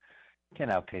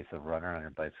 Can't outpace a runner on her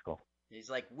bicycle. He's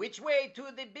like, which way to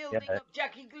the building of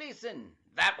Jackie Gleason?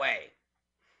 That way.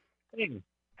 Hey,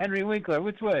 Henry Winkler,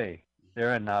 which way?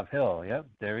 They're in Nob Hill. Yep,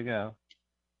 there we go.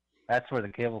 That's where the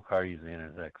cable car usually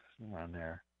intersects, around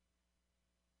there.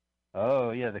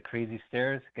 Oh, yeah, the crazy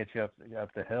stairs get you up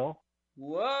the hill.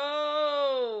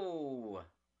 Whoa!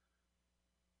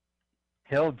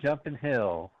 Hill jumping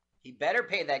hill. He better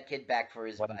pay that kid back for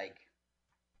his bike.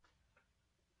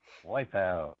 Wipe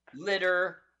out.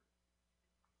 Litter.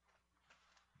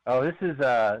 Oh, this is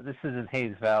in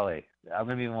Hayes Valley. I'm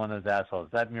gonna be one of those assholes.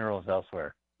 That mural is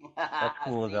elsewhere. That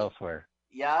school is elsewhere.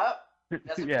 Yep.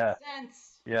 Doesn't make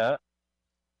sense. Yeah.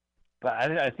 But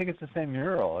I think it's the same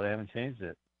mural. They haven't changed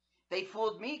it. They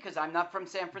fooled me because I'm not from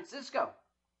San Francisco.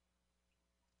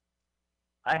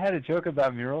 I had a joke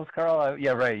about murals, Carl.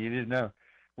 Yeah, right. You didn't know.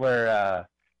 Where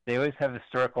they always have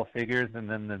historical figures and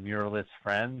then the muralist's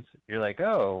friends. You're like,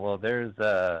 oh, well, there's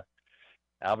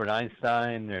Albert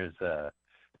Einstein. There's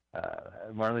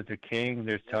Martin Luther King.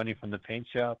 There's Tony from the paint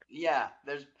shop. Yeah,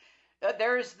 there's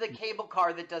the cable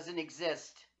car that doesn't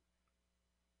exist.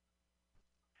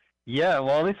 Yeah,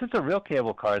 well, at least it's a real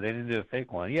cable car. They didn't do a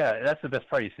fake one. Yeah, that's the best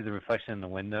part. You see the reflection in the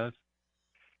windows.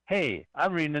 Hey,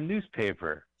 I'm reading a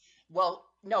newspaper. Well,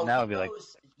 no, now the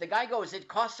guy goes, it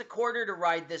costs $0.25 to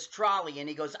ride this trolley, and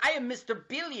he goes, I am Mr.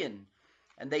 Billion.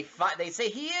 And they say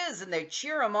he is, and they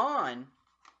cheer him on.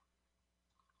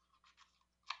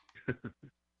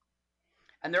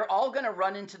 And they're all going to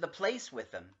run into the place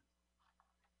with him.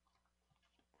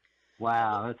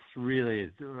 Wow, that's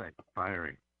really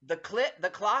inspiring. The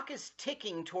clock is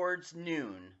ticking towards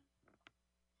noon.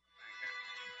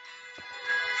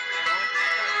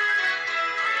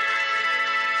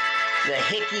 The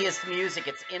hickiest music.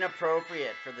 It's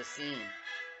inappropriate for the scene.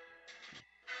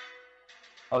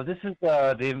 Oh, this is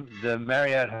the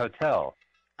Marriott Hotel.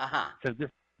 Uh-huh. So this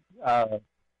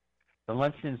the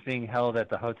luncheon's being held at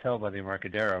the hotel by the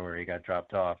Embarcadero where he got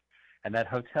dropped off, and that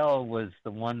hotel was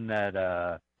the one that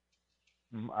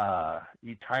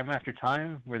time after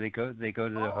time where they go to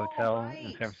the hotel in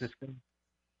Right. San Francisco.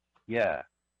 Yeah,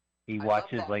 he I love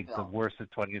watches that like the film. worst of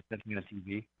 20th century on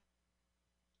TV.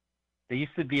 There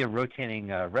used to be a rotating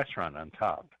restaurant on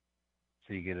top,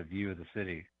 so you get a view of the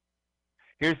city.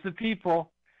 Here's the people.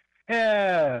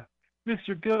 Yeah,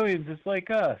 Mr. Billions is like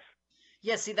us.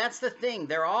 Yeah, see, that's the thing.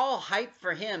 They're all hyped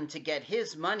for him to get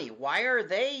his money. Why are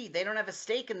they? They don't have a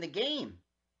stake in the game.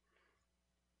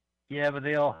 Yeah, but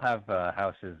they all have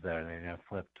houses there. They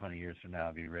flip 20 years from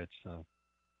now, be rich. So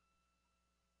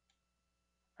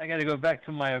I got to go back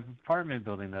to my apartment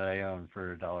building that I own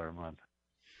for $1 a month.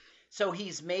 So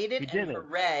he's made He it, and did it.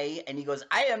 hooray, and he goes,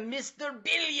 I am Mr.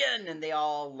 Billion, and they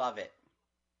all love it.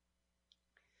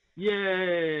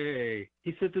 Yay!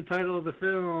 He set the title of the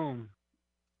film.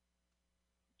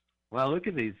 Wow, look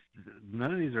at these.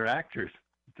 None of these are actors.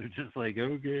 They're just like,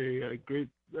 okay, great.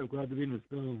 I'm glad to be in this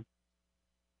film.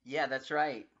 Yeah, that's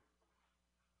right.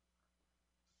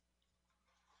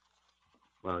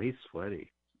 Well, he's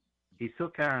sweaty. He's so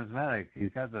charismatic. He's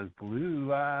got those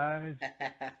blue eyes.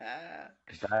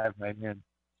 Dive right in.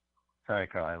 Sorry,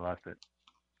 Carl, I lost it.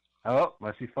 Oh,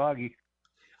 must be Foggy.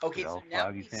 Okay, Good so old now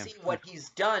Foggy we Sam see what Francisco. he's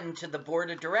done to the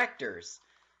board of directors.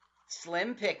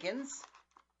 Slim pickings.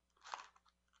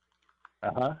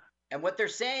 Uh-huh. And what they're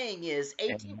saying is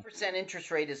 18%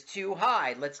 interest rate is too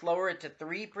high. Let's lower it to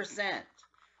 3%.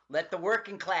 Let the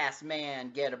working class man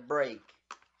get a break.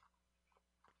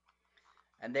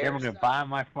 And Then we're going to buy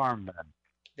my farm then.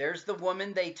 There's the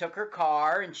woman. They took her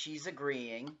car, and she's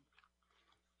agreeing.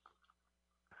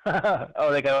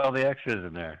 Oh, they got all the extras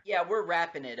in there. Yeah, we're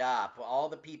wrapping it up. All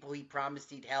the people he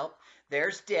promised he'd help.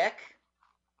 There's Dick.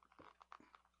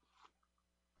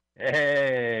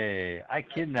 Hey, I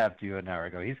kidnapped you an hour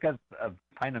ago. He's got a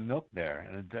pint of milk there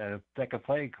and a deck of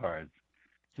playing cards.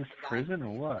 Is this prison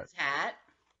or what? His hat.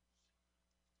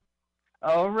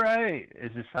 Oh, right.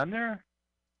 Is his son there?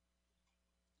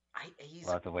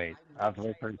 We'll have to wait. I'll have to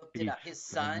wait for his speech. His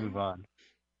son. Move on.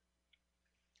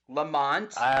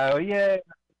 Lamont. Oh, yeah.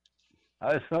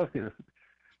 I was focused.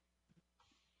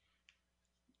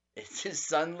 It's his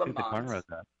son, Took the Lamont.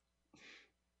 cornrows out.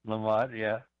 Lamont,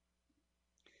 yeah.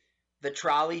 The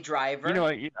trolley driver. You know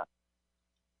what?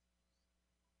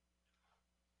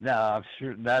 No, I'm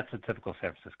sure that's a typical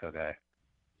San Francisco guy,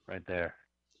 right there.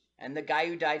 And the guy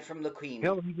who died from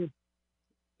leukemia.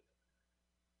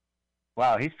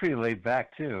 Wow, he's pretty laid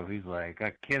back too. He's like,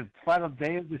 I can't. Final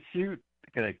day of the shoot.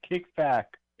 Gonna kick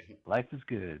back. Life is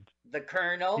good. The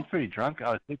Colonel. He's pretty drunk.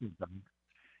 I was thinking something.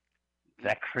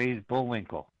 That crazy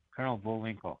Bullwinkle, Colonel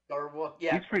Bullwinkle.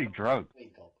 Yeah, he's pretty drunk.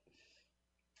 Bullwinkle.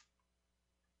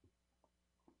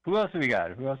 Who else have we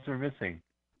got? Who else are we missing?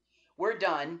 We're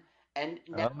done. And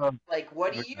now,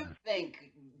 what do you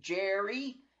think,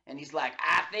 Jerry? And he's like,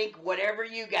 I think whatever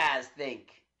you guys think.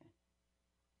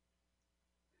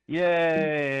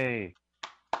 Yay!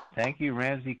 Thank you,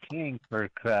 Ramsey King, for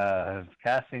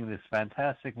casting this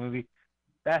fantastic movie.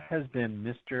 That has been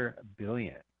Mr.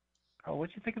 Billion. Oh,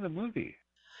 what'd you think of the movie?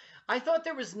 I thought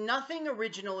there was nothing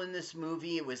original in this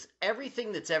movie. It was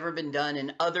everything that's ever been done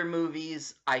in other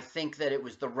movies. I think that it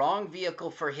was the wrong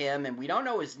vehicle for him, and we don't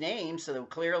know his name, so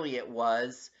clearly it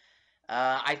was.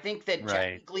 I think that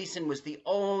Jackie Gleason was the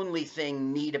only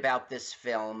thing neat about this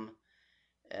film.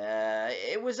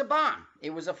 It was a bomb. It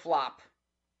was a flop.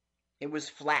 It was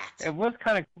flat. It was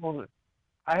kind of cool.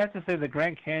 I have to say the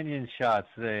Grand Canyon shots,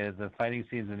 the fighting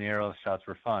scenes and the aerial shots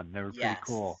were fun. They were pretty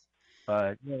cool.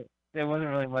 But there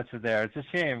wasn't really much of there. It's a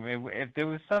shame. If there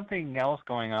was something else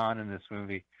going on in this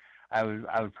movie, I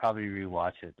would probably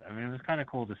rewatch it. I mean, it was kind of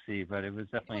cool to see, but it was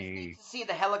definitely... It was neat to see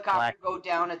the helicopter go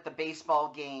down at the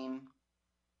baseball game.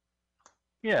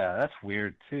 Yeah, that's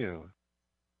weird, too.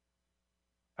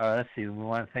 Let's see. We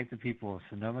want to thank the people of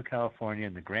Sonoma, California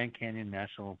and the Grand Canyon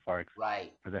National Parks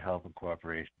for their help and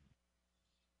cooperation.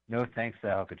 No thanks to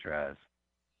Alcatraz.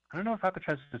 I don't know if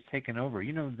Alcatraz was taken over.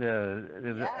 You know,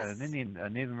 a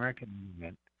Native American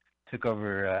movement took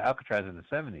over Alcatraz in the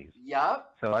 70s. Yep.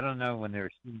 So I don't know when they were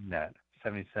shooting that,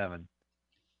 77.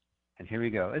 And here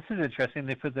we go. This is interesting.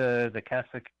 They put the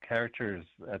cast of characters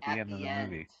at the end of the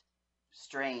movie.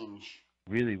 Strange.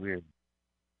 Really weird.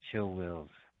 Chill Wills.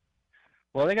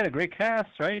 Well, they got a great cast,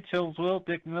 right? Chill Wills,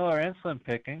 Dick Miller, and Slim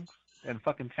Pickens, and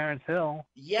fucking Terrence Hill.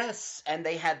 Yes, and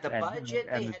they had the budget.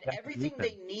 They had everything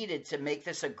they needed to make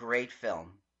this a great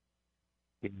film.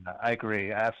 Yeah, I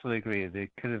agree. I absolutely agree. They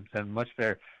could have done much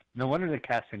better. No wonder the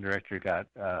casting director got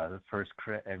the first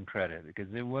end credit,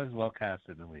 because it was well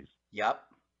casted at least. Yep.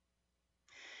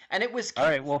 And it was All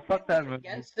right, well, fuck that movie.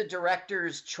 against the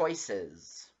director's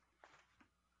choices.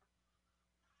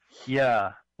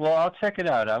 Yeah, well, I'll check it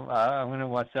out. I'm going to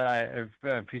watch that. I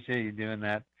appreciate you doing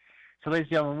that. So, ladies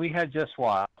and gentlemen, we had just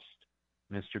watched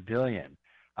Mr. Billion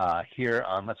here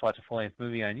on Let's Watch a Full-Length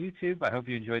Movie on YouTube. I hope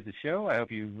you enjoyed the show. I hope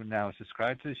you now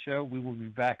subscribe to the show. We will be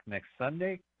back next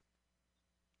Sunday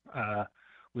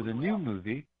with a new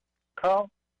movie.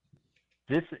 Carl,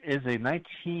 this is a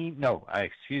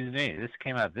excuse me, this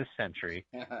came out this century,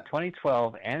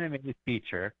 2012 animated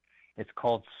feature. It's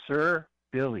called Sir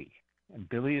Billy, and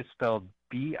Billy is spelled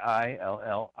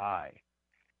B-I-L-L-I,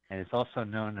 and it's also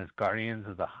known as Guardians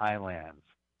of the Highlands,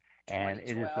 and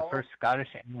it is the first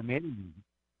Scottish animated movie.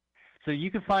 So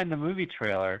you can find the movie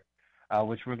trailer,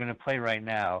 which we're going to play right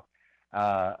now,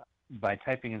 by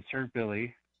typing in Sir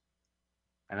Billy,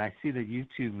 and I see that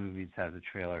YouTube Movies has a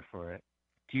trailer for it.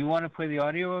 Do you want to play the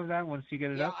audio of that once you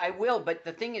get it up? Yeah, I will, but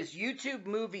the thing is, YouTube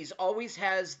Movies always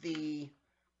has the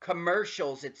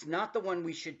commercials. It's not the one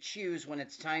we should choose when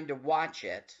it's time to watch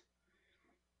it.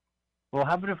 Well,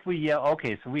 how about if we yell?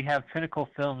 Okay, so we have Pinnacle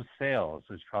Film Sales,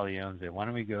 which probably owns it. Why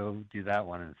don't we go do that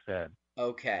one instead?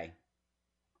 Okay.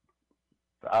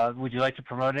 Would you like to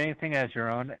promote anything as your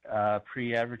own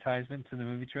pre-advertisement to the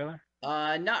movie trailer?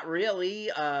 Not really.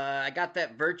 I got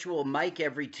that virtual mic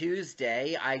every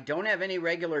Tuesday. I don't have any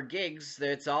regular gigs.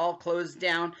 It's all closed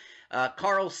down.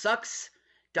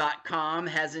 CarlSucks.com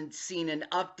hasn't seen an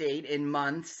update in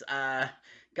months.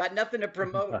 Got nothing to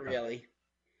promote, really.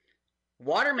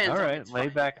 Waterman's all right, lay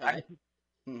back.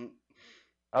 Oh,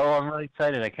 I'm really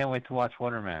excited. I can't wait to watch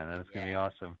Waterman. That's going to be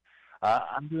awesome.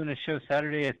 I'm doing a show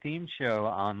Saturday, a theme show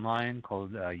online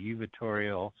called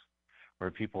Uvatorials, where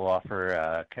people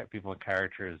offer, people and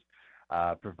characters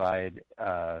provide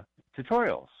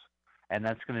tutorials. And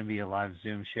that's going to be a live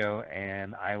Zoom show,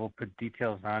 and I will put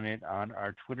details on it on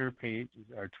our Twitter page,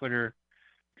 our Twitter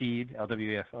feed,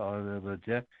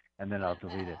 LWF, and then I'll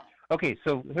delete it. Okay,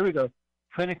 so here we go.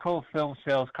 Pinnacle Film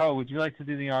Sales. Carl, would you like to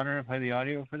do the honor and play the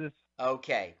audio for this?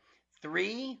 Okay.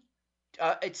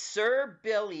 It's Sir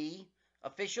Billy,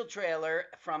 official trailer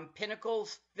from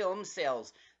Pinnacle's Film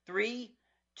Sales. 3,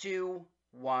 2,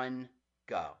 1,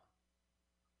 go.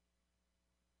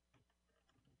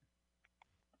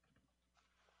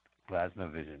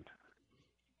 Glasno Vision.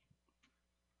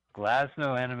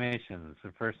 Glasno Animations.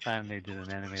 The first time they did an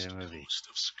animated movie. Coast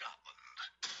of Scotland.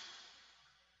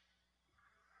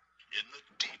 In the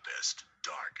deepest,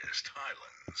 darkest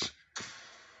highlands.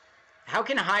 How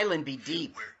can Highland be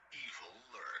deep? Where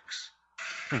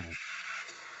evil lurks.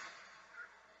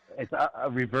 It's a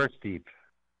reverse deep.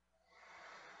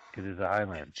 Because it's a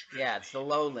highland. Yeah, it's the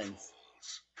lowlands.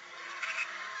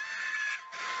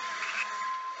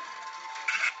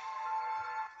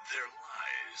 There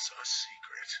lies a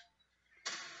secret.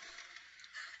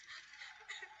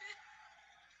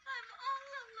 I'm all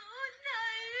alone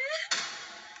now.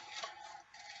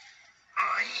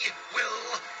 I will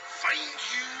find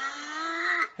you.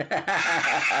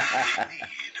 We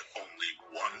need only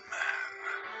one man.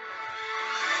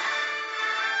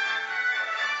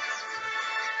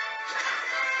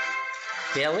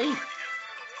 Billy?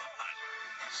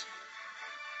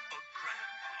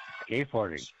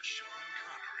 Skateboarding.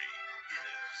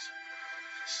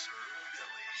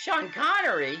 Sean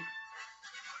Connery?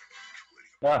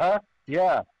 Uh-huh.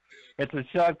 Yeah. It's a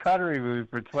Sean Connery movie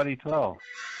for 2012.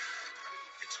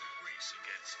 It's a race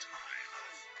against time.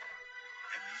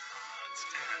 And the odds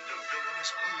and a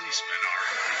villainous policeman are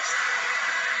against them.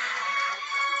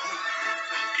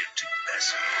 We'll get to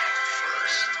Bessie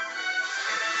first.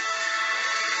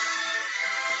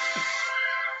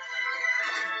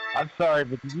 I'm sorry,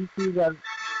 but did you see that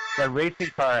racing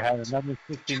car had a number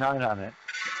 69 on it?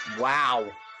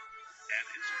 Wow.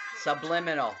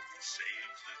 Subliminal.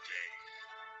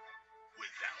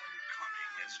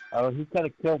 Oh, he's got to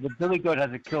kill. The Billy Goat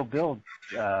has a Kill Bill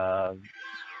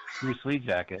Bruce Lee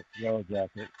jacket, yellow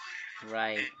jacket.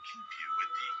 Right.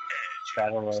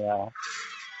 Battle Royale.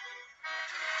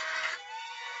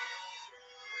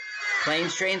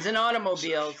 Planes, trains, and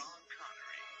automobiles.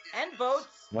 And boats.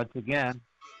 Once again.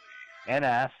 And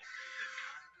ass.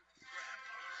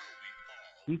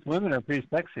 These women are pretty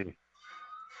sexy.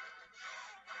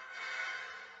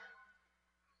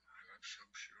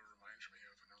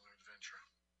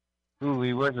 Ooh,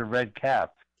 he wears a red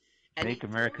cap. And Make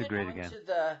America great again.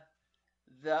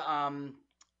 The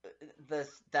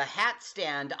hat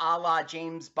stand, a la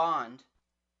James Bond.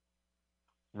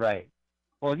 Right.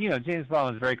 Well, James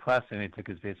Bond was very classy when he took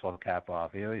his baseball cap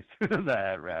off. He always threw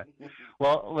that right.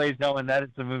 Well, ladies and gentlemen, that is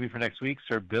the movie for next week,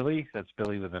 Sir Billy. That's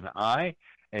Billy with an I.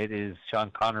 It is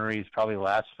Sean Connery's probably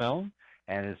last film,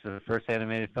 and it's the first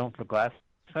animated film for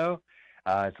Glasso.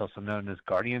 It's also known as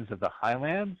Guardians of the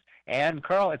Highlands. And,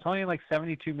 Carl, it's only like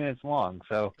 72 minutes long,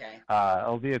 so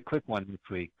it'll be a quick one this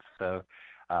week. So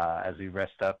as we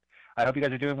rest up, I hope you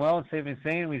guys are doing well and safe and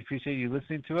sane. We appreciate you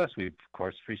listening to us. We, of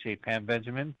course, appreciate Pam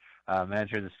Benjamin,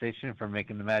 manager of the station, for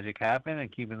making the magic happen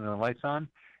and keeping the lights on.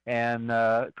 And,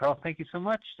 Carl, thank you so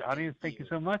much. Audience, thank you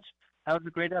so much. That was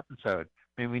a great episode.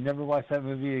 May we never watch that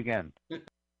movie again.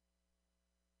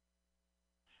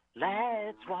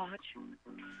 Let's watch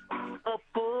a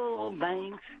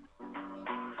full-length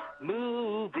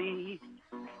movie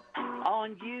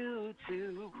on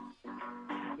YouTube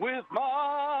with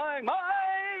my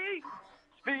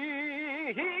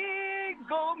Spiegel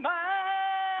man.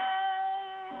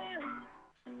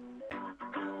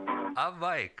 I'm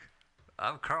Mike.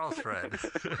 I'm Carl's friend.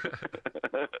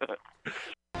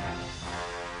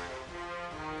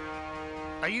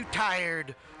 Are you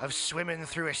tired of swimming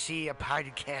through a sea of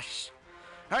podcasts?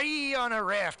 Are ye on a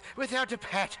raft without a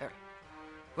paddle?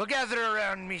 Well, gather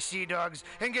around me, sea dogs,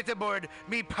 and get aboard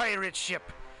me pirate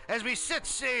ship as we set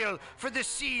sail for the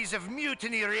seas of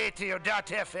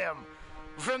MutinyRadio.fm.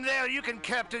 From there, you can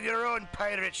captain your own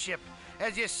pirate ship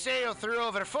as you sail through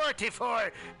over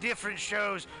 44 different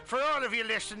shows for all of your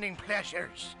listening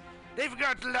pleasures. They've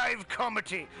got live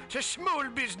comedy to small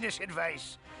business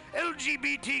advice,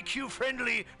 LGBTQ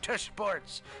friendly to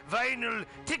sports, vinyl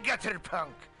to gutter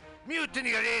punk.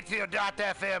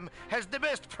 MutinyRadio.fm has the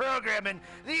best programming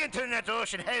the internet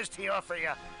ocean has to offer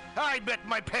you. I bet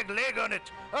my peg leg on it,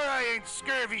 or I ain't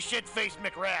scurvy shit-faced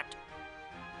McRat.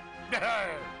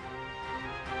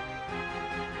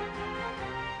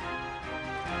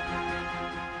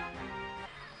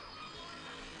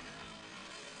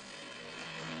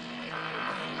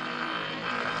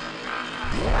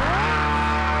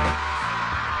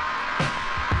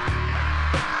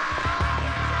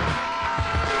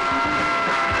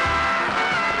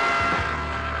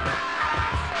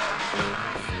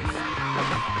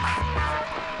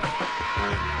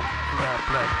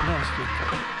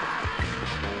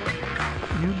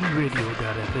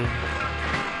 MutinyRadio.fm,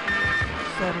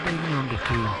 Saturday noon to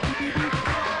 2.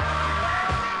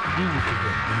 Music is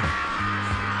at noon.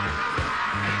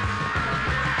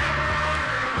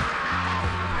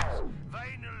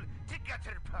 Vinyl to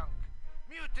gutter punk.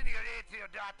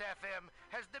 MutinyRadio.fm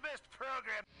has the best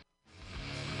program.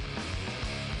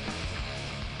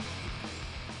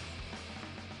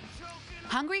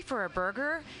 Hungry for a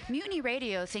burger? Mutiny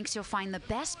Radio thinks you'll find the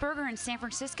best burger in San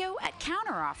Francisco at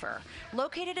Counteroffer,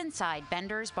 located inside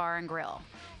Bender's Bar and Grill.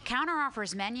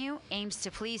 Counteroffer's menu aims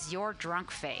to please your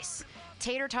drunk face.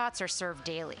 Tater tots are served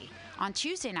daily. On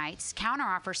Tuesday nights,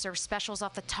 Counteroffer serves specials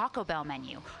off the Taco Bell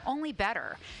menu, only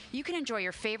better. You can enjoy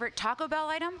your favorite Taco Bell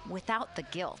item without the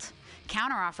guilt.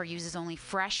 Counteroffer uses only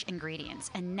fresh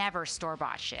ingredients and never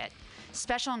store-bought shit.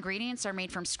 Special ingredients are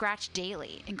made from scratch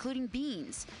daily, including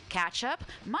beans, ketchup,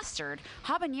 mustard,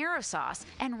 habanero sauce,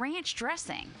 and ranch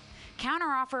dressing.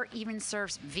 Counteroffer even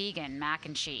serves vegan mac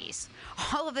and cheese.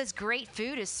 All of this great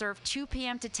food is served 2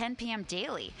 p.m. to 10 p.m.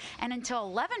 daily and until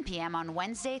 11 p.m. on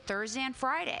Wednesday, Thursday, and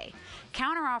Friday.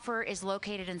 Counteroffer is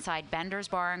located inside Bender's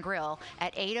Bar and Grill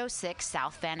at 806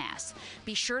 South Van Ness.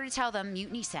 Be sure to tell them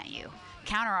Mutiny sent you.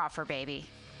 Counteroffer, baby.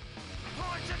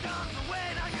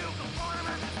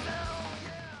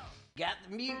 Got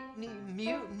the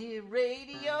mutiny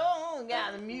radio.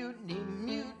 Got the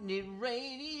mutiny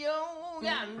radio.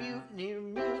 Got the mutiny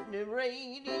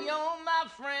radio, my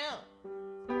friend.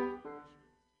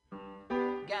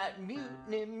 Got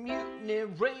mutiny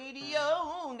radio.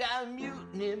 Got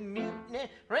mutiny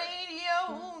radio.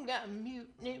 Got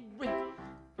mutiny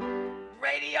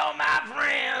radio, my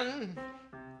friend.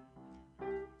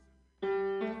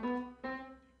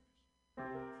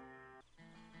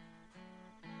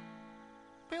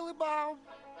 Billy Bob,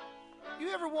 you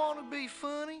ever want to be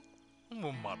funny?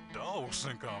 Well, my dogs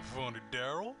think I'm funny,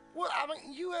 Daryl. Well, I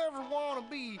mean, you ever want to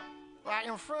be, like,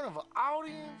 in front of an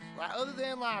audience? Like, other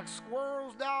than, like,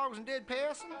 squirrels, dogs, and dead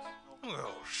peasants?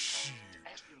 Oh, shit.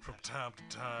 From time to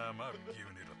time, I've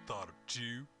given it a thought or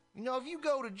two. You know, if you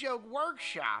go to Joke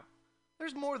Workshop,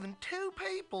 there's more than 2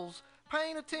 peoples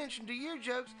paying attention to your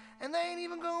jokes, and they ain't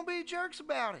even gonna be jerks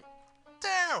about it.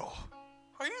 Daryl,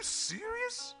 are you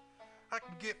serious? I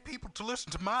can get people to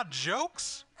listen to my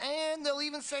jokes? And they'll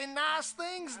even say nice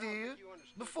things to you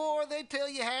before they tell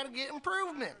you how to get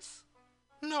improvements.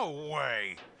 No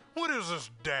way. What is this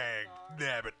dag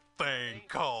nabbit thing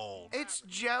called? It's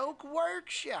Joke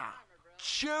Workshop.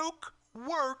 joke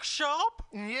workshop?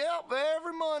 Yep,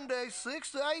 every Monday,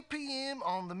 6 to 8 p.m.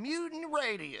 on the Mutiny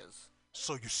Radios.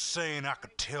 So you're saying I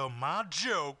could tell my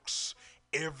jokes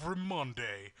every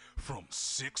Monday from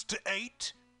 6 to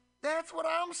 8? That's what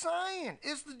I'm saying.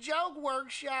 It's the Joke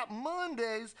Workshop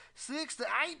Mondays, 6 to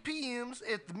 8 p.m.s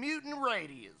at the Mutiny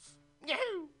Radios.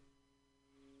 Yahoo!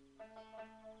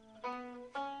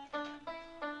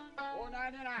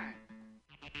 $4.99.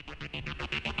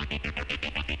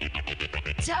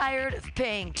 Tired of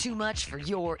paying too much for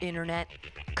your internet?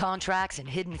 Contracts and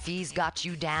hidden fees got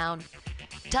you down?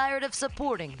 Tired of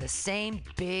supporting the same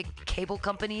big cable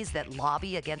companies that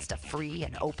lobby against a free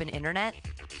and open internet?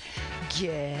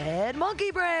 Get Monkey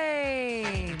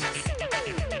Brains!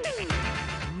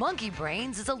 Monkey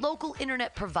Brains is a local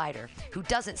internet provider who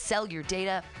doesn't sell your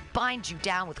data, bind you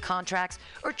down with contracts,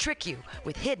 or trick you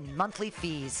with hidden monthly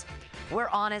fees. We're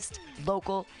honest,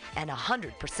 local, and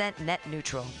 100% net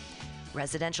neutral.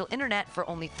 Residential internet for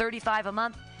only $35 a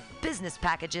month, business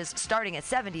packages starting at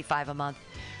 $75 a month.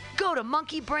 Go to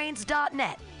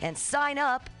monkeybrains.net and sign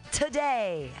up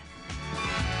today.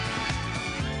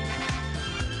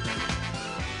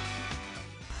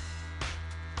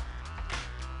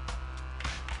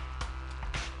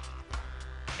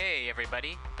 Hey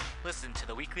everybody, listen to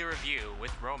the Weekly Review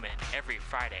with Roman every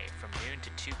Friday from noon to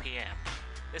 2 p.m.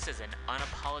 This is an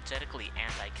unapologetically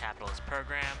anti-capitalist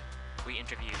program. We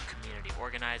interview community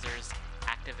organizers,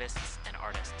 activists, and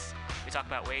artists. We talk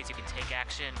about ways you can take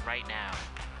action right now.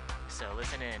 So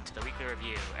listen in to the Weekly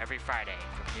Review every Friday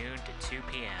from noon to 2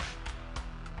 p.m.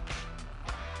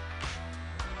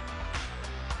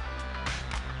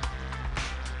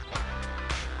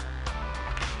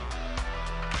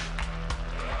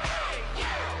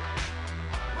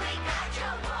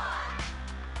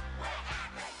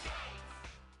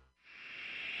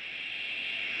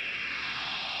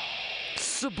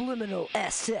 Subliminal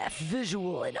SF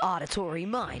visual and auditory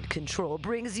mind control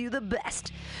brings you the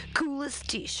best, coolest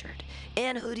t-shirt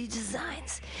and hoodie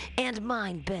designs and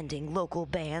mind-bending local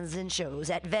bands and shows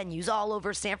at venues all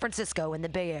over San Francisco and the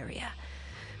Bay Area.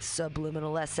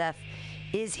 Subliminal SF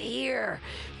is here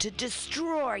to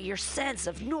destroy your sense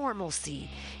of normalcy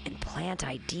and plant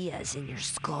ideas in your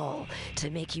skull to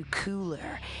make you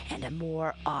cooler and a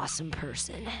more awesome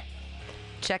person.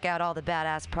 Check out all the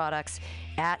badass products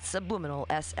at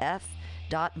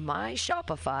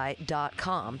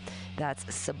subliminalsf.myshopify.com. That's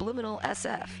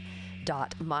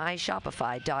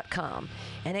subliminalsf.myshopify.com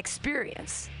and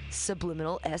experience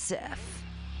Subliminal SF.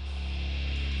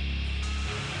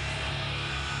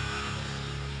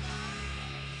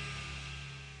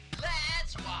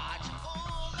 Let's watch a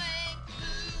full-length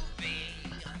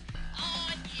movie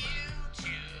on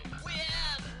YouTube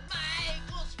with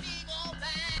Michael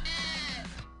Spiegelman.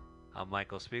 I'm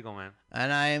Michael Spiegelman.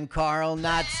 And I am Carl,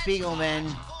 not Spiegelman.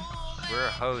 We're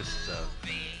hosts of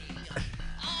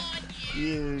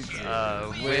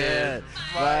YouTube with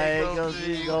Michael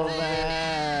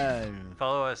Spiegelman.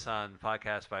 Follow us on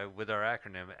podcast with our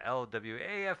acronym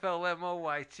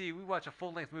LWAFLMOYT. We watch a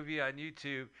full-length movie on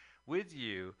YouTube with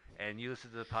you, and you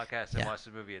listen to the podcast and watch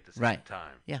the movie at the same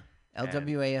time. Yeah.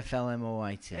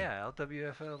 LWAFLMOYT. Yeah,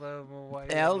 LWAFLMOYT.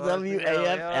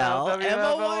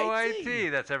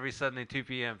 LWAFLMOYT. That's every Sunday, 2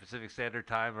 p.m. Pacific Standard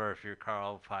Time, or if you're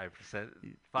Carl, 5%.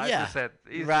 Yeah, Eastern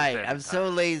right. Standard I'm so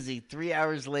Time. lazy. 3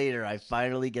 hours later, I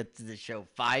finally get to the show,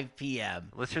 5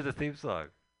 p.m. Let's hear the theme song.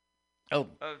 Oh.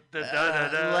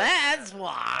 Let's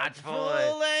watch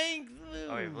full-length movie.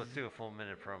 Oh, wait, let's do a full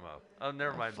minute promo. Oh,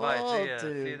 never mind. Bye. See ya.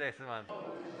 See you next month.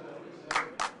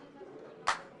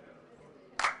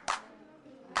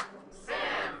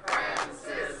 San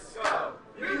Francisco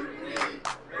Mutiny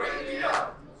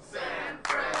Radio. San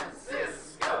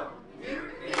Francisco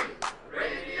Mutiny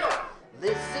Radio.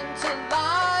 Listen to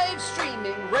live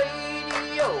streaming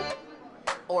radio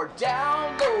or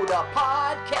download a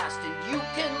podcast and you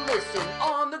can listen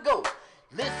on the go.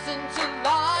 Listen to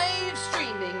live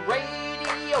streaming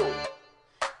radio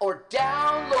or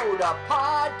download a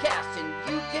podcast and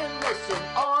you can listen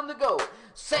on the go.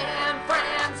 San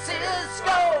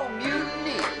Francisco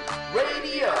Mutiny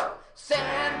Radio.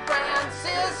 San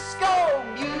Francisco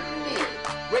Mutiny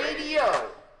Radio.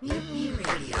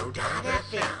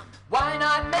 MutinyRadio.fm. Why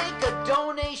not make a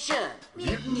donation?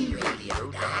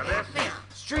 MutinyRadio.fm.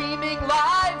 Streaming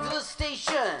live the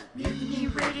station.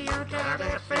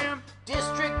 MutinyRadio.fm.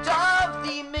 District of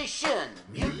the Mission.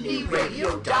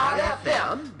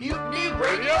 MutinyRadio.fm.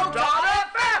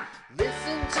 MutinyRadio.fm.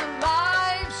 Listen to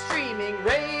live streaming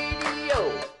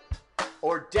radio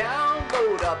or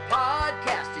download a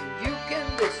podcast and you can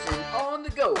listen on the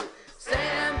go.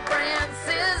 San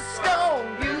Francisco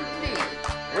Mutiny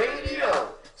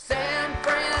Radio. San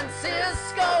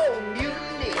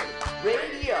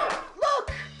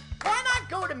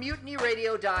to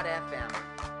MutinyRadio.fm.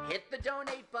 Hit the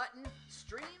donate button,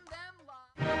 stream them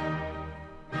live.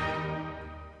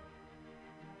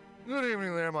 Good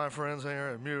evening there, my friends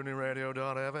here at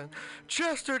MutinyRadio.fm.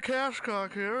 Chester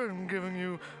Cashcock here, and giving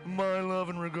you my love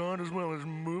and regard as well as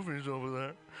movies over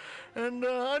there. And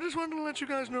I just wanted to let you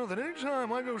guys know that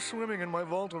anytime I go swimming in my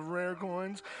vault of rare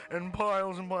coins and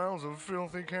piles of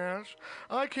filthy cash,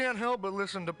 I can't help but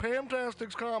listen to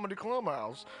Pamtastic's Comedy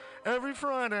Clubhouse every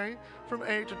Friday from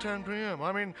 8 to 10 p.m.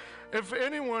 I mean, if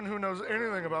anyone who knows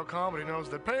anything about comedy knows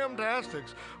that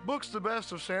Pamtastics books the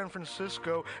best of San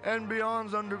Francisco and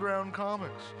beyond's underground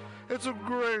comics. It's a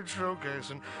great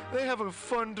showcase, and they have a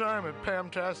fun time at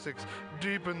Pamtastics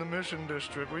deep in the Mission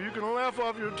District, where you can laugh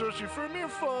off your tushy for a mere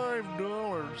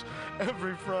 $5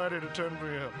 every Friday to 10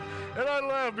 p.m. And I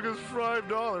laugh because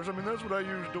 $5, I mean, that's what I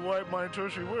use to wipe my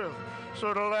tushy with.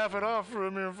 So to laugh it off for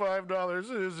a mere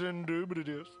 $5 is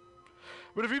indubitious.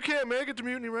 But if you can't make it to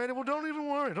Mutiny Radio, well, don't even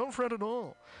worry. Don't fret at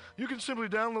all. You can simply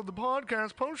download the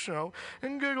podcast post-show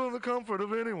and giggle in the comfort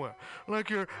of anywhere, like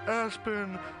your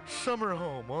Aspen summer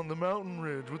home on the mountain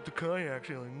ridge with the kayak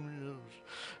feeling.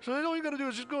 So all you got to do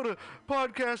is just go to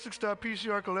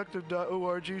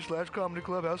podcastics.pcrcollective.org/comedy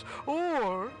clubhouse,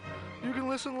 or you can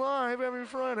listen live every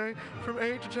Friday from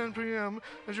 8 to 10 p.m.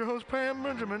 as your host Pam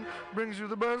Benjamin brings you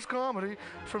the best comedy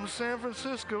from San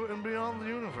Francisco and beyond the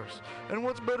universe. And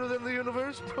what's better than the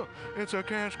universe? It's a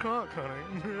cash cock, honey.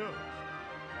 Yeah.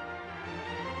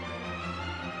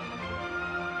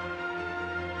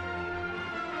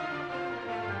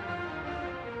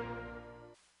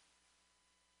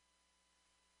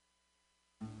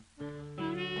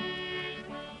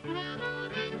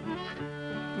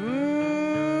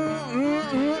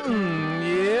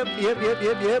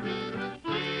 Yep.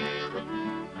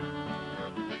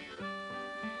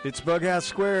 It's Bughouse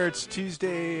Square. It's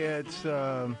Tuesday at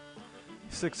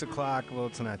 6 o'clock. Well,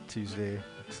 it's not Tuesday.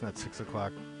 It's not 6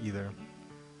 o'clock either.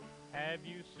 Have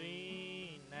you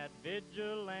seen that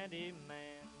vigilante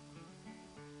man?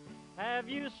 Have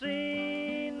you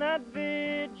seen that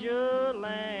vigilante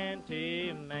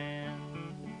man?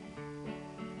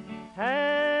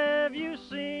 Have you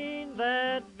seen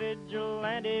that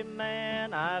vigilante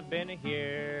man? I've been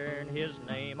hearing his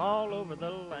name all over the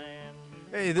land.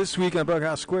 Hey, this week on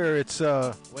Bughouse Square, it's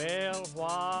Well,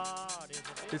 what is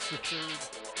it? It's the third.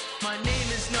 My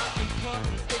name is not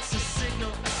important, it's a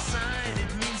signal, a sign.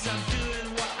 It means I'm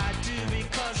doing what I do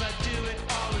because I do it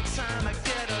all the time. I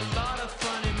get a lot of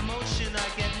fun emotion, I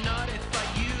get not if I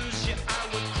use you. I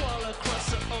would crawl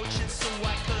across the ocean so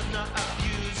I could not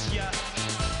abuse ya.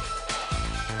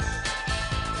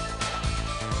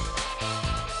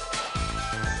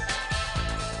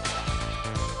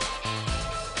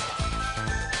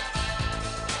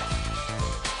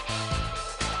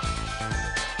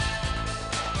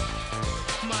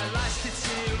 My life's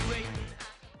deteriorating.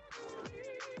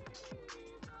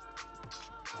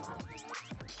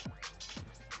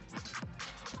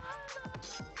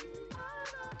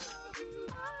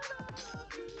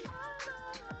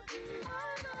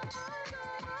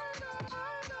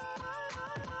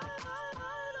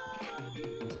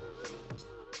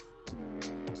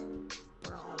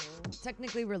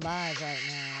 Technically, we're live right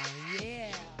now.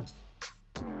 Yeah.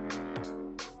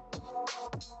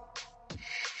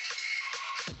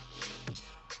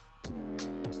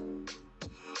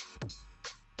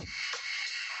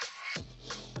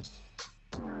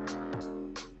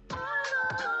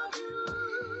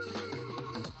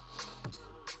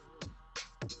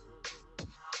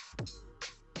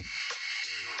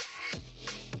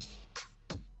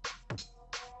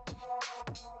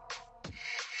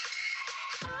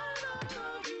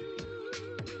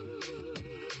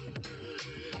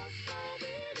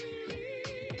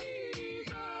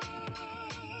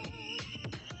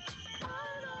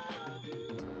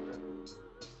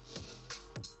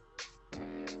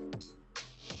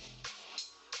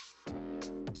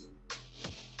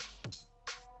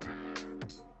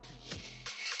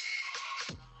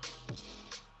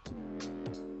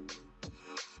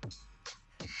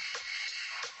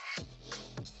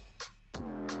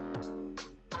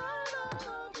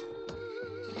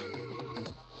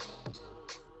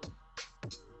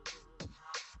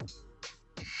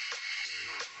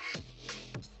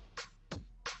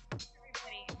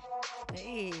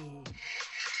 Hey.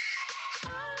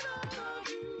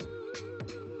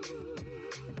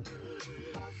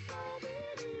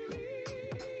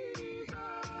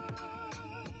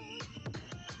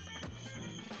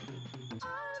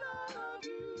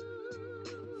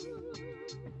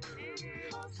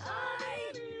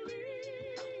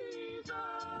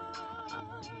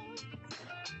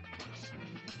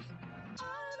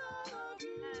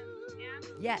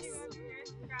 Yes.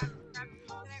 Grab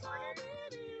food that I ordered.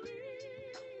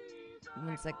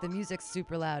 It's like the music's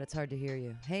super loud. It's hard to hear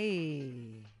you.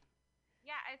 Hey.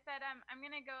 Yeah, I said I'm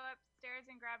gonna go upstairs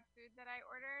and grab food that I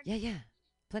ordered. Yeah.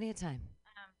 Plenty of time.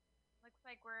 Looks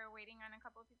like we're waiting on a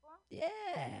couple people.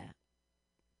 Yeah.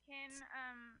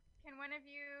 Can one of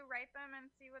you write them and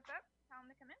see what's up? Tell them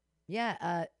to come in.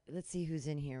 Yeah. Let's see who's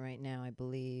in here right now. I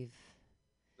believe.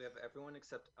 We have everyone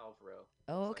except Alvaro.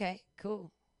 Oh, okay.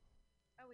 Cool.